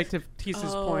 and to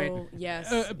Tisa's point,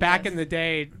 yes, back in the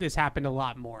day, this happened a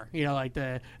lot more. Like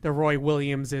the Roy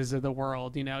Williamses of the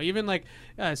world. Even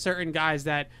certain guys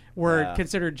that were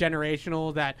considered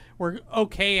generational, that were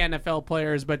okay NFL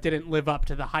players, but didn't live up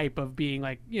to the hype of being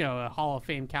a Hall of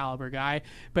Fame caliber guy.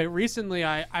 But recently,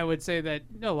 I would say that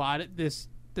a lot of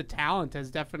the talent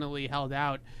has definitely held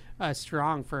out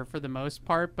strong for the most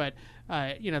part, but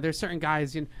there's certain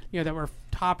guys that were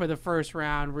top of the first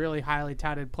round, really highly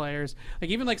touted players,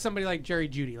 even somebody like Jerry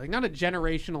Jeudy, not a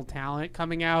generational talent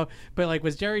coming out, but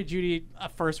was Jerry Jeudy a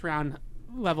first round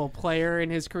level player in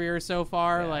his career so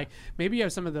far? Maybe you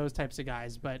have some of those types of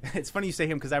guys, but It's funny you say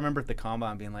him because I remember at the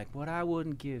combine being like, what I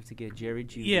wouldn't give to get Jerry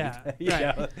Jeudy. yeah,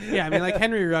 right. Yeah, I mean,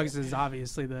 Henry Ruggs is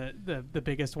obviously the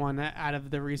biggest one out of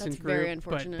the recent That's group, very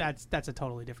unfortunate. but that's a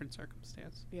totally different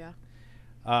circumstance. Yeah.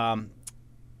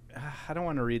 I don't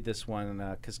want to read this one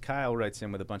because Kyle writes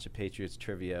in with a bunch of Patriots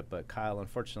trivia, but Kyle,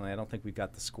 unfortunately, I don't think we've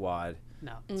got the squad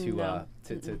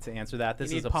to answer that.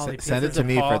 This is send it to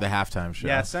me for the halftime show.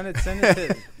 Yeah, send it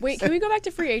to. Wait, can we go back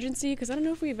to free agency? Because I don't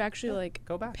know if we've actually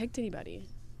go back. picked anybody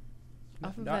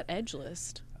off of that edge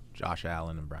list. Josh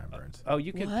Allen and Brian Burns. Oh,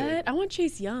 you could. What? I want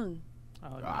Chase Young.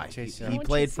 He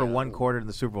played for one quarter in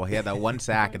the Super Bowl. He had that one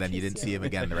sack, and then you didn't see him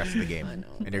again the rest of the game. And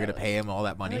you're going to pay him all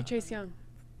that I money? like Chase Young.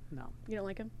 No. You don't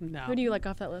like him? No. Who do you like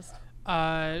off that list?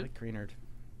 Like Greenard.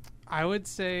 I would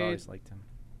say Always liked him.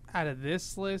 out of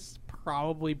this list,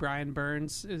 probably Brian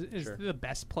Burns is Sure. the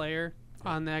best player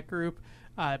on that group.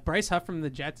 Bryce Huff from the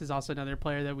Jets is also another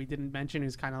player that we didn't mention,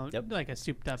 who's kind of like a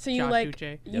souped up So you Josh like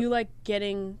Uche. you like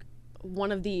getting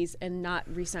one of these and not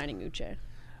re-signing Uche?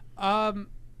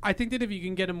 I think that if you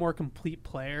can get a more complete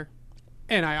player,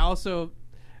 and I also,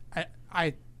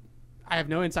 I have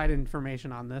no inside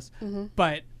information on this,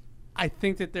 but I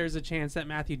think that there's a chance that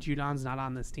Matthew Judon's not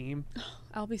on this team.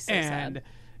 I'll be so And sad.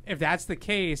 if that's the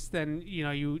case, then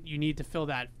you need to fill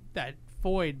that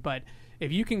void. But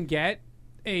if you can get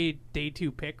a day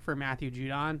 2 pick for Matthew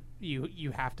Judon,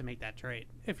 you have to make that trade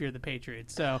if you're the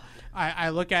Patriots. So I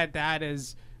look at that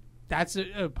as that's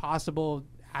a possible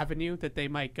avenue that they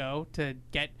might go to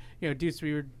get, Deuce,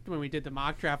 when we did the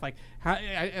mock draft, like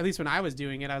at least when I was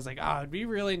doing it, I was like, oh, it'd be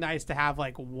really nice to have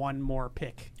like one more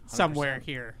pick somewhere 100%.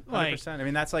 here. 100%. I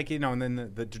mean, that's like, and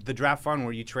then the draft fund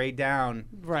where you trade down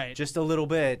just a little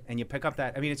bit and you pick up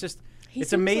that. I mean, it's just,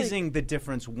 it's amazing the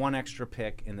difference one extra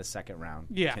pick in the second round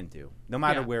can do, no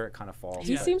matter where it kind of falls.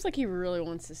 He seems like he really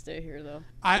wants to stay here, though.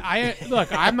 I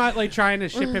look, I'm not like trying to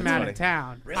ship him out of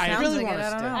town. I really want to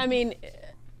stay. I mean,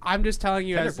 I'm just telling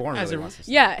you, Kendrick Bourne really wants to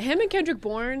stay. Yeah, him and Kendrick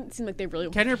Bourne seem like they really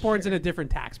want Kendrick Bourne's in a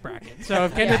different tax bracket. So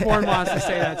if Kendrick Bourne wants to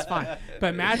stay, that's fine.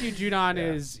 But Matthew Judon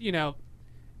is,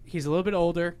 he's a little bit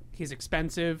older. He's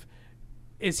expensive.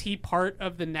 Is he part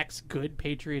of the next good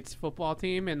Patriots football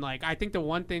team? And, I think the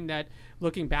one thing that,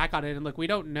 looking back on it, and, we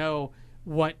don't know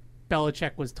what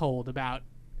Belichick was told about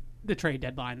the trade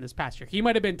deadline this past year. He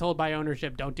might have been told by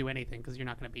ownership, don't do anything because you're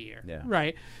not going to be here. Yeah.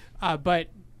 Right? But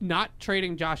not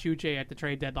trading Josh Uche at the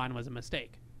trade deadline was a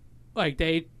mistake.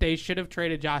 They should have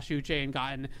traded Josh Uche and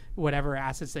gotten whatever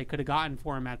assets they could have gotten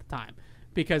for him at the time.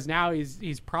 Because now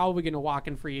he's probably going to walk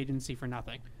in free agency for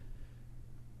nothing.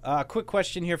 Quick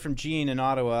question here from Gene in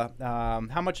Ottawa.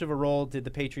 How much of a role did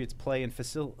the Patriots play in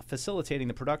facilitating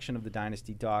the production of the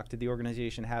Dynasty doc? Did the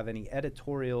organization have any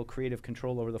editorial, creative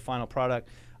control over the final product?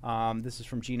 This is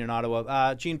from Gene in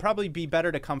Ottawa. Gene, probably be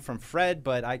better to come from Fred,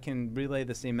 but I can relay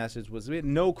the same message. We had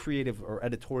no creative or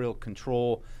editorial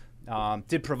control.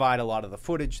 Did provide a lot of the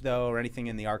footage, though, or anything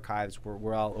in the archives.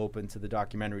 We're all open to the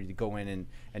documentary to go in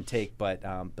and take, but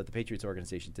the Patriots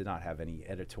organization did not have any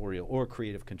editorial or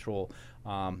creative control.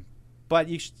 But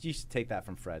you should take that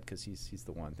from Fred because he's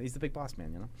the one. He's the big boss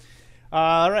man,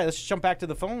 All right, let's jump back to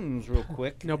the phones real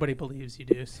quick. Nobody believes you,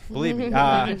 Deuce. Believe me.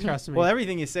 Trust me. Well,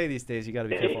 everything you say these days, you got to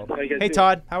be careful. How you guys Hey, doing?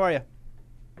 Todd, how are you?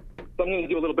 So I'm going to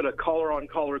do a little bit of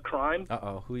caller-on-caller crime.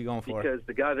 Uh-oh, who are you going for? Because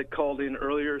the guy that called in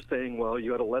earlier saying, well,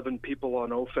 you had 11 people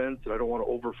on offense, and I don't want to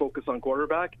over-focus on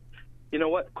quarterback. You know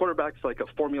what? Quarterback's like a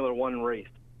Formula One race.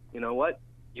 You know what?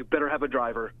 You better have a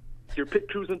driver. Your pit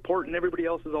crew's important. Everybody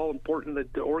else is all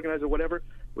important, the organizer, whatever.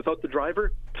 Without the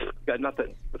driver, you got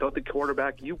nothing. Without the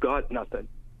quarterback, you got nothing.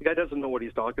 The guy doesn't know what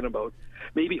he's talking about.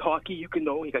 Maybe hockey, you can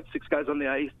know. You got 6 guys on the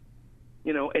ice.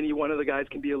 Any one of the guys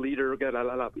can be a leader.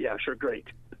 Yeah, sure, great.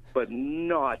 But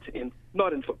not in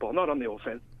football, not on the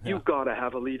offense. Yeah. You've got to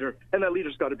have a leader, and that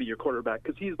leader's got to be your quarterback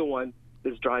because he's the one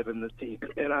that's driving this team.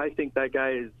 And I think that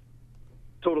guy is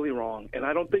totally wrong. And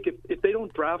I don't think if they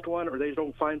don't draft one or they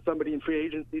don't find somebody in free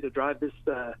agency to drive this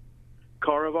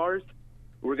car of ours,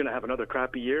 we're going to have another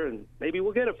crappy year, and maybe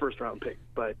we'll get a first-round pick.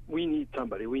 But we need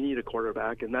somebody. We need a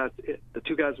quarterback, and that's it. The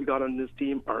 2 guys we got on this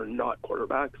team are not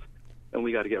quarterbacks, and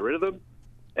we got to get rid of them.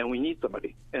 And we need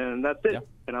somebody, and that's it. Yeah.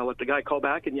 And I'll let the guy call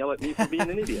back and yell at me for being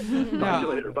an idiot. Talk to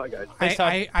you later. Bye, guys.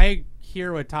 I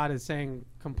hear what Todd is saying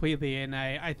completely, and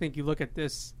I think you look at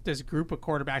this group of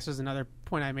quarterbacks. There's another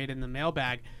point I made in the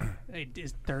mailbag.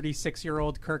 Is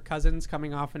 36-year-old Kirk Cousins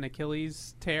coming off an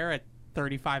Achilles tear at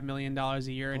 $35 million a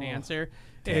year in answer?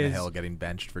 Tannehill getting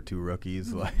benched for 2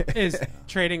 rookies. Is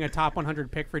trading a top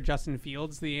 100 pick for Justin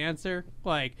Fields the answer?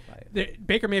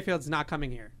 Baker Mayfield's not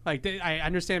coming here. I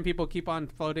understand people keep on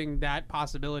floating that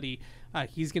possibility.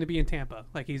 He's going to be in Tampa.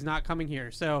 He's not coming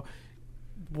here. So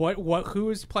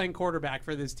who's playing quarterback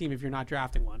for this team if you're not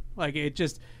drafting one?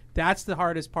 That's the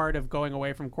hardest part of going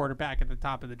away from quarterback at the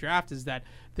top of the draft is that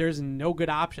there's no good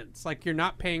options. You're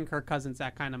not paying Kirk Cousins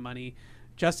that kind of money.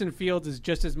 Justin Fields is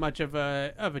just as much of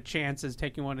a chance as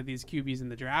taking one of these QBs in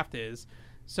the draft is.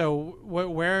 So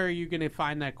where are you going to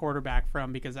find that quarterback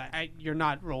from? Because you're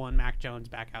not rolling Mac Jones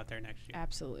back out there next year.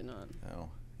 Absolutely not.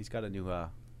 No, he's got a new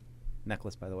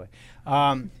necklace, by the way.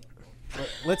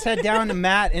 Let's head down to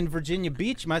Matt in Virginia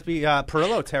Beach. Must be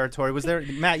Perillo territory. Was there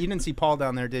Matt? You didn't see Paul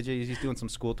down there, did you? He's doing some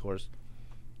school tours.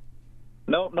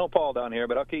 No Paul down here,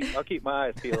 but I'll keep my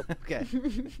eyes peeled. Okay.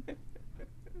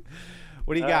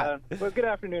 What do you got? Well, good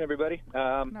afternoon, everybody.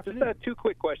 Just had two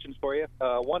quick questions for you.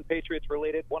 One Patriots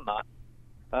related, one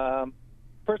not.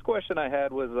 First question I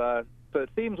had was, so it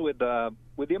seems with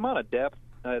the amount of depth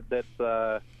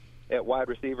that's at wide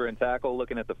receiver and tackle,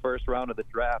 looking at the first round of the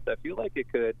draft, I feel like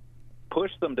it could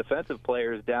push some defensive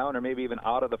players down or maybe even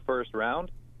out of the first round.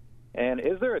 And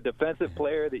is there a defensive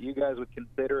player that you guys would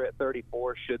consider at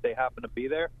 34 should they happen to be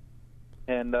there?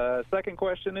 And second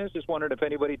question is, just wondered if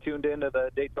anybody tuned into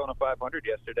the Daytona 500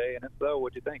 yesterday, and if so,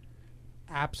 what'd you think?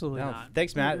 Absolutely not.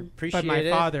 Thanks, Matt. Appreciate it. But my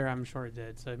father, I'm sure,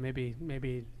 did. So maybe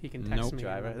he can text me.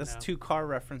 Driver. That's 2 car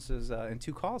references and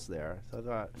 2 calls there.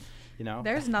 So,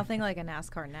 there's nothing like a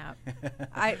NASCAR nap.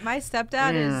 My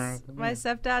stepdad's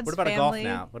What about family, a golf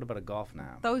nap? What about a golf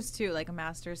nap? Those two, like a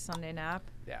Masters Sunday nap.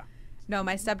 Yeah. No,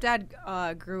 my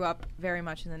stepdad grew up very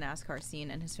much in the NASCAR scene,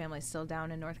 and his family's still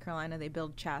down in North Carolina. They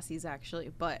build chassis,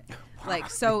 actually, but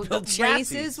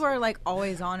races were like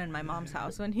always on in my mom's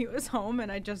house when he was home,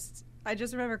 and I just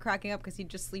remember cracking up because he'd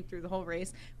just sleep through the whole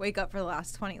race, wake up for the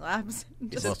last 20 laps.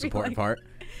 It's the most important part.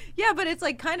 Yeah, but it's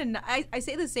like kind of. I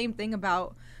say the same thing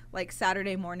about like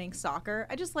Saturday morning soccer.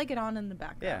 I just like it on in the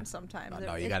background sometimes.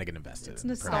 No, you got to get invested. It's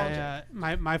nostalgic.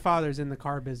 My father's in the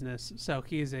car business, so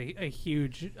he's a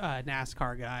huge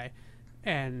NASCAR guy,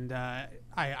 and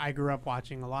I grew up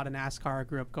watching a lot of NASCAR. I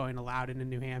grew up going to Loudon in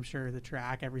New Hampshire, the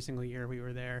track, every single year we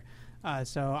were there.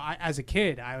 So as a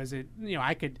kid,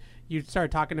 you'd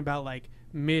start talking about like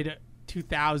mid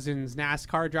 2000s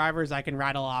NASCAR drivers. I can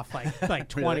rattle off like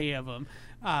 20 of them.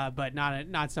 But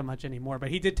not so much anymore. But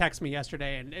he did text me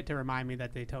yesterday and to remind me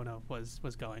that Daytona was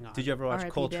going on. Did you ever watch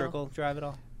Cole Trickle drive at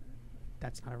all?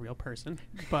 That's not a real person.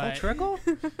 But Cole Trickle?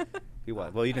 He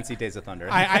was. Well, you didn't see Days of Thunder.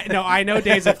 I know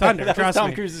Days of Thunder. That trust was Tom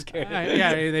me. Cruise's character.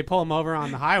 Yeah, they pull him over on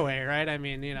the highway, right? I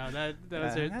mean,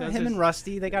 those him and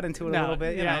Rusty, they got into it a little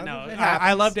bit.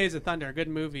 I love Days of Thunder. Good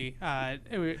movie. I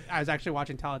was actually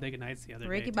watching Talladega Nights the other day.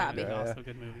 Ricky Bobby. Also a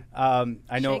good movie.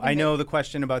 I know the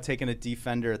question about taking a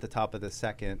defender at the top of the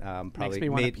second probably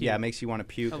makes you want to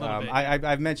puke.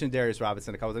 I've mentioned Darius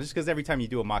Robinson a couple times just because every time you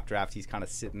do a mock draft, he's kind of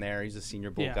sitting there. He's a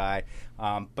Senior Bowl guy.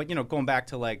 But going back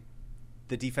to like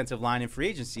the defensive line in free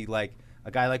agency, like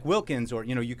a guy like Wilkins, or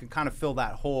you can kind of fill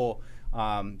that hole.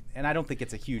 And I don't think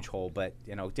it's a huge hole, but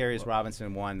Darius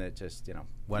Robinson, one that just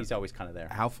he's always kind of there.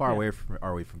 How far away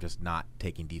are we from just not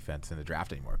taking defense in the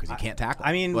draft anymore because you can't tackle?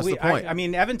 I mean, what's the point?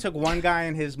 Evan took one guy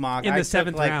in his mock in the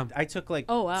 7th round. I took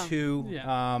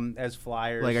 2 as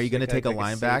flyers. Like, are you going to take a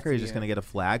linebacker? Or are you just going to get a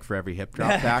flag for every hip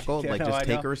drop tackle? Just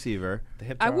take a receiver.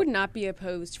 I would not be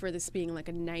opposed for this being like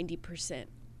a 90%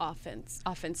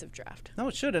 offensive draft. No,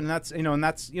 it should, and that's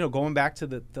going back to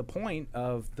the point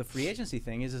of the free agency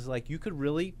thing is like you could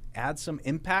really add some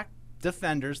impact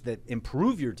defenders that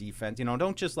improve your defense.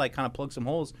 Don't just like kind of plug some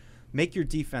holes, make your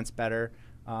defense better,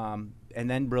 and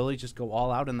then really just go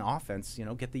all out in the offense.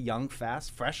 Get the young, fast,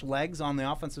 fresh legs on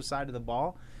the offensive side of the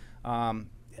ball. I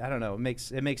don't know.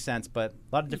 It makes sense, but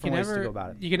a lot of different ways to go about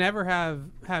it. You can never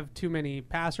have too many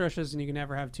pass rushes, and you can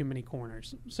never have too many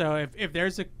corners. So if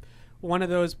there's one of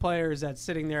those players that's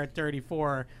sitting there at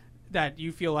 34 that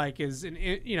you feel like is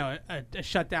a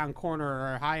shutdown corner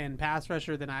or a high-end pass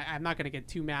rusher, then I'm not going to get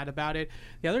too mad about it.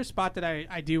 The other spot that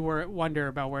I do wonder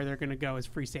about where they're going to go is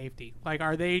free safety. Like,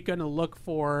 are they going to look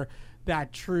for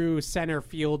that true center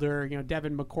fielder,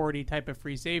 Devin McCourty type of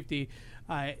free safety?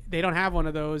 They don't have one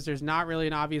of those. There's not really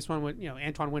an obvious one.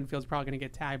 Antoine Winfield's probably going to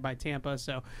get tagged by Tampa,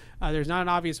 so there's not an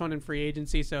obvious one in free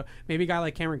agency. So maybe a guy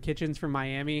like Cameron Kitchens from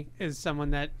Miami is someone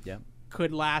that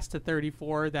could last to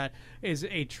 34. That is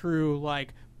a true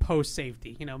like post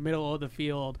safety, middle of the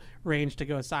field range to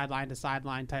go sideline to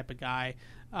sideline type of guy.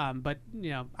 But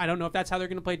I don't know if that's how they're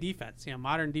going to play defense.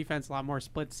 Modern defense, a lot more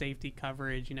split safety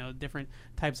coverage. Different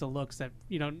types of looks that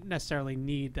you don't necessarily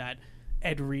need that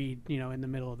Ed Reed, in the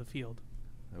middle of the field.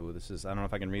 Oh, I don't know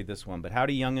if I can read this one, but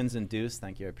howdy youngins and Deuce.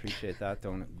 Thank you, I appreciate that.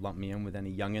 Don't lump me in with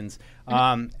any youngins.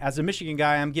 As a Michigan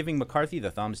guy, I'm giving McCarthy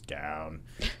the thumbs down.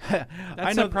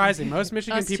 That's surprising. Most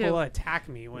Michigan people attack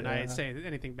me when I say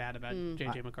anything bad about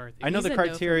J.J. McCarthy. I know the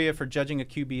criteria for judging a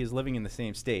QB is living in the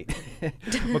same state.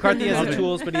 McCarthy has the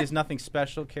tools, but he is nothing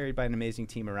special, carried by an amazing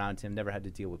team around him, never had to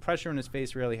deal with pressure in his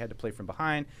face, rarely had to play from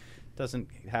behind. Doesn't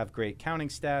have great counting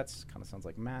stats. Kind of sounds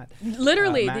like Matt.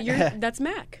 Literally, that's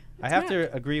Mac. I have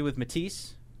to agree with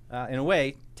Matisse. In a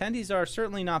way, tendies are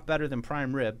certainly not better than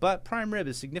prime rib, but prime rib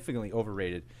is significantly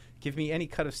overrated. Give me any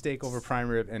cut of steak over prime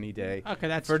rib any day. Okay,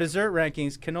 that's for dessert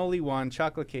rankings: cannoli 1,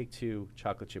 chocolate cake 2,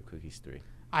 chocolate chip cookies 3.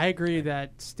 I agree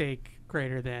that steak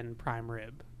greater than prime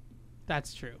rib.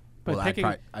 That's true. But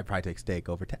I'd probably take steak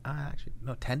over. Actually,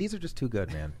 no, tendies are just too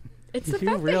good, man. It's the You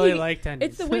fact really that like tendies.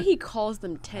 It's the way he calls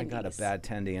them tendies. I got a bad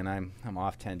tendy, and I'm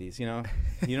off tendies. You know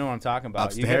what I'm talking about.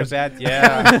 Upstairs? You get a bad,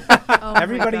 yeah. Oh my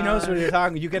Everybody knows God. what you're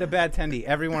talking. You get a bad tendy.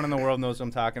 Everyone in the world knows what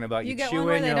I'm talking about. You get chew one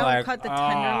where in, they you're don't like, cut the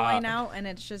 "Ah." tenderloin out, and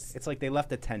it's just It's like they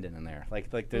left a tendon in there. Like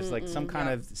there's like some kind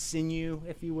of sinew,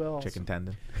 if you will. Chicken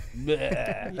tendon.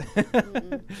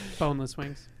 Bleh. Boneless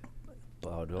wings.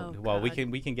 Oh, Oh, well, we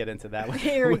God. can get into that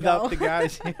Here we without go. the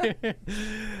guys here.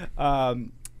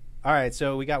 All right,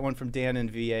 so we got one from Dan in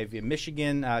VA via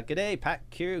Michigan. G'day, Pat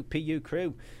Q, PU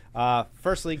crew.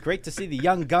 Firstly, great to see the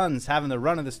young guns having the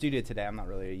run of the studio today. I'm not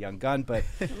really a young gun, but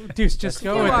Deuce, just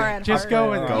go You with are it. at Just heart.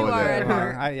 go with You it. are at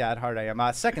heart. At heart I am.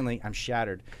 Secondly, I'm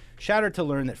shattered. Shattered to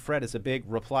learn that Fred is a big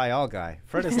reply all guy.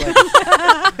 Fred is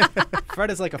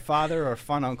like a father or a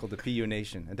fun uncle to PU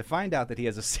Nation, and to find out that he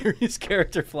has a serious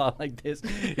character flaw like this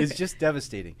is just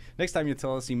devastating. Next time you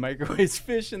tell us he microwaves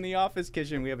fish in the office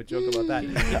kitchen, we have a joke about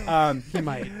that. He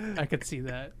might. I could see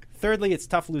that. Thirdly, it's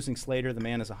tough losing Slater. The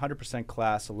man is 100%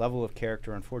 class, a level of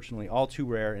character unfortunately all too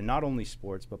rare in not only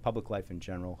sports but public life in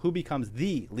general. Who becomes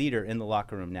the leader in the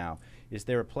locker room now? Is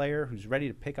there a player who's ready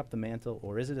to pick up the mantle,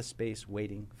 or is it a space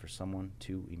waiting for someone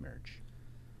to emerge?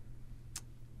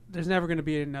 There's never going to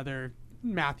be another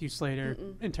Matthew Slater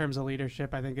in terms of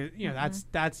leadership. I think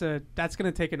that's going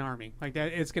to take an army. Like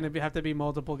that, it's going to have to be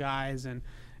multiple guys, and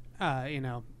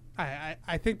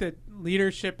I think that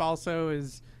leadership also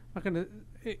is not going to.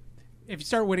 If you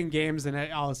start winning games,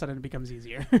 then all of a sudden it becomes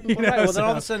easier. Then all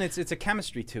of a sudden it's a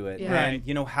chemistry to it. Yeah.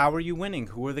 And, how are you winning?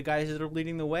 Who are the guys that are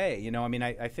leading the way?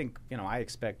 I think, I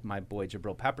expect my boy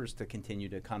Jabril Peppers to continue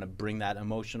to kind of bring that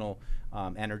emotional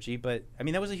energy. But,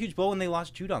 that was a huge blow when they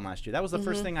lost Judon last year. That was the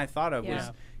first thing I thought of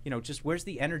was, just where's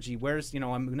the energy? Where's,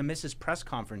 I'm going to miss his press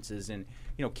conferences and,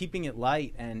 keeping it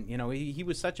light. And, he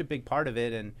was such a big part of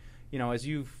it. And, as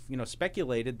you've,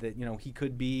 speculated that, he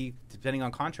could be, depending on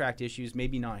contract issues,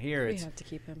 maybe not here. We have to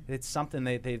keep him. It's something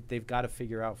they've got to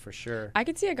figure out for sure. I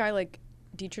could see a guy like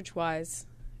Dietrich Wise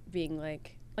being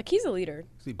like he's a leader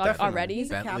Definitely. already. he's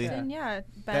Bentley. a captain. Yeah,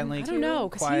 Bentley. I too. don't know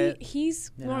because Quiet,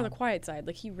 he's more on know. the quiet side.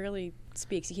 Like he really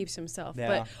speaks. He keeps to himself. Yeah.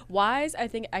 But Wise, I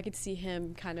think I could see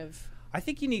him kind of. I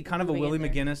think you need kind of a moving Willie in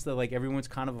there. McGinnis that like everyone's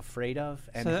kind of afraid of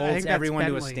and So I holds think that's everyone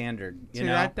to a Bentley. standard. So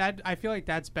that I feel like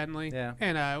that's Bentley. Yeah.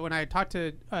 And when I talked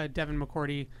to Devin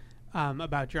McCourty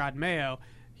about Gerard Mayo,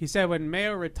 he said when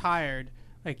Mayo retired,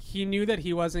 like he knew that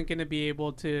he wasn't going to be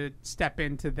able to step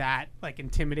into that like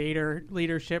intimidator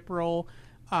leadership role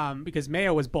because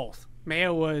Mayo was both.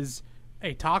 Mayo was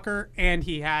a talker and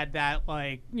he had that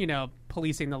like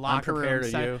policing the locker room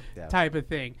prepared, are you? Yeah. type of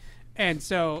thing. And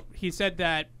so he said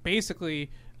that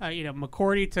basically,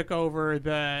 McCourty took over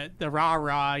the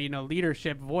rah-rah,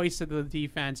 leadership voice of the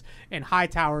defense, and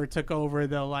Hightower took over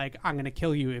the, like, I'm going to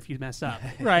kill you if you mess up,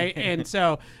 right? And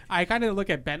so I kind of look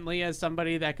at Bentley as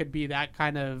somebody that could be that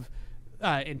kind of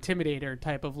intimidator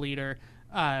type of leader,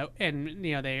 and,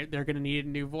 they're going to need a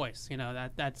new voice.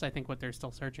 That's, I think, what they're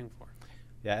still searching for.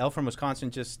 Yeah, El from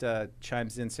Wisconsin just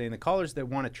chimes in saying the callers that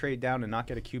want to trade down and not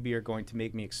get a QB are going to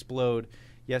make me explode.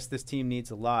 Yes, this team needs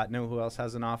a lot. Know who else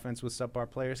has an offense with subpar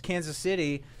players? Kansas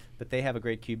City, but they have a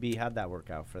great QB. How'd that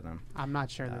work out for them? I'm not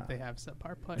sure that they have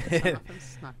subpar players.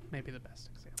 It's not maybe the best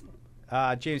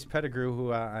example. James Pettigrew,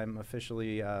 who I'm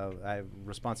officially, I have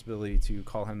responsibility to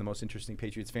call him the most interesting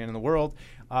Patriots fan in the world.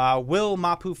 Will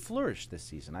Mapu flourish this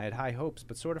season? I had high hopes,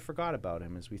 but sort of forgot about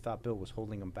him as we thought Bill was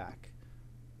holding him back.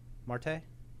 Marte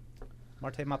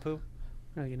Mapu?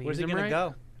 Where's he going to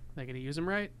go? They're going to use him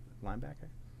right? Linebacker?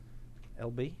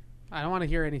 LB? I don't want to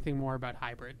hear anything more about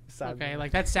hybrid. Cyber. Okay,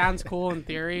 like that sounds cool in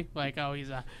theory. Like, oh,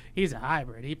 he's a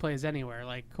hybrid. He plays anywhere.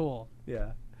 Like, cool.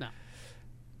 Yeah. No.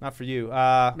 Not for you.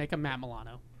 Make him Matt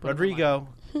Milano. Rodrigo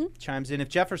chimes in. If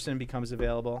Jefferson becomes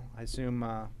available, I assume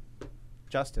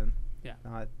Justin,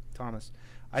 not Thomas.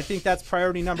 I think that's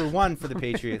priority number one for the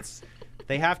Patriots.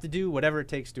 They have to do whatever it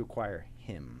takes to acquire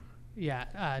him.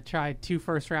 Yeah, try 2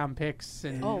 first-round picks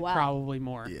and Oh, wow. probably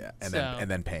more. Yeah,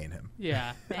 and then paying him.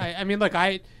 Yeah, I mean, look,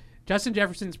 Justin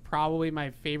Jefferson's probably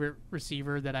my favorite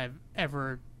receiver that I've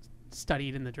ever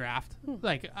studied in the draft.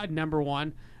 Like number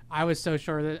one, I was so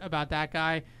sure about that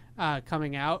guy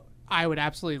coming out. I would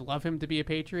absolutely love him to be a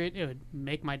Patriot. It would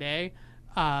make my day.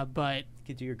 But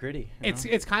Get to your gritty.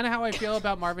 It's kind of how I feel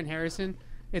about Marvin Harrison.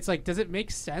 It's like, does it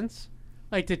make sense?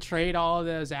 Like to trade all of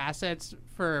those assets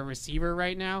for a receiver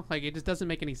right now, like it just doesn't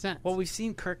make any sense. Well, we've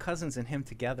seen Kirk Cousins and him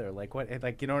together. Like what?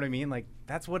 Like you know what I mean? Like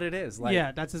that's what it is. Like,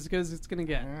 yeah, that's as good as it's gonna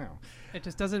get. It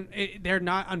just doesn't. They're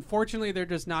not. Unfortunately, they're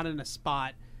just not in a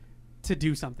spot to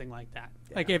do something like that.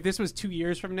 Yeah. Like if this was 2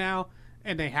 years from now,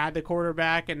 and they had the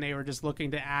quarterback and they were just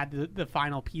looking to add the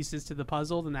final pieces to the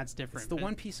puzzle, then that's different. It's the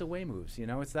one piece away moves, you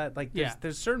know. It's that like Yeah.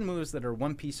 there's certain moves that are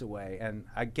one piece away, and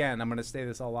again, I'm going to say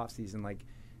this all off season. Like,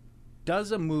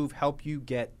 does a move help you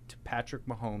get to Patrick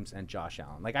Mahomes and Josh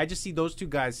Allen? Like, I just see those two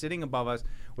guys sitting above us.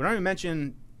 We don't even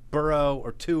mention Burrow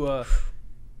or Tua,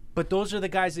 but those are the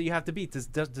guys that you have to beat. Does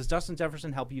Justin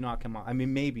Jefferson help you knock him off? I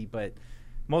mean, maybe, but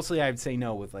mostly I would say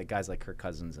no with like guys like Kirk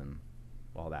Cousins and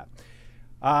all that.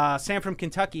 Sam from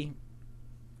Kentucky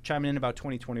chiming in about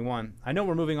 2021. I know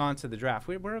we're moving on to the draft.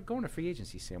 We're going to free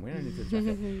agency, Sam. We don't need to draft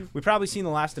yet. We've probably seen the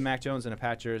last of Mac Jones in a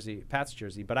Pats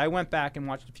jersey, but I went back and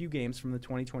watched a few games from the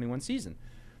 2021 season.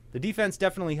 The defense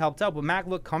definitely helped out, but Mac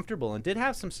looked comfortable and did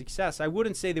have some success. I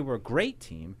wouldn't say they were a great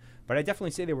team, but I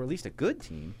definitely say they were at least a good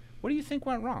team. What do you think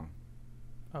went wrong?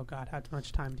 Oh, God, how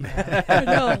much time do you have?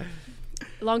 No.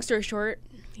 Long story short,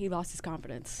 he lost his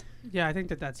confidence. Yeah, I think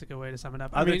that's a good way to sum it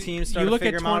up. Other teams started to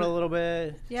figure him out a little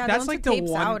bit. Yeah, that's once like it the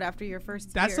tapes one out after your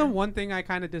first That's year. the one thing I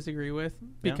kind of disagree with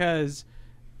Yeah. because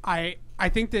I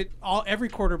think that every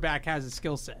quarterback has a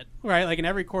skill set, right? Like, and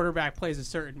every quarterback plays a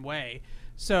certain way.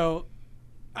 So,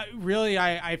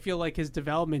 I feel like his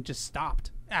development just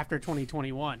stopped after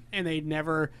 2021, and they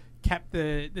never kept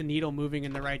the needle moving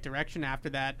in the right direction after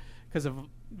that because of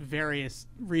various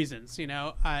reasons. You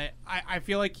know, I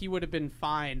feel like he would have been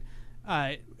fine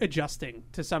adjusting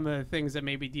to some of the things that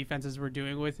maybe defenses were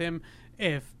doing with him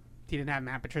if he didn't have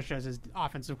Matt Patricia as his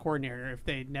offensive coordinator, if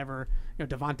they'd never,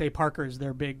 Devontae Parker's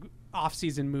their big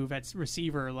offseason move at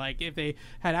receiver. Like, if they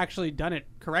had actually done it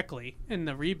correctly in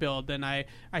the rebuild, then I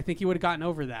think he would have gotten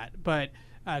over that. But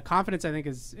confidence, I think,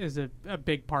 is a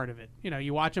big part of it.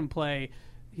 You watch him play,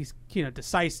 he's,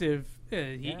 decisive.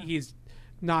 He's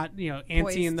not, antsy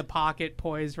Poised. in the pocket,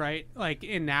 poised, right? Like,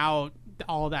 and now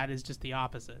all of that is just the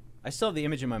opposite. I still have the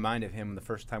image in my mind of him the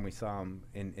first time we saw him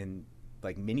in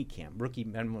like mini camp, rookie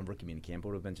mini camp. It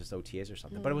would have been just OTAs or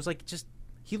something. But it was like just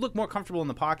he looked more comfortable in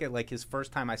the pocket like his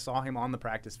first time I saw him on the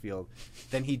practice field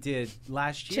than he did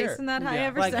last year. Chasing that high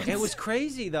ever like, since. It was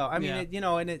crazy though. I mean,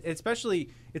 Yeah. it especially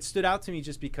it stood out to me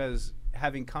just because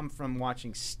having come from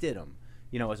watching Stidham,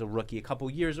 as a rookie a couple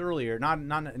years earlier, not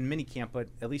in mini camp, but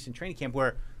at least in training camp,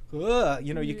 where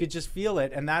you could just feel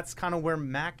it, and that's kind of where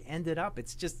Mac ended up.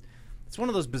 It's one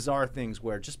of those bizarre things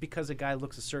where just because a guy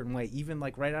looks a certain way, even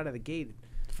like right out of the gate.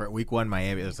 For week one,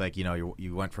 Miami, it was like,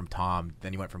 you went from Tom,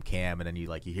 then you went from Cam, and then you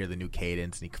hear the new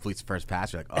cadence, and he completes the first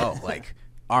pass. You're like, oh, like,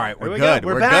 all right, we're good.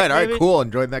 We're back, good. All right, baby. cool.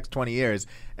 Enjoy the next 20 years.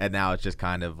 And now it's just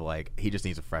kind of like he just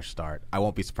needs a fresh start. I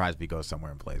won't be surprised if he goes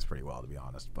somewhere and plays pretty well, to be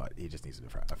honest, but he just needs a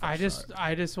fresh start.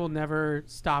 I just will never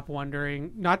stop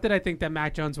wondering. Not that I think that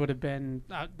Mac Jones would have been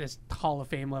this Hall of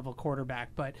Fame level quarterback,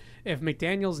 but if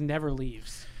McDaniels never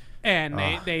leaves and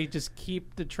they just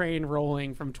keep the train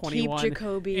rolling from 21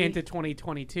 Jacoby into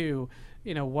 2022,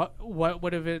 what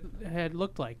would have it had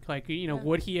looked like? Like,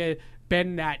 would he have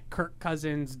been that Kirk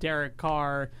Cousins, Derek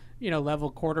Carr, level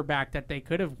quarterback that they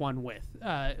could have won with?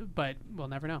 But we'll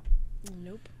never know.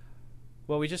 Nope.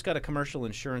 Well, we just got a commercial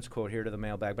insurance quote here to the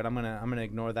mailbag, but I'm gonna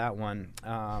ignore that one.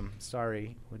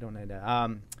 Sorry, we don't need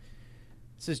that.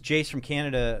 This is Jace from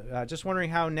Canada. Just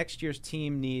wondering how next year's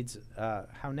team needs,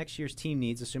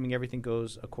 assuming everything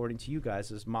goes according to you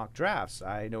guys' mock drafts.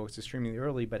 I know it's extremely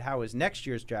early, but how is next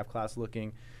year's draft class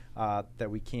looking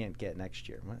that we can't get next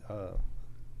year?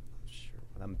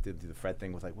 I'm do the Fred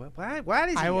thing with like, what? Why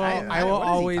is he? I will what is he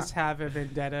always talking- have a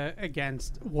vendetta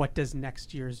against what does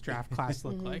next year's draft class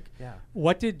look like. Yeah.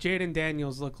 What did Jaden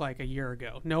Daniels look like a year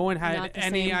ago? No one had Not the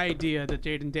any same. idea that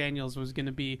Jaden Daniels was going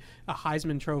to be a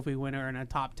Heisman Trophy winner and a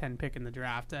top 10 pick in the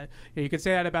draft. You could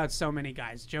say that about so many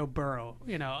guys. Joe Burrow,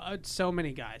 so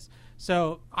many guys.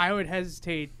 So I would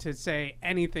hesitate to say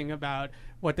anything about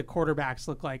what the quarterbacks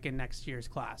look like in next year's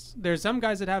class. There's some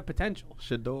guys that have potential.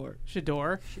 Shador.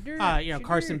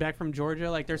 Carson Beck from Georgia.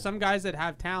 Like, there's some guys that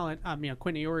have talent.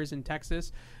 Quinn Ewers in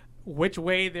Texas. Which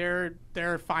way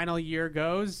their final year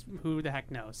goes, who the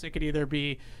heck knows? It could either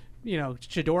be,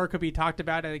 Shador could be talked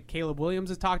about, Caleb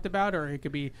Williams is talked about, or it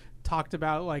could be talked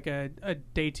about like a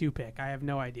day 2 pick. I have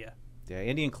no idea. Yeah,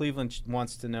 Andy in Cleveland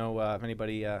wants to know if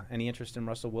anybody any interest in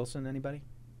Russell Wilson. Anybody?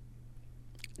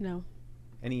 No.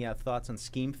 Any thoughts on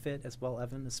scheme fit as well,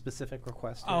 Evan? A specific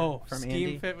request from scheme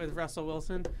Andy? fit with Russell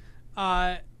Wilson.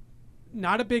 Not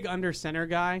a big under center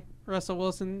guy, Russell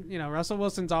Wilson. Russell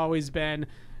Wilson's always been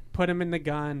put him in the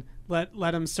gun, let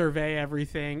him survey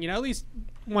everything. At least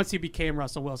once he became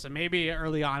Russell Wilson. Maybe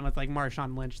early on with like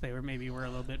Marshawn Lynch, they were a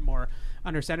little bit more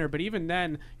under center. But even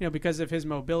then, because of his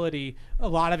mobility, a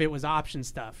lot of it was option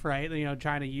stuff, right?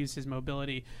 Trying to use his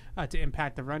mobility to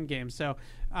impact the run game. So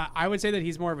I would say that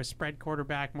he's more of a spread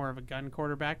quarterback, more of a gun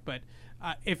quarterback. But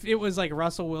If it was like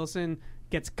Russell Wilson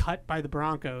gets cut by the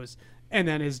Broncos and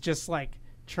then is just like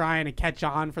trying to catch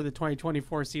on for the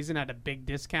 2024 season at a big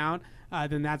discount,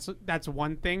 then that's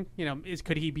one thing.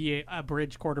 Could he be a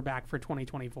bridge quarterback for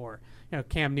 2024?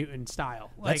 Cam Newton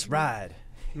style. Let's ride.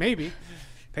 Maybe.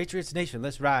 Patriots Nation,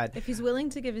 let's ride. If he's willing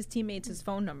to give his teammates his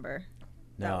phone number.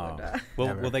 No.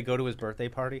 Will they go to his birthday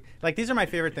party? Like, these are my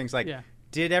favorite things. Like,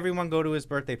 did everyone go to his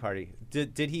birthday party?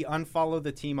 Did he unfollow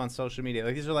the team on social media?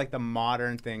 Like, these are like the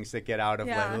modern things that get out of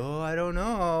I don't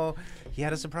know. He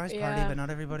had a surprise party, but not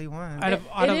everybody won.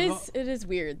 It is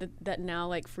weird that now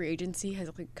like free agency has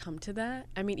like come to that.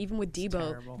 I mean, even with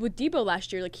Debo. With Debo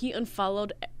last year, like he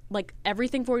unfollowed like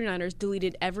everything 49ers,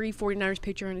 deleted every 49ers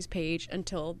picture on his page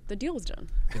until the deal was done.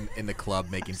 In the club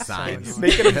making signs.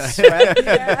 Making him sweat.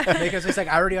 Because it's like,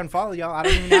 I already unfollowed y'all. I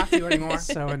don't even have to anymore.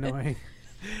 So annoying.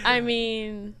 I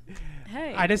mean,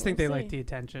 hey. I just think they like the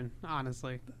attention,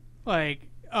 honestly. Like,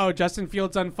 oh, Justin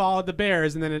Fields unfollowed the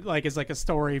Bears, and then it like is like a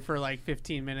story for like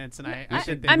 15 minutes,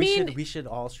 and we should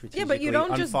all strategically yeah, but you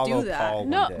don't just do that. Paul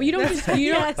no, you don't.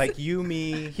 You don't like you,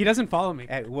 me. He doesn't follow me.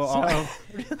 No,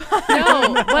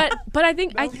 but I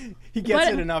think he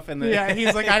gets it enough in the.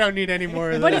 He's like, I don't need any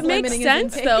more of But this. it makes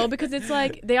sense though, because it's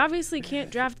like they obviously can't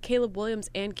draft Caleb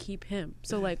Williams and keep him.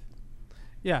 So like,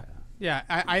 yeah,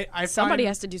 I somebody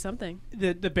has to do something.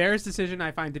 The Bears' decision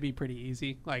I find to be pretty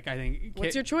easy. Like, I think.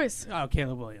 What's your choice? Oh,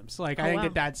 Caleb Williams. Like, I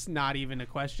think that's not even a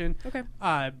question. Okay.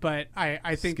 But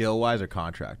I think skill wise or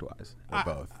contract wise, or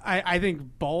both. I think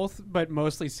both, but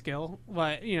mostly skill.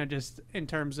 But just in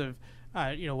terms of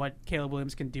what Caleb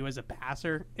Williams can do as a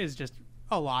passer is just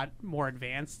a lot more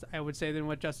advanced, I would say, than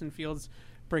what Justin Fields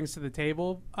brings to the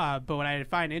table. But what I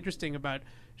find interesting about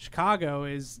Chicago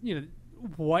is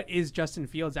what is Justin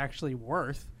Fields actually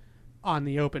worth on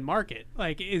the open market?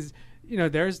 Like,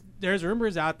 there's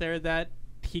rumors out there that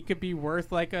he could be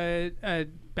worth like a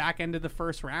back end of the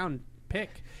first round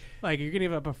pick. Like, you're gonna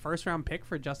give up a first round pick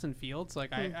for Justin Fields? Like,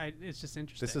 it's just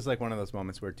interesting. This is like one of those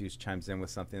moments where Deuce chimes in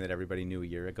with something that everybody knew a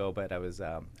year ago. But I was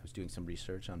doing some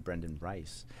research on Brendan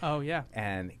Rice. Oh yeah.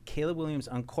 And Caleb Williams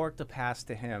uncorked a pass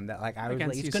to him that I was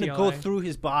Against like, it's gonna go through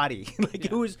his body.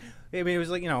 It was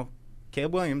like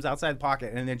Caleb Williams outside the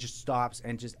pocket, and then just stops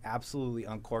and just absolutely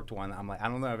uncorked one. I'm like, I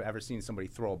don't know if I've ever seen somebody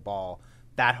throw a ball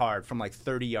that hard from like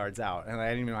 30 yards out, and I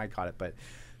didn't even know I caught it. But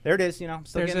there it is.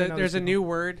 There's a new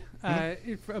word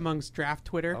amongst draft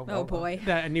Twitter. Oh boy,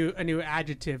 a new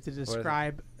adjective to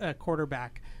describe a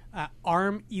quarterback.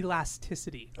 Arm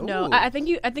elasticity. No, I think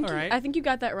you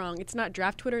got that wrong. It's not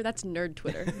draft Twitter. That's nerd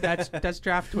Twitter. That's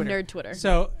draft Twitter. Nerd Twitter.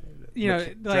 So.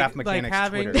 Like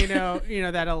having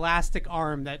Twitter. That elastic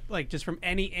arm that like just from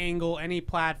any angle, any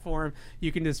platform,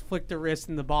 you can just flick the wrist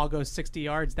and the ball goes 60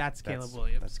 yards. That's Caleb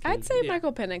Williams. I'd say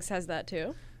Michael Penix has that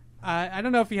too. I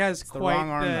don't know if he has it's quite the wrong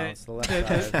arm. It's the left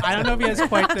side. I don't know if he has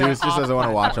quite the. Deuce just doesn't want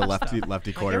to watch a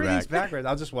lefty quarterback. Everything's backwards.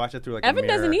 I'll just watch it through Evan a mirror.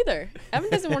 doesn't either. Evan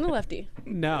doesn't want a lefty.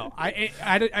 No, I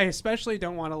especially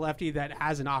don't want a lefty that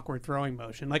has an awkward throwing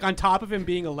motion. Like, on top of him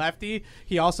being a lefty,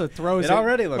 he also throws it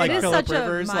already looks like it Phillip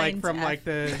Rivers, like from like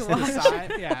the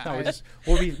side. Yeah, no,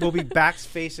 we'll be backs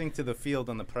facing to the field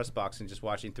on the press box and just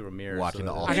watching through a mirror. Watching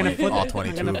so all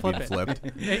 22 being flipped.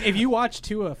 If you watch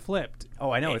Tua flipped,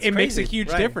 I know it makes a huge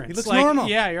difference. He looks normal.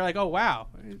 Yeah, you're like, oh wow.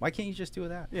 Why can't you just do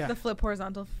that? Yeah, the flip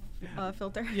horizontal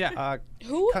filter. Yeah.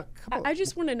 I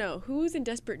just want to know who's in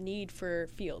desperate need for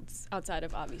Fields outside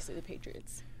of obviously the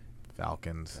Patriots.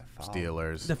 Falcons,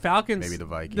 Steelers, the Falcons, maybe the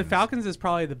Vikings. The Falcons is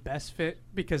probably the best fit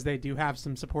because they do have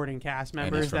some supporting cast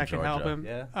members that can help him.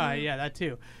 Yeah, that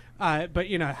too. But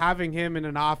having him in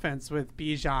an offense with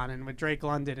Bijan and with Drake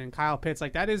London and Kyle Pitts,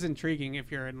 like, that is intriguing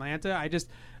if you're Atlanta.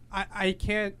 I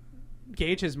can't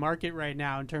gauge his market right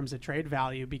now in terms of trade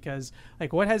value because,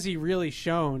 like, what has he really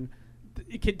shown?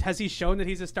 Has he shown that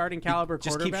he's a starting caliber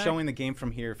quarterback? Just keep showing the game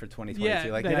from here for 2022.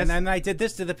 Yeah, and then I did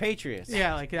this to the Patriots.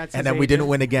 Yeah, like that's. And then we didn't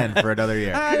win again for another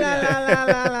year.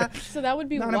 So that would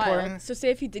be Not wild. important. So say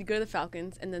if he did go to the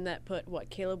Falcons, and then that put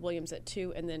Caleb Williams at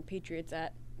 2, and then Patriots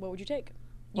at, what would you take?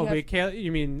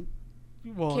 You mean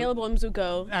Caleb Williams would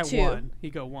go at 2. 1.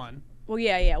 He'd go 1. Well,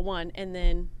 yeah, 1, and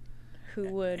then who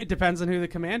would? It depends on who the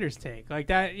Commanders take. Like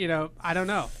that, I don't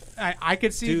know. I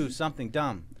could see do something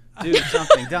dumb. Do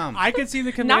something dumb. I could see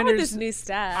the Commanders. Not with this new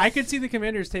staff. I could see the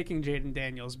Commanders taking Jaden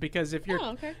Daniels because if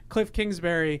you're Cliff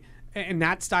Kingsbury and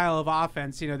that style of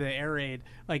offense, the air raid,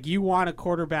 like, you want a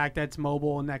quarterback that's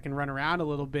mobile and that can run around a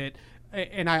little bit.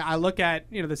 And I look at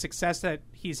the success that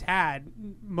he's had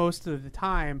most of the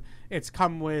time. It's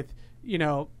come with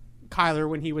Kyler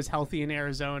when he was healthy in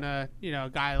Arizona. A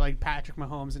guy like Patrick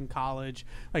Mahomes in college.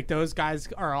 Like, those guys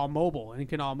are all mobile and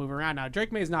can all move around. Now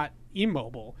Drake May is not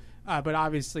immobile. But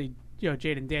obviously,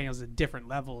 Jaden Daniels is a different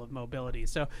level of mobility.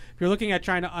 So if you're looking at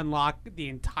trying to unlock the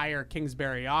entire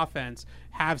Kingsbury offense,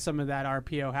 have some of that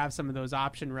RPO, have some of those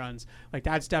option runs, like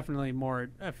that's definitely more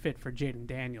a fit for Jaden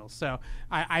Daniels. So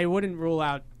I wouldn't rule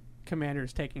out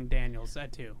Commanders taking Daniels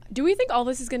at 2. Do we think all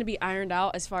this is going to be ironed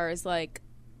out as far as like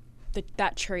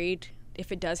that trade?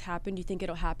 If it does happen, do you think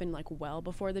it'll happen like well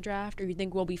before the draft, or you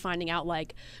think we'll be finding out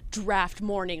like draft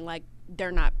morning, like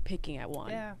they're not picking at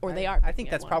 1, or they are? I think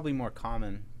that's probably more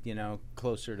common,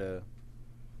 closer to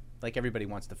like everybody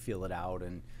wants to feel it out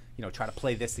and try to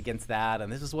play this against that,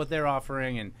 and this is what they're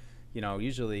offering, and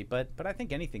usually, but I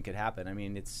think anything could happen. I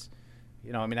mean, it's.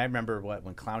 I remember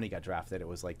when Clowney got drafted, it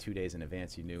was like 2 days in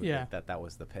advance. You knew that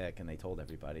was the pick, and they told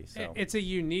everybody. So it's a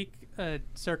unique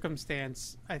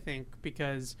circumstance, I think,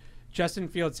 because Justin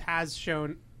Fields has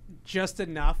shown just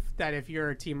enough that if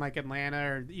you're a team like Atlanta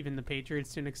or even the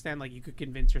Patriots to an extent, like you could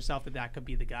convince yourself that could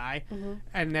be the guy,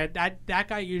 and that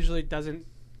guy usually doesn't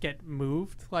get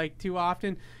moved like too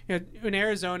often. When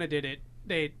Arizona did it,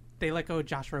 they let go of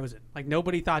Josh Rosen. Like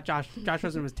nobody thought Josh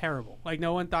Rosen was terrible. Like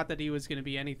no one thought that he was going to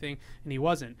be anything, and he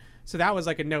wasn't. So that was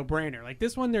like a no-brainer. Like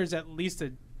this one, there's at least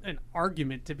an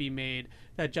argument to be made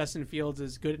that Justin Fields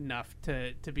is good enough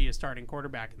to be a starting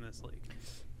quarterback in this league.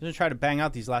 I'm going to try to bang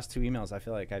out these last 2 emails. I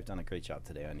feel like I've done a great job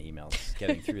today on emails,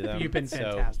 getting through them. You've been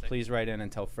fantastic. So please write in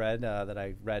and tell Fred that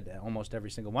I read almost every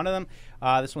single one of them.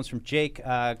 This one's from Jake.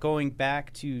 Going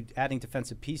back to adding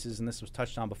defensive pieces, and this was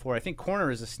touched on before, I think corner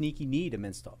is a sneaky need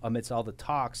amidst all the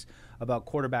talks about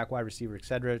quarterback, wide receiver,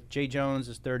 etc. Jay Jones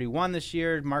is 31 this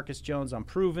year. Marcus Jones,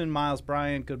 unproven. Miles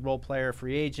Bryant, good role player,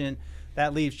 free agent.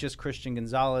 That leaves just Christian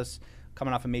Gonzalez.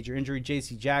 Coming off a major injury,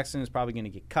 J.C. Jackson is probably going to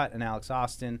get cut, and Alex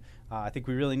Austin. I think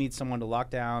we really need someone to lock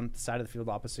down the side of the field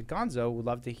opposite Gonzo. Would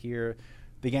love to hear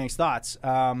the gang's thoughts.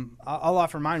 I'll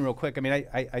offer mine real quick. I mean,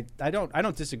 I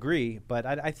don't disagree, but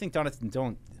I think Jonathan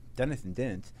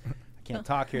didn't. I can't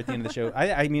talk here at the end of the show.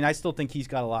 I mean, I still think he's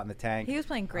got a lot in the tank. He was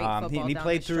playing great football. He down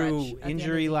played the through stretch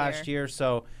injury last year,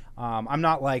 so I'm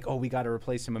not like, we got to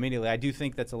replace him immediately. I do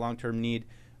think that's a long-term need.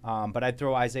 But I'd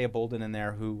throw Isaiah Bolden in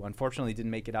there, who unfortunately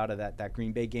didn't make it out of that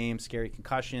Green Bay game. Scary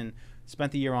concussion,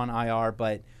 spent the year on IR,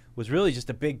 but was really just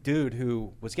a big dude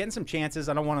who was getting some chances.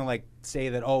 I don't want to say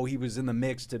that, he was in the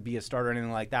mix to be a starter or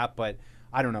anything like that, but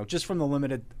I don't know. Just from the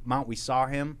limited amount we saw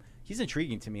him, he's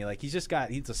intriguing to me. Like he's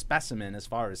a specimen as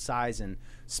far as size and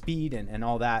speed and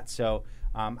all that. So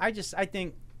I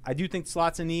do think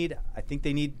slots a need. I think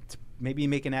they need to maybe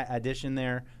make an addition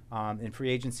there in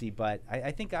free agency, but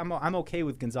I think I'm okay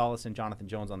with Gonzalez and Jonathan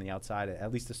Jones on the outside,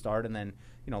 at least to start, and then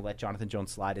let Jonathan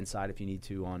Jones slide inside if you need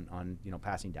to on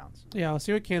passing downs. Yeah, I'll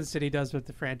see what Kansas City does with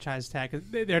the franchise tag.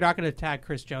 They're not going to tag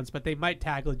Chris Jones, but they might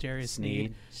tag L'Jarius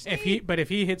Sneed. If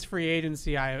he hits free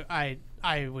agency, I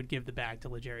would give the bag to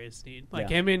L'Jarius Sneed.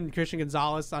 Him and Christian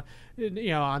Gonzalez, on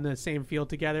the same field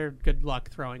together. Good luck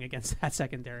throwing against that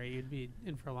secondary. You'd be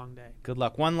in for a long day. Good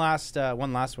luck. One last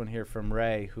one here from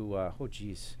Ray, who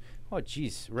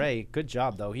Ray, good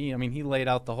job though. He laid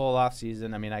out the whole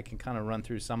offseason. I mean, I can kind of run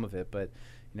through some of it, but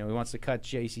he wants to cut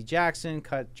J.C. Jackson,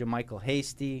 cut JaMychal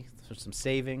Hasty for some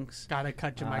savings. Gotta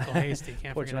cut JaMychal Hasty.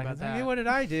 Can't forget about that. Hey, what did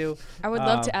I do? I would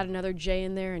love to add another J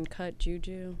in there and cut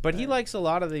Juju. But he likes a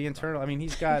lot of the internal. I mean,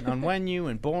 he's got Onwenu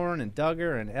and Bourne and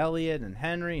Duggar and Elliott and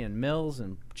Henry and Mills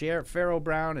and Farrell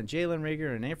Brown and Jalen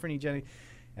Reagor and Anthony Jennings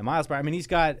and Miles Bryant. I mean, he's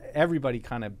got everybody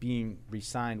kind of being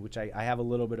re-signed, which I have a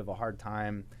little bit of a hard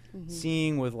time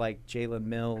seeing with Jalen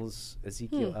Mills,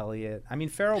 Ezekiel Elliott. I mean,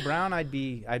 Farrell Brown, I'd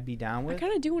be down with. I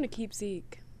kind of do want to keep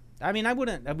Zeke. I mean, I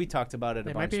wouldn't. We talked about it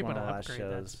they a might bunch be able on to the last upgrade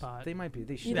shows. that spot. They might be.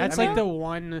 They should. That's the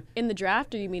one in the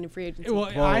draft, or you mean in free agency? Well,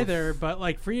 either.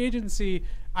 But free agency,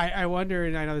 I wonder,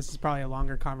 and I know this is probably a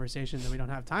longer conversation that we don't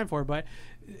have time for, but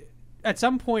at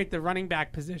some point the running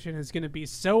back position is going to be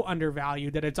so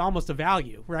undervalued that it's almost a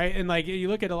value, right? And you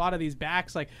look at a lot of these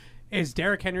backs, is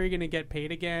Derrick Henry going to get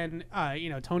paid again?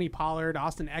 Tony Pollard,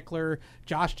 Austin Eckler,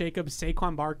 Josh Jacobs,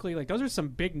 Saquon Barkley. Those are some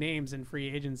big names in free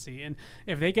agency. And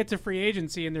if they get to free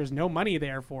agency and there's no money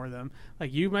there for them,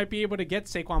 you might be able to get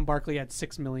Saquon Barkley at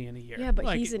 $6 million a year. Yeah,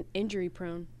 but he's an injury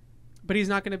prone. But he's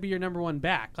not going to be your number one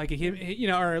back. Or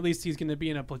at least he's going to be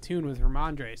in a platoon with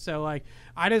Ramondre. So,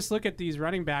 I just look at these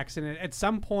running backs, and at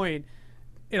some point,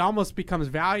 it almost becomes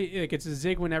value. It's a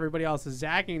zig when everybody else is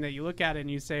zagging, that you look at it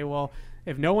and you say, well,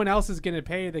 if no one else is going to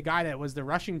pay the guy that was the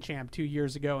rushing champ 2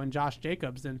 years ago and Josh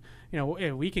Jacobs, then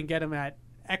if we can get him at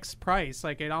X price,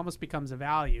 it almost becomes a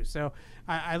value. So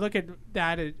I look at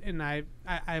that and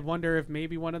I wonder if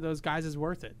maybe one of those guys is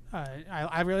worth it.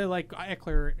 I really like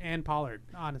Eckler and Pollard,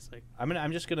 honestly.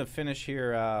 I'm just gonna finish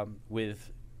here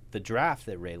with the draft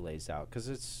that Ray lays out, because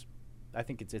it's I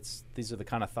think it's these are the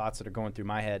kind of thoughts that are going through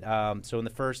my head. So in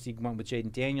the first, he went with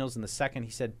Jaden Daniels. In the second,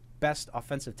 he said best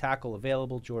offensive tackle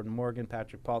available, Jordan Morgan,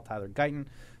 Patrick Paul, Tyler Guyton.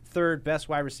 Third, best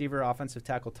wide receiver, offensive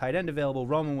tackle, tight end available,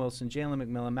 Roman Wilson, Jalen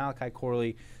McMillan, Malachi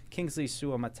Corley, Kingsley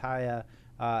Suamataya,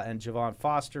 and Javon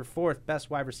Foster. Fourth, best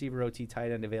wide receiver, OT,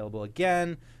 tight end available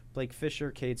again, Blake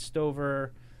Fisher, Cade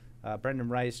Stover, Brendan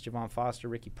Rice, Javon Foster,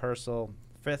 Ricky Purcell.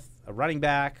 Fifth, a running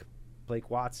back,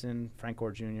 Blake Watson, Frank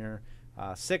Gore Jr.,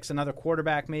 sixth, another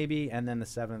quarterback maybe, and then the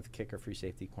seventh, kicker, free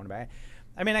safety, cornerback.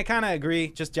 I mean, I kind of agree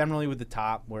just generally with the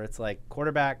top where it's like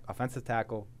quarterback, offensive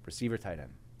tackle, receiver, tight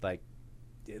end. Like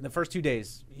in the first 2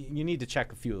 days, you need to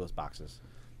check a few of those boxes.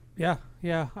 Yeah.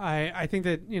 I think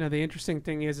that, the interesting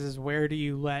thing is where do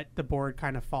you let the board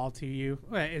kind of fall to you?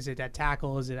 Is it at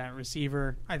tackle? Is it at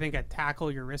receiver? I think at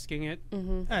tackle, you're risking it.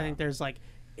 Mm-hmm. I think there's like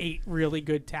 8 really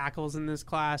good tackles in this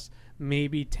class,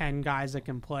 maybe 10 guys that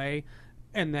can play.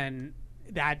 And then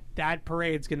that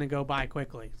parade's going to go by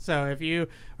quickly. So if you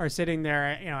are sitting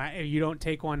there, if you don't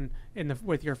take one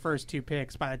with your first 2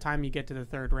 picks, by the time you get to the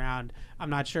third round, I'm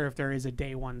not sure if there is a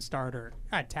day one starter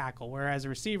at tackle. Whereas a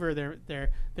receiver,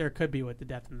 there could be with the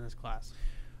depth in this class.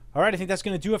 All right, I think that's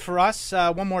going to do it for us.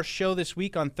 One more show this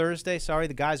week on Thursday. Sorry,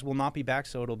 the guys will not be back,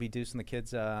 so it'll be Deuce and the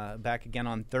kids back again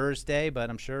on Thursday. But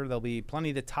I'm sure there'll be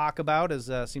plenty to talk about as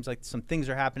seems like some things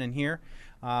are happening here.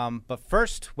 But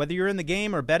first, whether you're in the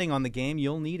game or betting on the game,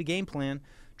 you'll need a game plan.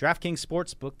 DraftKings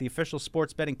Sportsbook, the official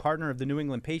sports betting partner of the New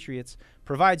England Patriots,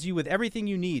 provides you with everything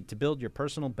you need to build your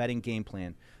personal betting game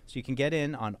plan so you can get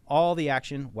in on all the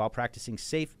action while practicing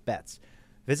safe bets.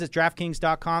 Visit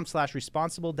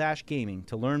DraftKings.com/responsible-gaming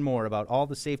to learn more about all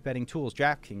the safe betting tools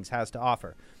DraftKings has to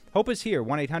offer. Hope is here,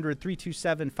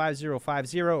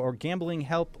 1-800-327-5050 or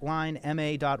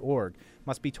gamblinghelplinema.org.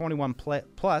 Must be 21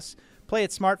 plus. Play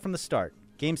it smart from the start.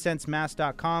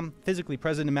 GameSenseMass.com, physically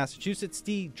present in Massachusetts.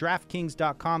 See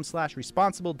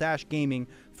DraftKings.com/responsible-gaming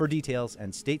for details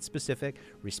and state-specific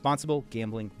responsible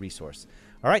gambling resource.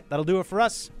 All right, that'll do it for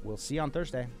us. We'll see you on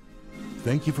Thursday.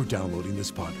 Thank you for downloading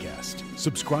this podcast.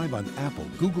 Subscribe on Apple,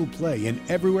 Google Play, and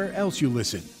everywhere else you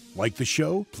listen. Like the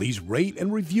show? Please rate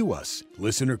and review us.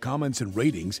 Listener comments and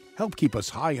ratings help keep us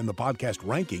high in the podcast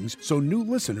rankings so new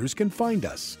listeners can find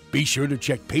us. Be sure to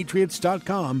check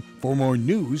Patriots.com for more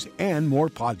news and more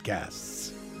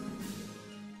podcasts.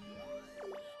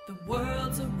 The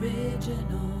world's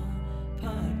original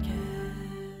podcast.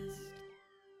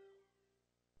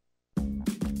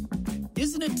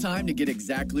 Isn't it time to get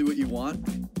exactly what you want?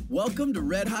 Welcome to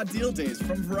Red Hot Deal Days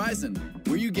from Verizon,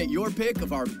 where you get your pick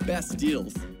of our best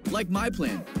deals. Like My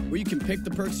Plan, where you can pick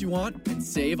the perks you want and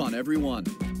save on every one.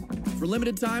 For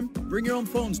limited time, bring your own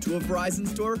phones to a Verizon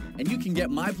store and you can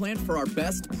get My Plan for our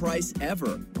best price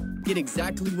ever. Get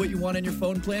exactly what you want in your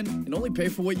phone plan and only pay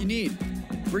for what you need.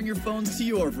 Bring your phones to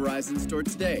your Verizon store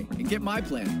today and get My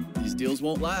Plan. These deals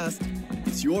won't last.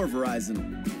 It's your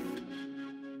Verizon.